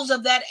close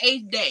of that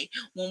 8th day,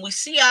 when we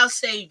see our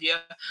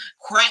Savior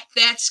crack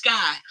that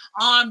sky,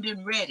 armed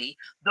and ready,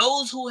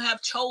 those who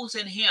have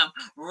chosen him,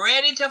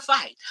 ready to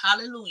fight,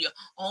 hallelujah,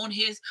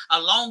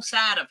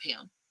 alongside of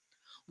him,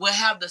 will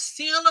have the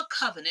seal of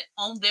covenant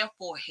on their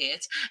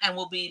foreheads and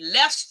will be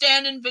left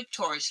standing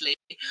victoriously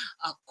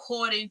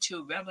according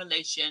to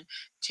Revelation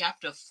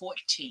chapter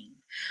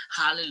 14.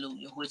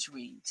 Hallelujah, which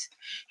reads,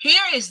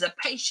 "Here is the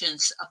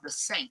patience of the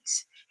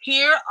saints.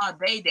 Here are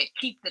they that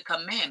keep the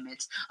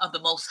commandments of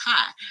the Most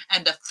High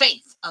and the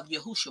faith of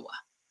Yahushua.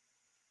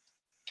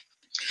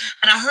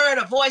 And I heard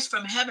a voice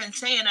from heaven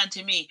saying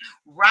unto me,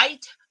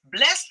 Write,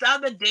 blessed are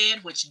the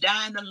dead which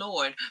die in the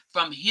Lord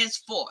from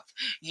henceforth.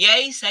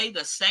 Yea, say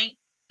the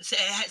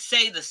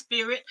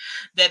Spirit,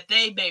 that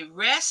they may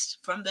rest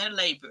from their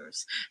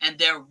labors, and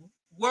their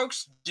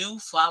works do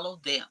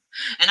follow them.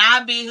 And I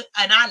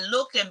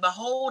looked, and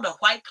behold, a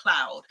white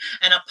cloud,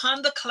 and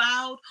upon the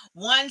cloud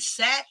one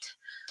sat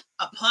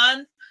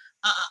upon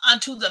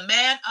unto the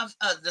man of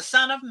the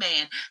Son of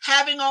Man,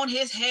 having on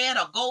his head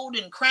a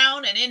golden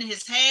crown, and in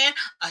his hand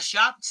a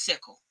sharp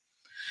sickle.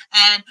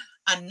 And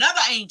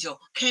another angel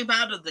came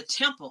out of the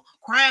temple,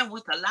 crying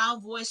with a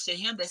loud voice to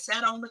him that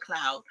sat on the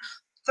cloud,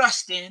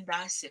 Thrust in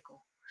thy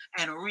sickle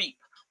and reap,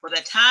 for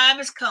the time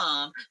is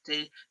come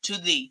to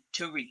thee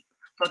to reap,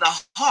 for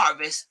the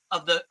harvest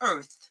of the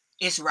earth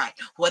is ripe.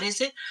 What is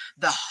it?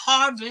 The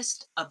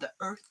harvest of the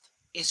earth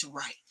is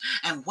right.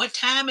 And what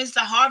time is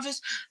the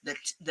harvest?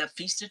 The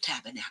Feast of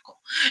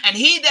Tabernacle. And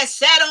he that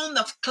sat on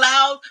the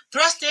cloud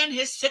thrust in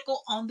his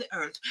sickle on the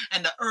earth,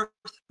 and the earth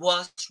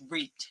was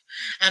reaped.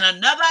 And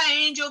another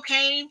angel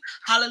came,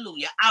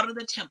 hallelujah, out of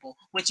the temple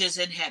which is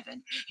in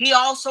heaven, he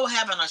also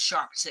having a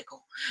sharp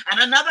sickle.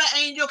 And another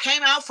angel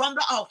came out from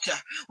the altar,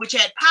 which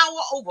had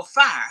power over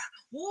fire.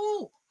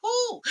 Woo!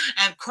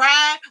 And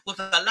cried with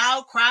a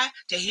loud cry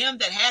to him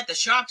that had the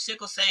sharp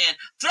sickle, saying,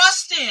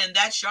 Thrust in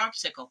that sharp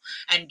sickle,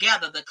 and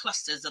gather the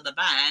clusters of the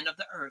vine of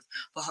the earth,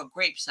 for her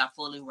grapes are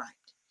fully ripe.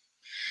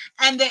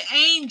 And the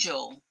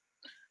angel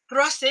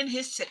thrust in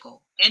his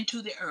sickle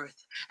into the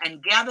earth,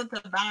 and gathered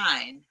the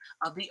vine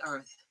of the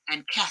earth,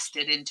 and cast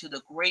it into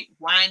the great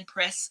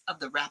winepress of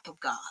the wrath of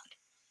God.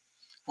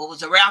 What was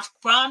the wrath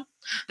from?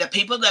 The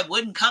people that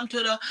wouldn't come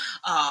to the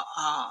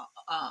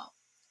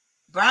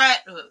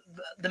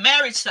the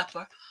marriage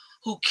supper,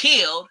 who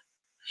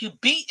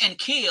beat and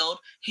killed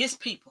his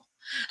people.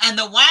 And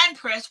the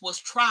winepress was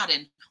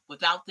trodden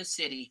without the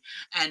city,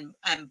 and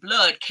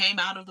blood came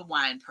out of the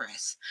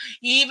winepress,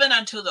 even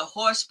unto the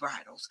horse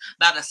bridles,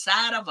 by the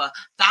side of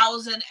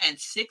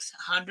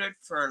 1,600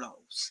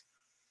 furlongs.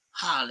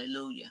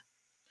 Hallelujah.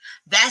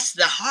 That's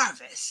the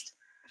harvest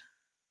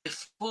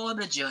before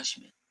the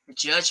judgment. The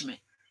judgment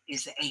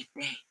is the 8th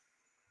day.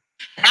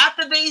 And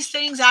after these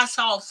things, I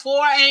saw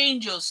 4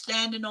 angels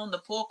standing on the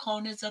 4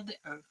 corners of the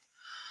earth.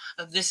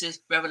 This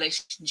is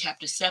Revelation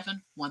chapter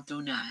 7, 1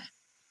 through 9.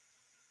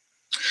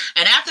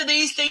 And after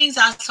these things,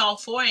 I saw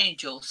four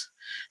angels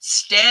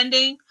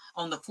standing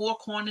on the four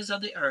corners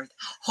of the earth,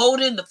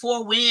 holding the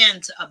four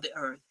winds of the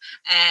earth,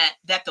 and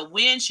that the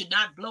wind should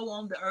not blow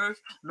on the earth,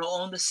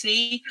 nor on the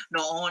sea,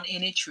 nor on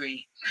any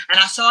tree. And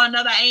I saw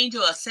another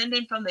angel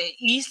ascending from the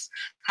east,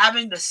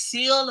 having the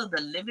seal of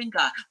the living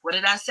God. What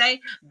did I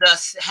say?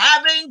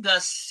 Having the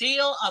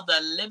seal of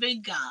the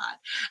living God.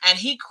 And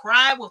he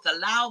cried with a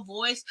loud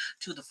voice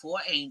to the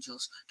four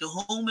angels, to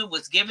whom it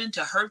was given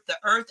to hurt the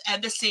earth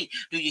and the sea.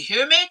 Do you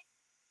hear me?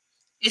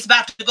 It's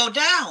about to go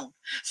down,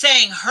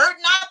 saying, hurt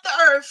not the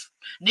earth,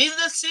 neither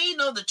the sea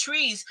nor the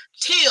trees,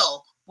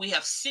 till we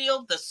have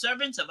sealed the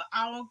servants of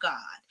our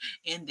God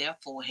in their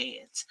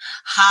foreheads.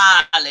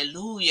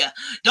 Hallelujah.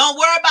 Don't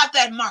worry about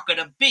that mark of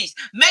the beast.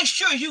 Make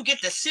sure you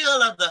get the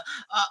seal of the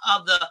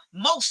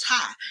Most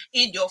High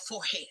in your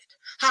forehead.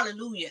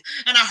 Hallelujah.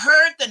 And I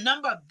heard the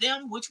number of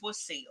them which were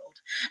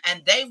sealed,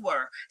 and they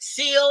were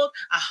sealed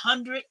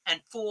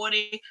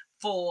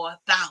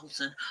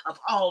 144,000 of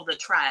all the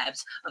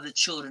tribes of the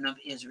children of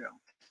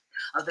Israel,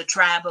 of the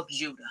tribe of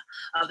Judah,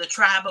 of the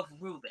tribe of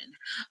Reuben,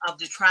 of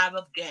the tribe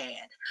of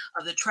Gad,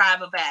 of the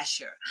tribe of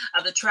Asher,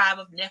 of the tribe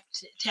of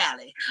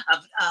Naphtali,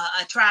 of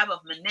a tribe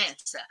of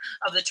Manasseh,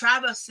 of the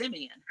tribe of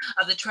Simeon,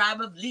 of the tribe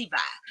of Levi,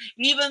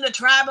 even the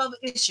tribe of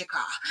Issachar,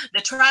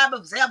 the tribe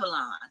of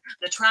Zebulun,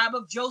 the tribe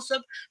of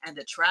Joseph, and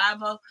the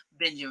tribe of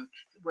Benjamin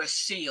were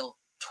sealed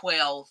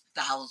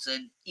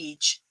 12,000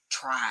 each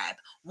tribe,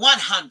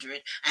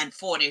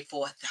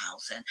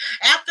 144,000.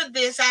 After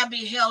this I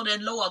beheld,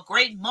 and lo, a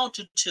great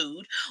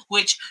multitude,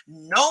 which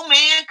no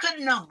man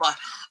could number,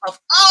 of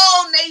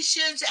all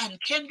nations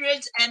and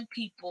kindreds and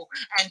people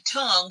and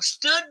tongues,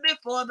 stood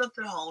before the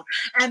throne,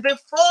 and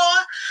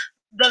before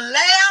the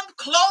Lamb,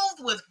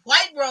 clothed with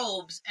white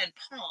robes and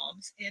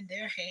palms in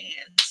their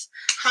hands.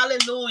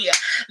 Hallelujah.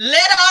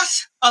 Let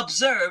us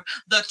observe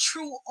the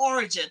true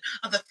origin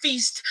of the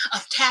Feast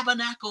of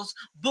Tabernacles,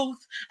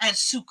 Booth, and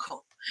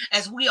Sukkot,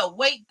 as we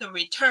await the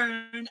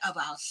return of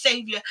our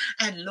Savior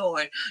and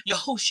Lord,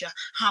 Yahushua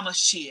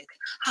HaMashiach.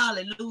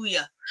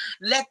 Hallelujah.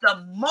 Let the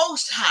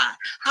Most High,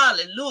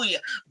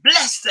 hallelujah,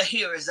 bless the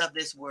hearers of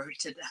this word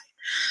today.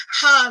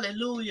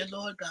 Hallelujah,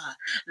 Lord God.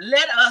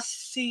 Let us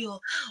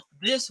seal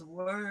this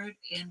word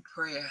in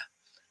prayer.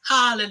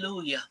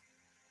 Hallelujah.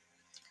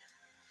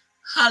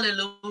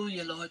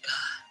 Hallelujah, Lord God.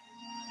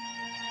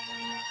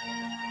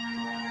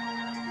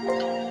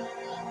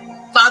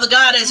 Father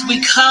God, as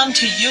we come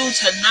to you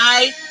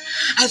tonight,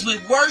 as we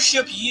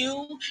worship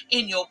you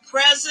in your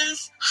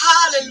presence,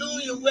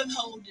 hallelujah,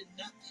 withholding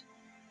nothing.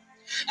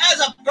 As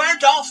a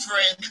burnt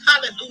offering,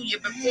 hallelujah,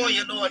 before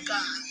you, Lord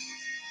God.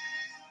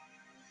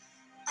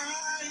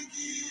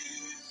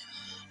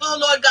 Oh,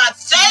 Lord God,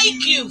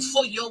 thank you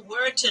for your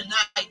word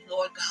tonight,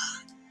 Lord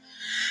God.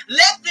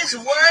 Let this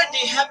word,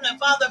 dear Heavenly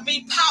Father,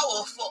 be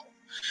powerful,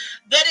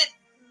 that it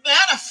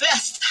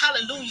manifests,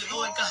 hallelujah,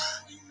 Lord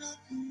God,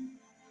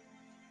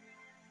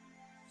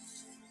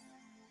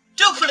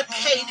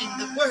 duplicating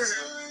the word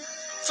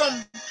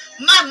from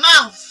my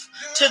mouth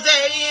to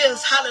their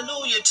ears,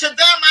 hallelujah, to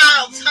their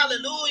mouths,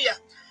 hallelujah,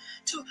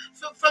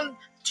 from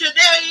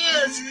their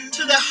ears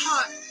to their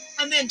heart,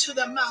 and then to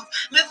their mouth.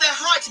 Let their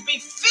hearts be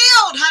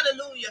filled,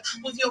 hallelujah,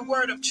 with your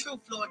word of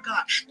truth, Lord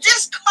God.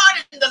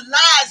 Discarding the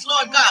lies,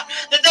 Lord God,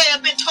 that they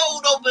have been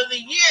told over the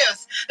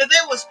years, that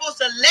they were supposed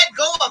to let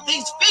go of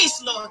these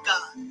feasts, Lord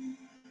God.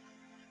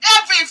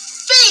 Every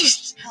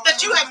feast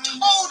that you have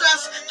told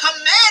us,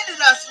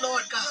 commanded us,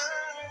 Lord God,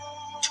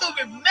 to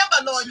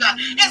remember, Lord God,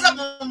 is a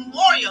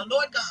memorial,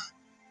 Lord God,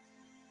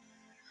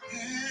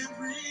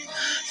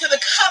 to the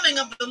coming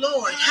of the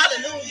Lord,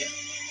 hallelujah,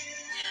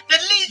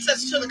 that leads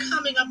us to the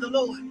coming of the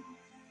Lord.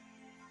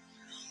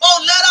 Oh,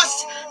 let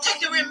us take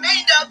the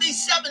remainder of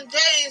these 7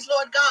 days,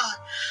 Lord God.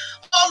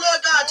 Oh,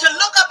 Lord God, to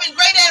look up in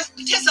great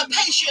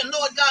anticipation,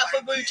 Lord God,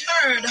 for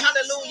return.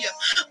 Hallelujah.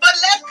 But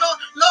let go,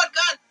 Lord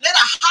God, let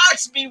our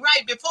hearts be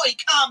right before he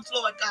comes,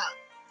 Lord God.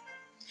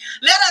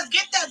 Let us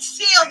get that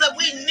seal that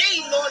we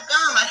need, Lord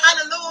God.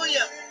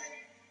 Hallelujah.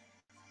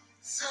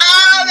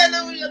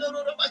 Hallelujah.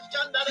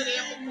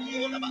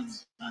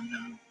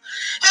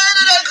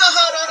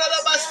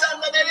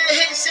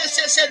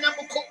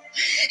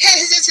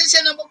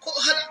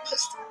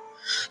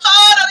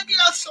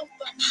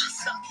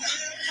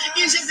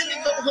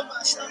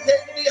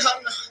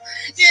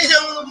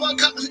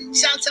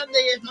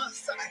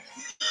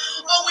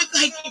 Oh, we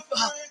thank you,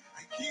 Father,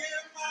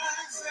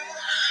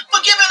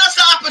 for giving us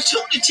the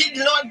opportunity,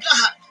 Lord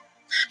God,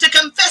 to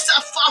confess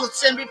our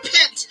faults and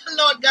repent,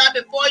 Lord God,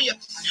 before you,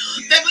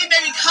 that we may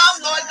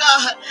become, Lord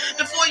God,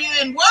 before you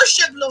in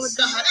worship, Lord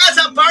God, as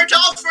a burnt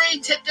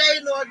offering today,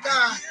 Lord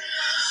God.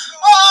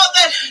 Oh,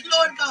 that,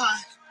 Lord God,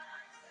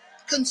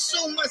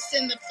 consume us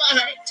in the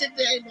fire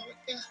today, Lord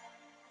God.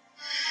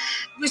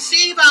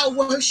 Receive our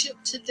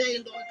worship today,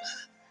 Lord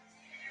God.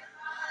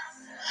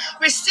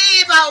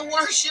 Receive our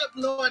worship,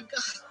 Lord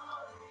God.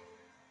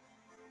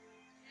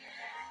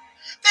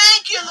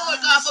 Thank you,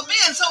 Lord God, for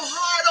being so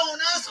hard on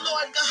us,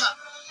 Lord God,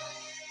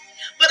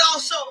 but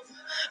also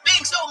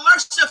being so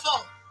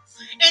merciful.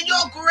 in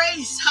your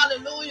grace,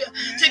 hallelujah,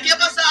 to give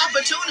us the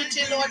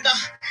opportunity, Lord God,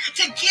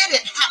 to get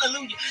it,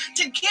 hallelujah,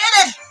 to get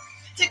it,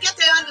 to get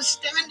the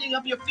understanding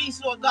of your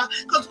feast, Lord God,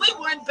 because we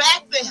weren't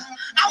back there.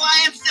 Our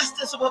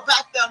ancestors were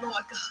back there,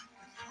 Lord God,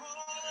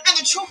 and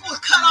the truth was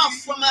cut off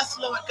from us,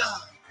 Lord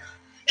God.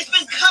 It's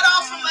been cut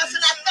off from us,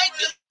 and I thank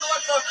you,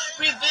 Lord, for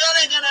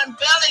revealing and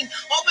unveiling,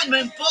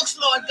 opening books,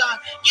 Lord God,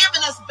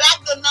 giving us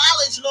back the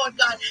knowledge, Lord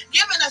God,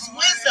 giving us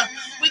wisdom.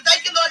 We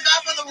thank you, Lord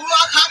God, for the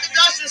Ruach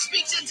HaKodesh that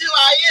speaks into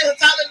our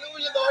ears.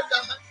 Hallelujah, Lord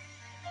God.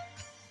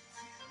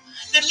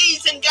 That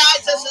leads and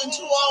guides us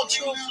into all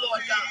truth,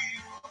 Lord God.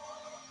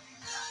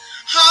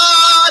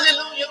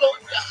 Hallelujah,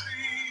 Lord God.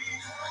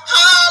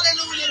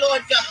 Hallelujah,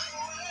 Lord God.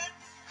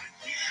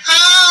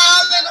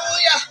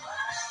 Hallelujah.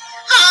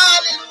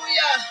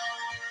 Hallelujah.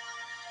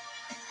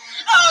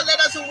 Oh, let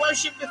us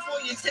worship before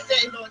you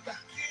today, Lord God.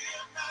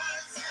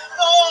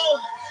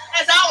 Oh,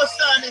 as our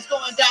sun is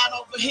going down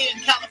over here in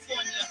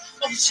California,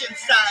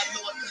 Oceanside,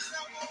 Lord God.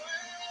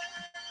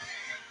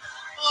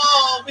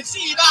 Oh,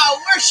 receive our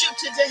worship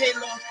today,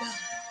 Lord God.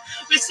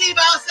 Receive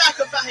our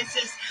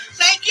sacrifices.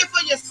 Thank you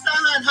for your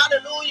son,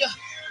 hallelujah.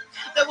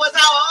 That was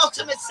our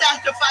ultimate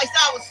sacrifice,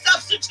 our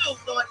substitute,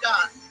 Lord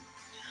God.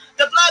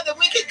 The blood that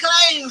we can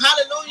claim,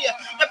 hallelujah.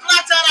 The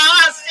blood out of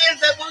our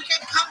sins that we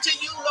can come to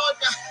you, Lord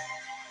God.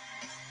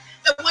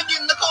 That when you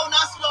look on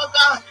us, Lord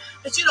God,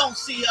 that you don't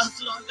see us,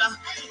 Lord God.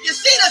 You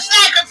see the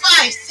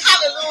sacrifice.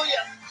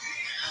 Hallelujah.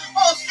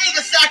 Oh, see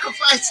the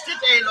sacrifice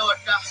today, Lord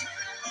God.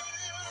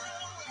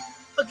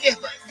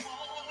 Forgive us.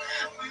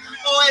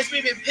 Oh, as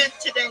we repent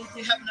today,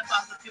 dear Heavenly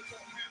Father, before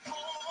you.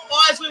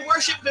 Oh, as we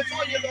worship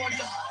before you, Lord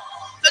God.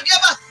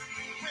 Forgive us.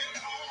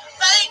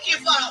 Thank you,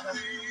 Father,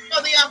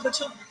 for the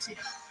opportunity.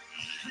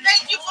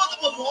 Thank you for the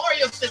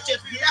memorials that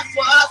you've left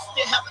for us,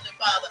 dear Heavenly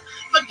Father.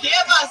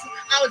 Forgive us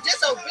our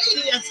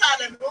disobedience,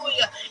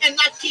 hallelujah, and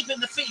not keeping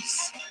the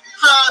feast.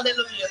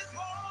 Hallelujah.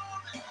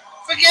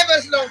 Forgive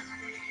us, Lord.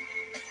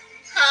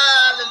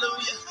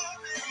 Hallelujah.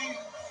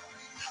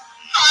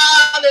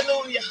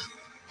 Hallelujah.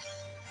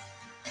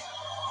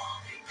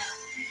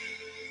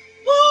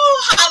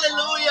 Woo,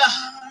 hallelujah.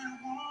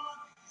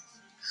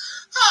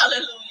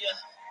 Hallelujah.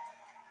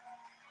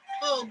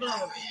 Oh,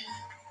 glory.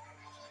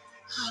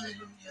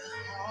 Hallelujah.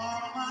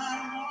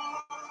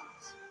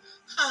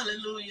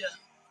 Hallelujah.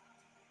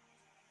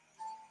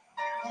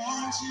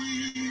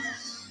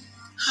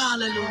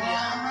 Hallelujah.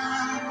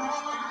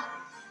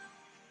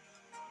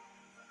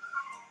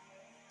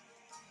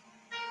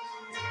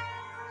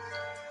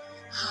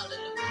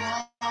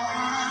 Hallelujah.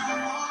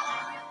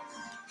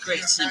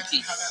 Grace and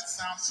peace. How that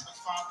sounds to the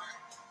Father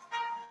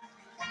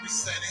when we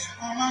said it.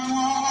 All I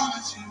want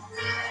is you.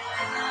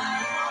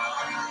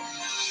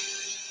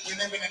 We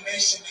live in a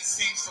nation that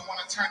seems to want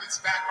to turn its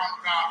back on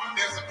God. But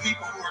there's a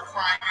people who are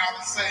crying out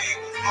and saying,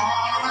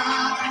 all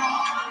I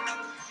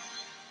want.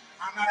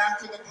 I'm not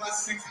after the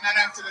blessings, I'm not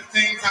after the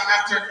things, I'm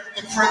after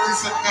the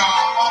presence of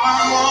God. All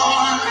I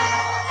want.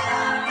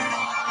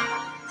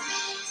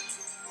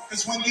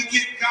 Because when you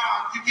get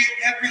God, you get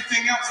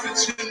everything else that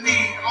you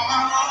need. All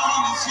I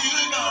want is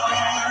you,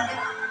 Lord.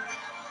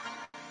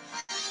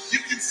 You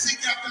can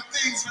seek after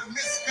things but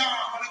miss God.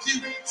 But if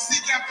you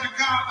seek after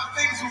God, the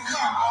things will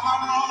come. All I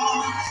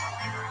want.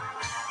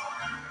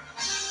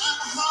 I'm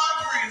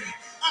hungry,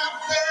 I'm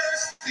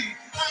thirsty,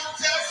 I'm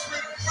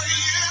desperate for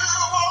you,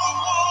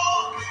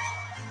 oh Lord.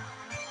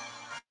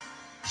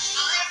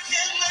 I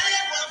can't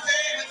live one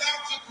day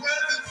without your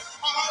presence.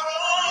 All I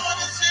want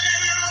is you,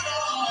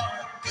 Lord.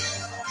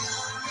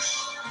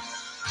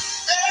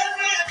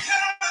 Every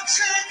encounter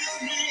changes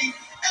me.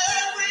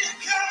 Every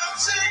encounter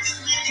changes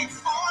me.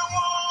 All I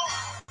want.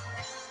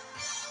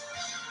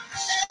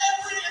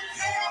 Every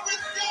encounter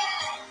with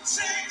God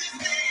changes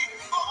me.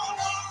 All I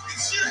want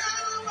is you,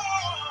 Lord.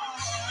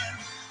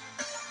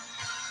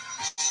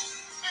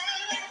 I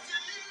look to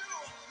you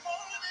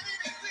more than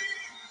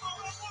anything. All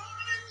I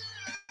want is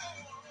you.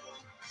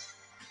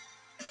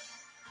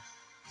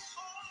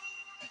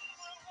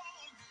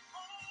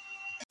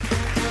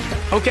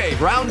 Okay,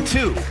 round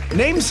two.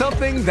 Name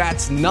something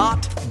that's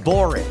not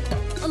boring.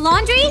 A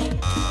laundry?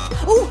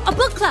 Ooh, a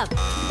book club.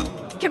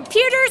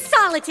 Computer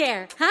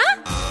solitaire,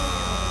 huh?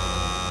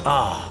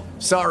 Ah,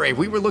 sorry,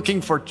 we were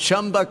looking for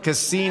Chumba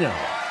Casino.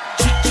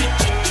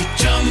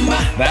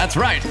 That's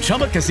right,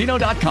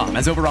 ChumbaCasino.com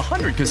has over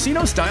 100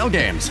 casino-style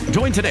games.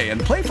 Join today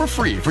and play for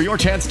free for your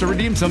chance to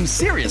redeem some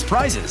serious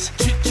prizes.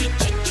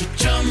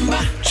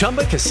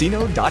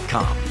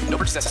 ChumbaCasino.com. No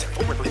purchase necessary.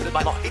 Void where prohibited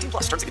by law. 18+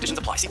 terms and conditions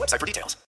apply. See website for details.